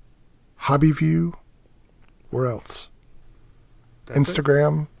page, Hobby View. Where else? That's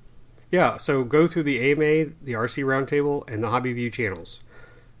Instagram. It. Yeah. So go through the AMA, the RC Roundtable, and the Hobby View channels.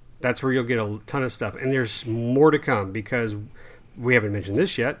 That's where you'll get a ton of stuff. And there's more to come because we haven't mentioned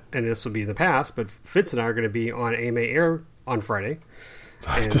this yet, and this will be in the past, but Fitz and I are going to be on AMA Air on Friday.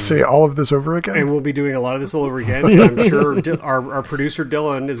 To say all of this over again? And we'll be doing a lot of this all over again. I'm sure our producer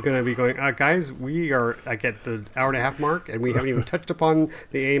Dylan is going to be going, guys, we are like at the hour and a half mark, and we haven't even touched upon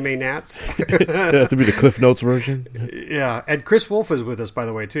the AMA Nats. That to be the Cliff Notes version. Yeah, and Chris Wolf is with us, by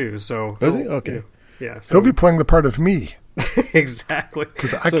the way, too. So is he? Okay. You know, yeah, so He'll be playing the part of me exactly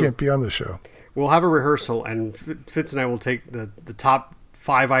because I can't be on the show. We'll have a rehearsal, and Fitz and I will take the top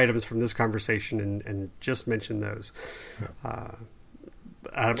 5 items from this conversation and just mention those. Yeah.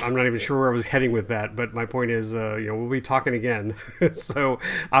 I'm not even sure where I was heading with that, but my point is, we'll be talking again. So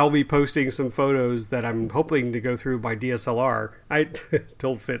I'll be posting some photos that I'm hoping to go through by DSLR. I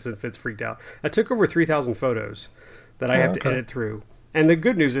told Fitz, and Fitz freaked out. I took over 3,000 photos that I have to edit through. And the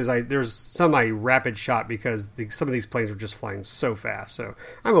good news is there's some I rapid shot because some of these planes were just flying so fast. So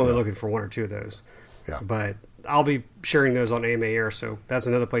I'm only looking for 1 or 2 of those. Yeah. But I'll be sharing those on AMA Air, so that's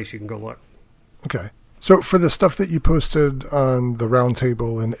another place you can go look. Okay. So for the stuff that you posted on the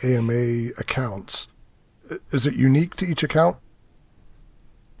Roundtable and AMA accounts, is it unique to each account?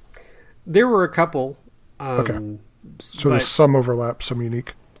 There were a couple. Okay. So there's some overlap, some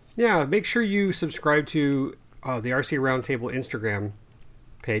unique. Yeah, make sure you subscribe to the RC Roundtable Instagram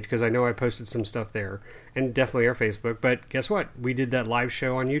page, because I know I posted some stuff there, and definitely our Facebook. But guess what? We did that live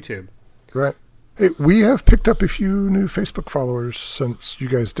show on YouTube. Right. Hey, we have picked up a few new Facebook followers since you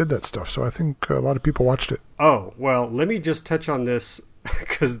guys did that stuff, so I think a lot of people watched it. Oh, well, let me just touch on this,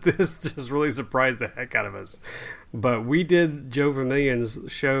 because this just really surprised the heck out of us. But we did Joe Vermillion's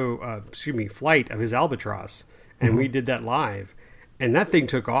flight of his Albatross, and we did that live, and that thing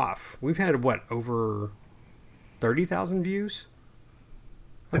took off. We've had, over 30,000 views?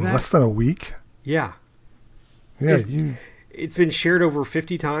 In less than a week? Yeah. Yeah, It's been shared over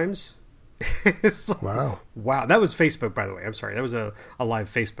 50 times. Wow. Wow. That was Facebook, by the way. I'm sorry. That was a live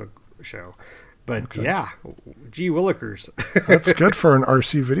Facebook show. But yeah, gee willikers. That's good for an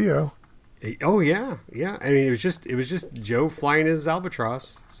RC video. Oh yeah. Yeah. I mean, it was just Joe flying his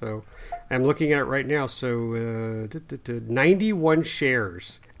Albatross. So I'm looking at it right now. So 91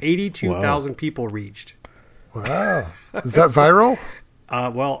 shares, 82,000 people reached. Wow. Is that viral?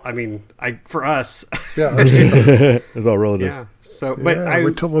 Well, I mean, for us, Yeah. It's all relative. yeah. So, but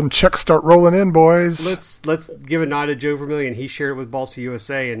wait till them checks start rolling in, boys. let's give a nod to Joe Vermillion. He shared it with Balsa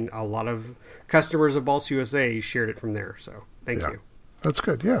USA, and a lot of customers of Balsa USA shared it from there. So, thank you. That's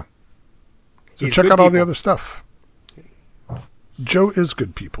good. Yeah. So He's check good out all the people. other stuff. Joe is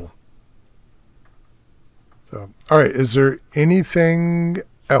good people. So, all right. Is there anything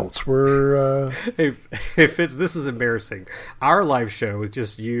else? We're Hey, Fitz, this is embarrassing. Our live show with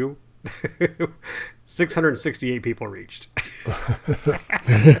just you, 668 people reached.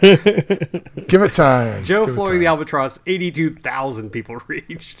 give it time. Joe Give it flying time. the Albatross, 82,000 people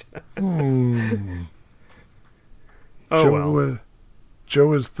reached. Oh, Joe, well.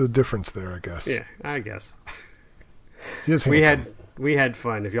 Joe is the difference there, I guess. Yeah, I guess. He is handsome. We had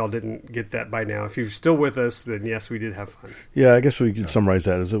fun. If y'all didn't get that by now, if you're still with us, then yes, we did have fun. Yeah, I guess we can summarize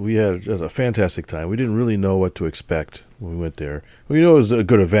that as that we had a fantastic time. We didn't really know what to expect when we went there. We know it was a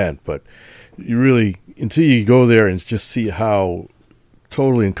good event, but you really, until you go there and just see how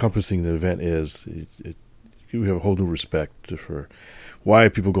totally encompassing the event is, you have a whole new respect for why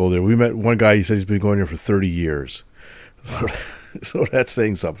people go there. We met one guy, he said he's been going there for 30 years. So that's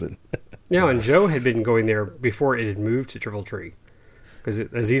saying something. Yeah, and Joe had been going there before it had moved to Triple Tree. Because,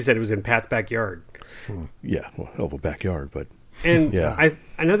 as he said, it was in Pat's backyard. Yeah, well, hell of a backyard, but... And Yeah.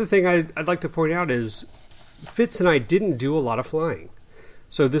 another thing I'd like to point out is Fitz and I didn't do a lot of flying.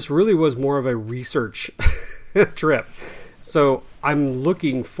 So this really was more of a research trip. So I'm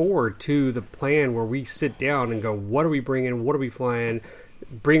looking forward to the plan where we sit down and go, what are we bringing? What are we flying?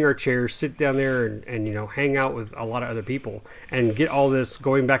 Bring our chairs, sit down there and hang out with a lot of other people and get all this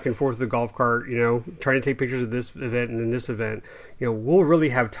going back and forth with the golf cart, trying to take pictures of this event and then this event. We'll really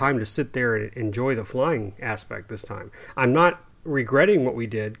have time to sit there and enjoy the flying aspect this time. I'm not regretting what we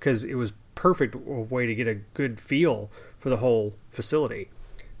did because it was perfect way to get a good feel for the whole facility.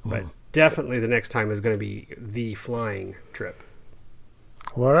 But definitely the next time is going to be the flying trip.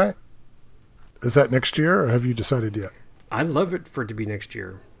 Well, all right. Is that next year, or have you decided yet? I'd love it for it to be next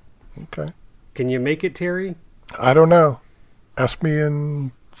year. Okay. Can you make it, Terry? I don't know. Ask me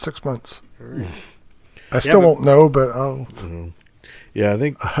in 6 months. Right. I still won't know, but Yeah,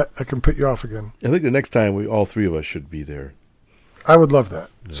 I can put you off again. think the next time all three of us should be there. I would love that.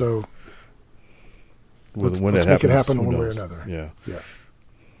 Yeah. So When let's that make it happens, happen who one way or knows? another. Yeah.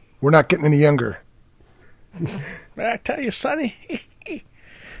 We're not getting any younger. I tell you, Sonny.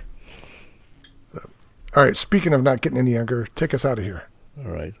 All right, speaking of not getting any younger, take us out of here.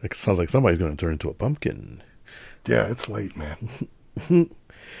 All right. It sounds like somebody's going to turn into a pumpkin. Yeah, it's late, man. All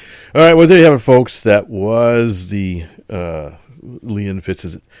right. Well, there you have it, folks. That was the Lee and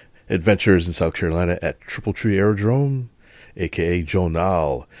Fitz's adventures in South Carolina at Triple Tree Aerodrome, a.k.a. Joe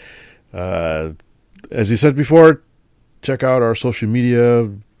Nall. As he said before, check out our social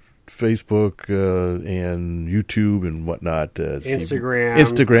media, Facebook and YouTube and whatnot. Instagram.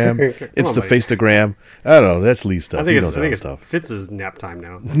 Instagram. I don't know. That's Lee's stuff. I think it's Fitz's nap time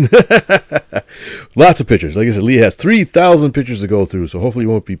now. Lots of pictures. Like I said, Lee has 3,000 pictures to go through, so hopefully he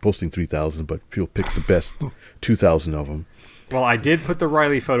won't be posting 3,000, but he'll pick the best 2,000 of them. Well, I did put the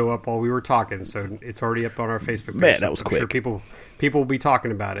Riley photo up while we were talking, so it's already up on our Facebook page. Man, that was quick. I'm sure people will be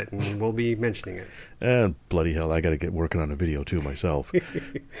talking about it, and we'll be mentioning it. And bloody hell, I got to get working on a video too myself.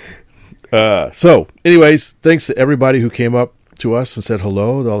 So, anyways, thanks to everybody who came up to us and said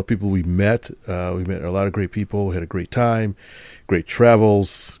hello, to all the people we met. We met a lot of great people, had a great time, great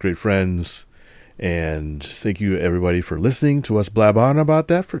travels, great friends. And thank you, everybody, for listening to us blab on about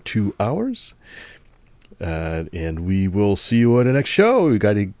that for 2 hours. And we will see you on the next show. You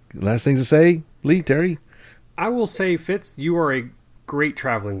got any last things to say, Lee, Terry? I will say, Fitz, you are a great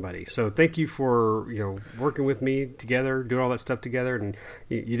traveling buddy. So thank you for working with me together, doing all that stuff together, and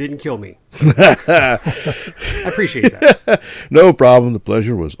you didn't kill me. So I appreciate that. No problem. The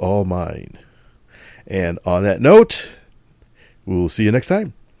pleasure was all mine. And on that note, we'll see you next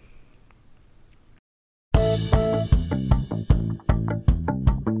time.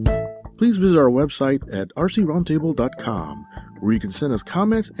 Please visit our website at rcroundtable.com, where you can send us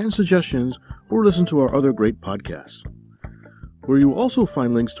comments and suggestions or listen to our other great podcasts, where you will also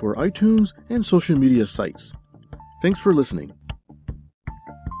find links to our iTunes and social media sites. Thanks for listening.